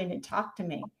come on in and talk to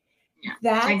me.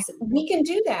 We can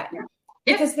do that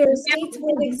because there are states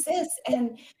where it exists.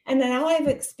 And now I've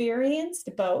experienced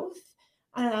both.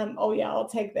 I'll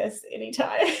take this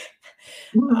anytime.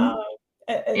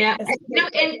 And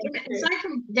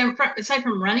aside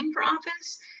from running for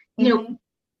office,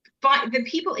 but the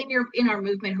people in our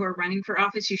movement who are running for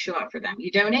office, you show up for them.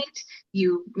 You donate,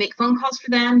 you make phone calls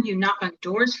for them, you knock on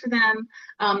doors for them,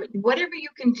 whatever you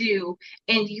can do.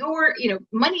 And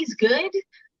money's good,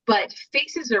 but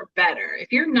faces are better.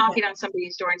 If you're knocking on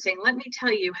somebody's door and saying, let me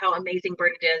tell you how amazing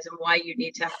Bernadette is and why you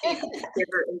need to give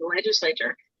her in the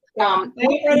legislature. Running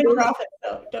for office,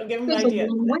 though. Don't give them ideas.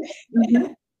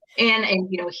 And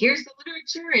here's the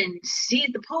literature and see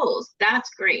the polls.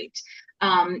 That's great.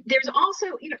 There's also,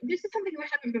 this is something that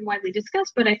hasn't been widely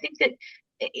discussed, but I think that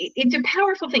it's a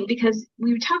powerful thing, because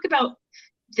we talk about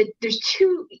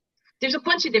there's a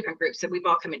bunch of different groups that we've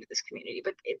all come into this community,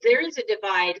 but there is a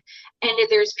divide, and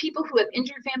there's people who have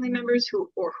injured family members who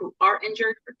are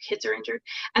injured, or kids are injured,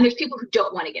 and there's people who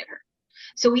don't want to get hurt.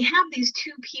 So we have these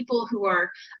two people who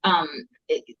are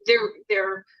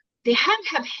they have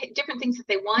different things that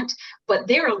they want, but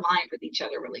they're aligned with each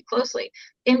other really closely.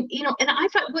 And and I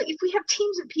thought, well, if we have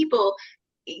teams of people,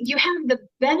 you have the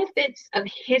benefits of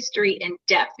history and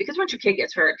depth, because once your kid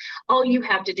gets hurt, all you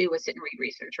have to do is sit and read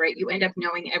research, right? You end up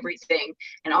knowing everything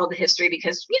and all the history,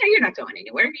 because you're not going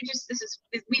anywhere.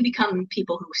 We become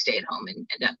people who stay at home and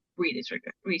end up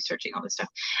researching all this stuff.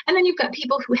 And then you've got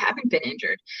people who haven't been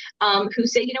injured, who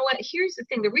say, you know what, here's the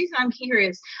thing, the reason I'm here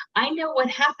is I know what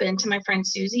happened to my friend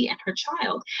Susie and her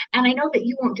child, and I know that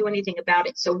you won't do anything about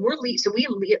it. So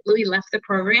we left the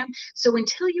program. So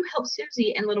until you help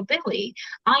Susie and little Billy,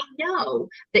 I know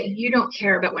that you don't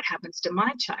care about what happens to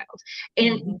my child.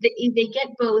 And they get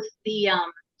both the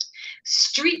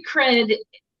street cred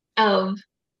of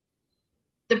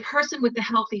the person with the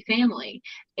healthy family,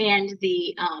 and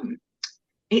the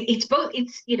it's both,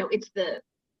 it's the,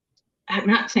 I'm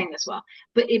not saying this well,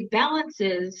 but it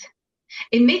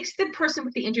makes the person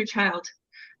with the injured child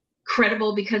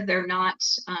credible, because they're not,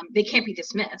 they can't be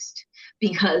dismissed,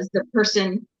 because the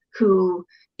person who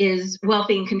is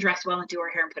wealthy and can dress well and do her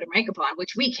hair and put her makeup on,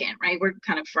 which we can't, right? We're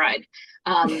kind of fried.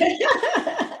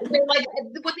 They're like,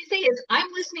 what they say is, I'm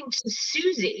listening to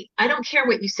Susie. I don't care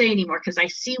what you say anymore, because I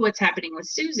see what's happening with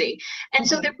Susie. And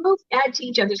so they both add to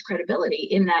each other's credibility,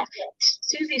 in that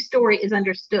Susie's story is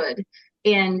understood.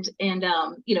 And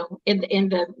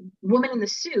the woman in the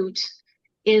suit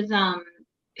is,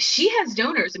 she has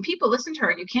donors, and people listen to her,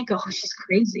 and you can't go, oh, she's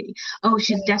crazy. Oh,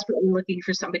 she's desperately looking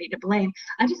for somebody to blame.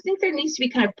 I just think there needs to be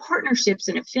kind of partnerships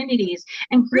and affinities,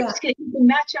 and groups can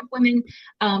match up women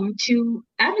to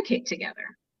advocate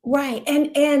together. Right.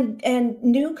 And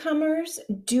newcomers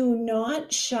do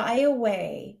not shy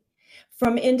away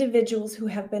from individuals who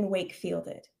have been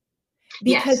Wakefielded,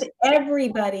 because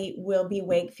everybody will be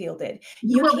Wakefielded.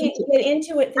 You can't get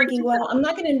into it thinking, well, I'm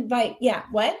not going to invite. Yeah.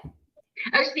 What?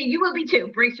 I was saying, you will be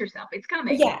too. Brace yourself. It's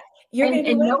coming. Yeah. You're going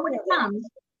to know when it comes.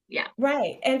 Yeah.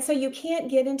 Right. And so you can't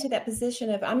get into that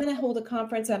position of, I'm going to hold a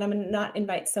conference and I'm going to not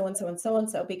invite so-and-so and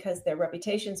so-and-so because their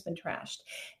reputation's been trashed.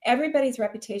 Everybody's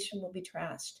reputation will be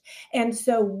trashed. And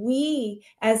so we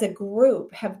as a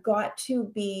group have got to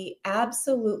be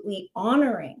absolutely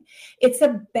honoring. It's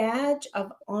a badge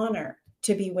of honor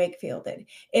to be Wakefielded.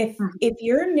 If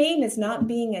your name is not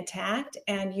being attacked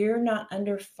and you're not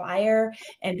under fire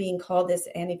and being called this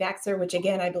anti-vaxxer, which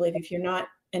again, I believe if you're not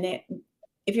an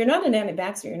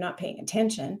anti-vaxxer, you're not paying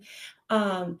attention,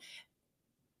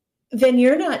 then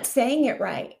you're not saying it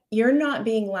right. You're not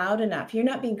being loud enough. You're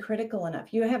not being critical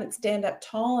enough. You haven't stand up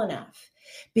tall enough,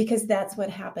 because that's what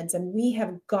happens. And we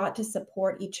have got to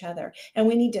support each other, and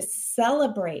we need to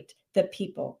celebrate the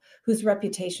people whose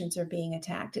reputations are being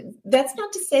attacked. That's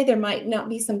not to say there might not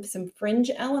be some fringe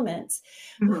elements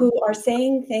who are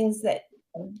saying things that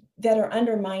are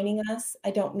undermining us.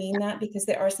 I don't mean that, because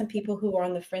there are some people who are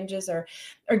on the fringes or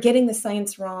are getting the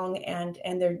science wrong and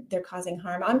they're causing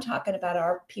harm. I'm talking about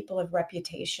our people of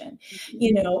reputation.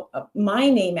 My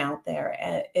name out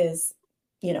there is,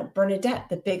 Bernadette,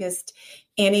 the biggest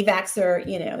anti-vaxxer,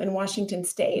 in Washington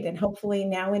State, and hopefully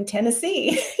now in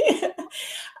Tennessee.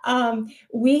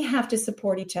 We have to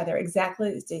support each other,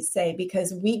 exactly as they say,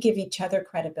 because we give each other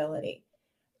credibility.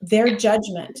 Their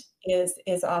judgment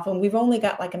is off, and we've only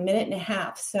got like a minute and a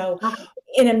half. So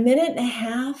in a minute and a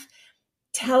half,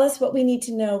 tell us what we need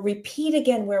to know. Repeat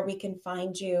again where we can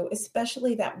find you,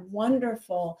 especially that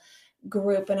wonderful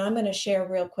group. And I'm going to share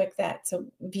real quick that so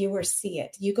viewers see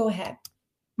it. You go ahead.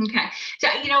 Okay. So,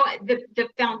 the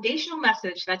foundational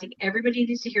message that I think everybody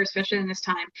needs to hear, especially in this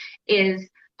time, is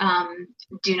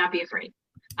do not be afraid.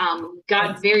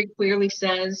 God very clearly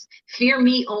says, fear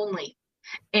me only,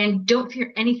 and don't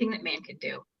fear anything that man can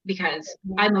do, because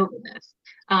I'm over this.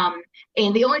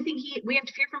 And the only thing we have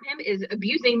to fear from him is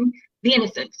abusing the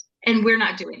innocent. And we're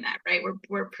not doing that, right?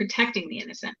 We're protecting the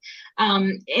innocent.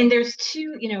 And there's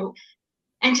two,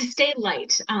 and to stay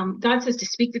light. God says to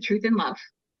speak the truth in love.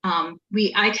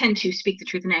 I tend to speak the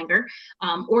truth in anger,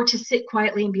 or to sit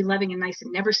quietly and be loving and nice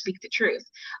and never speak the truth.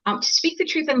 To speak the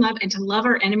truth in love, and to love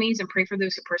our enemies and pray for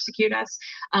those who persecute us.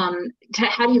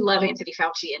 How do you love Anthony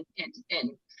Fauci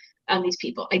and these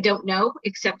people? I don't know,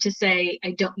 except to say,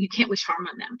 you can't wish harm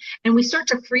on them. And we start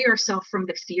to free ourselves from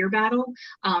the fear battle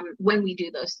when we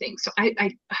do those things. So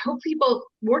I hope people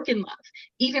work in love,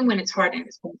 even when it's hard and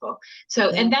it's painful. So,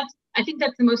 and I think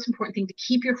that's the most important thing, to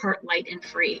keep your heart light and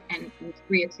free, and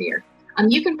free of fear.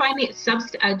 You can find me at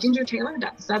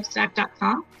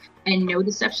gingertaylor.substack.com and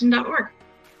nodeception.org.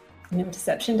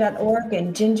 NoDeception.org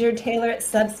and Ginger Taylor at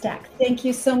Substack. Thank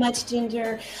you so much,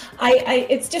 Ginger.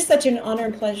 It's just such an honor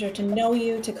and pleasure to know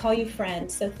you, to call you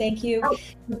friend. So thank you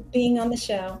for being on the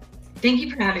show. Thank you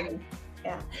for having me.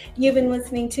 Yeah, you've been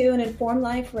listening to an Informed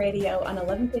Life Radio on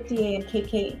 1150 AM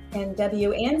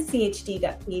KKNW and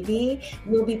CHD.TV.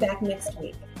 We'll be back next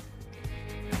week.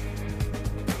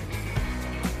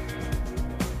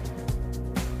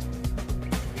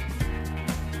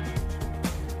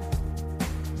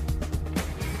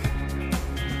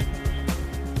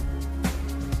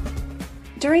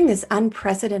 During this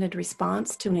unprecedented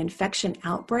response to an infection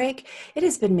outbreak, it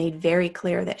has been made very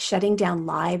clear that shutting down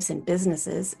lives and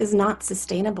businesses is not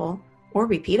sustainable or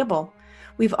repeatable.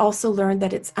 We've also learned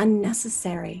that it's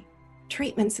unnecessary.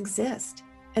 Treatments exist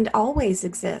and always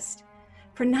exist.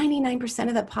 For 99%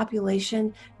 of the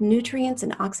population, nutrients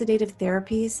and oxidative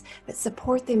therapies that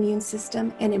support the immune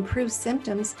system and improve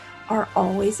symptoms are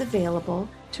always available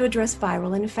to address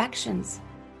viral infections.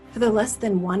 For the less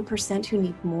than 1% who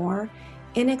need more,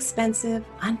 inexpensive,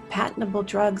 unpatentable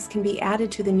drugs can be added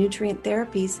to the nutrient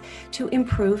therapies to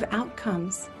improve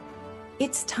outcomes.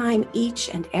 It's time each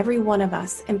and every one of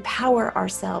us empower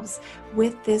ourselves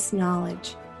with this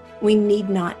knowledge. We need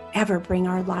not ever bring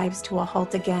our lives to a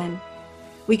halt again.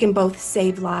 We can both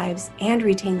save lives and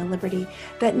retain the liberty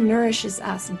that nourishes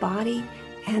us body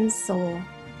and soul.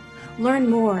 Learn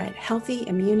more at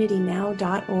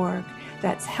healthyimmunitynow.org.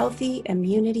 That's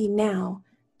healthyimmunitynow.org.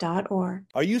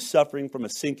 Are you suffering from a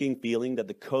sinking feeling that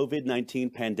the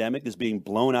COVID-19 pandemic is being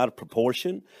blown out of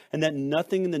proportion and that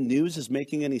nothing in the news is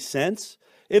making any sense?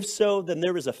 If so, then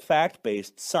there is a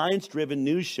fact-based, science-driven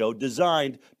news show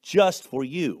designed just for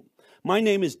you. My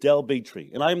name is Del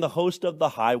Bigtree, and I am the host of The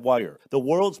High Wire, the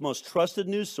world's most trusted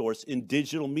news source in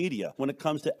digital media when it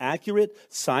comes to accurate,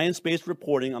 science-based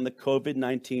reporting on the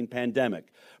COVID-19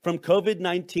 pandemic. From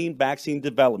COVID-19 vaccine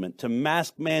development to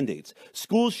mask mandates,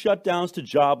 school shutdowns to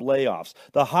job layoffs,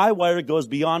 The High Wire goes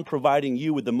beyond providing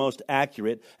you with the most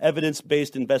accurate,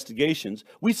 evidence-based investigations.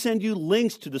 We send you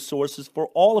links to the sources for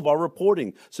all of our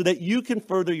reporting so that you can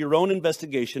further your own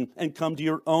investigation and come to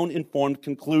your own informed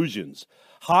conclusions.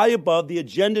 High above the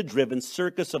agenda-driven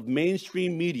circus of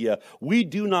mainstream media, we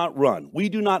do not run. We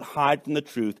do not hide from the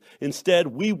truth. Instead,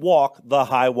 we walk the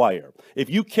high wire. If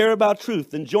you care about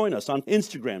truth, then join us on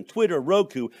Instagram, Twitter,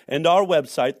 Roku, and our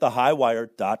website,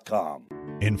 thehighwire.com.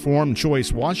 Informed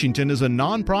Choice Washington is a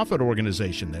nonprofit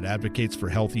organization that advocates for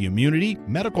healthy immunity,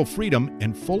 medical freedom,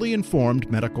 and fully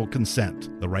informed medical consent.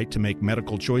 The right to make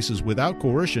medical choices without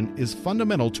coercion is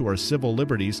fundamental to our civil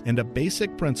liberties and a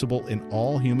basic principle in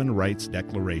all human rights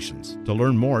declarations. To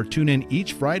learn more, tune in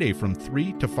each Friday from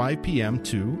 3 to 5 p.m.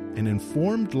 to an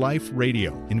Informed Life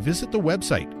Radio and visit the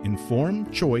website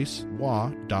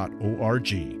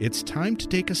informedchoicewa.org. It's time to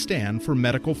take a stand for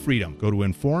medical freedom. Go to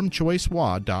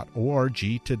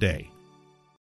informedchoicewa.org today.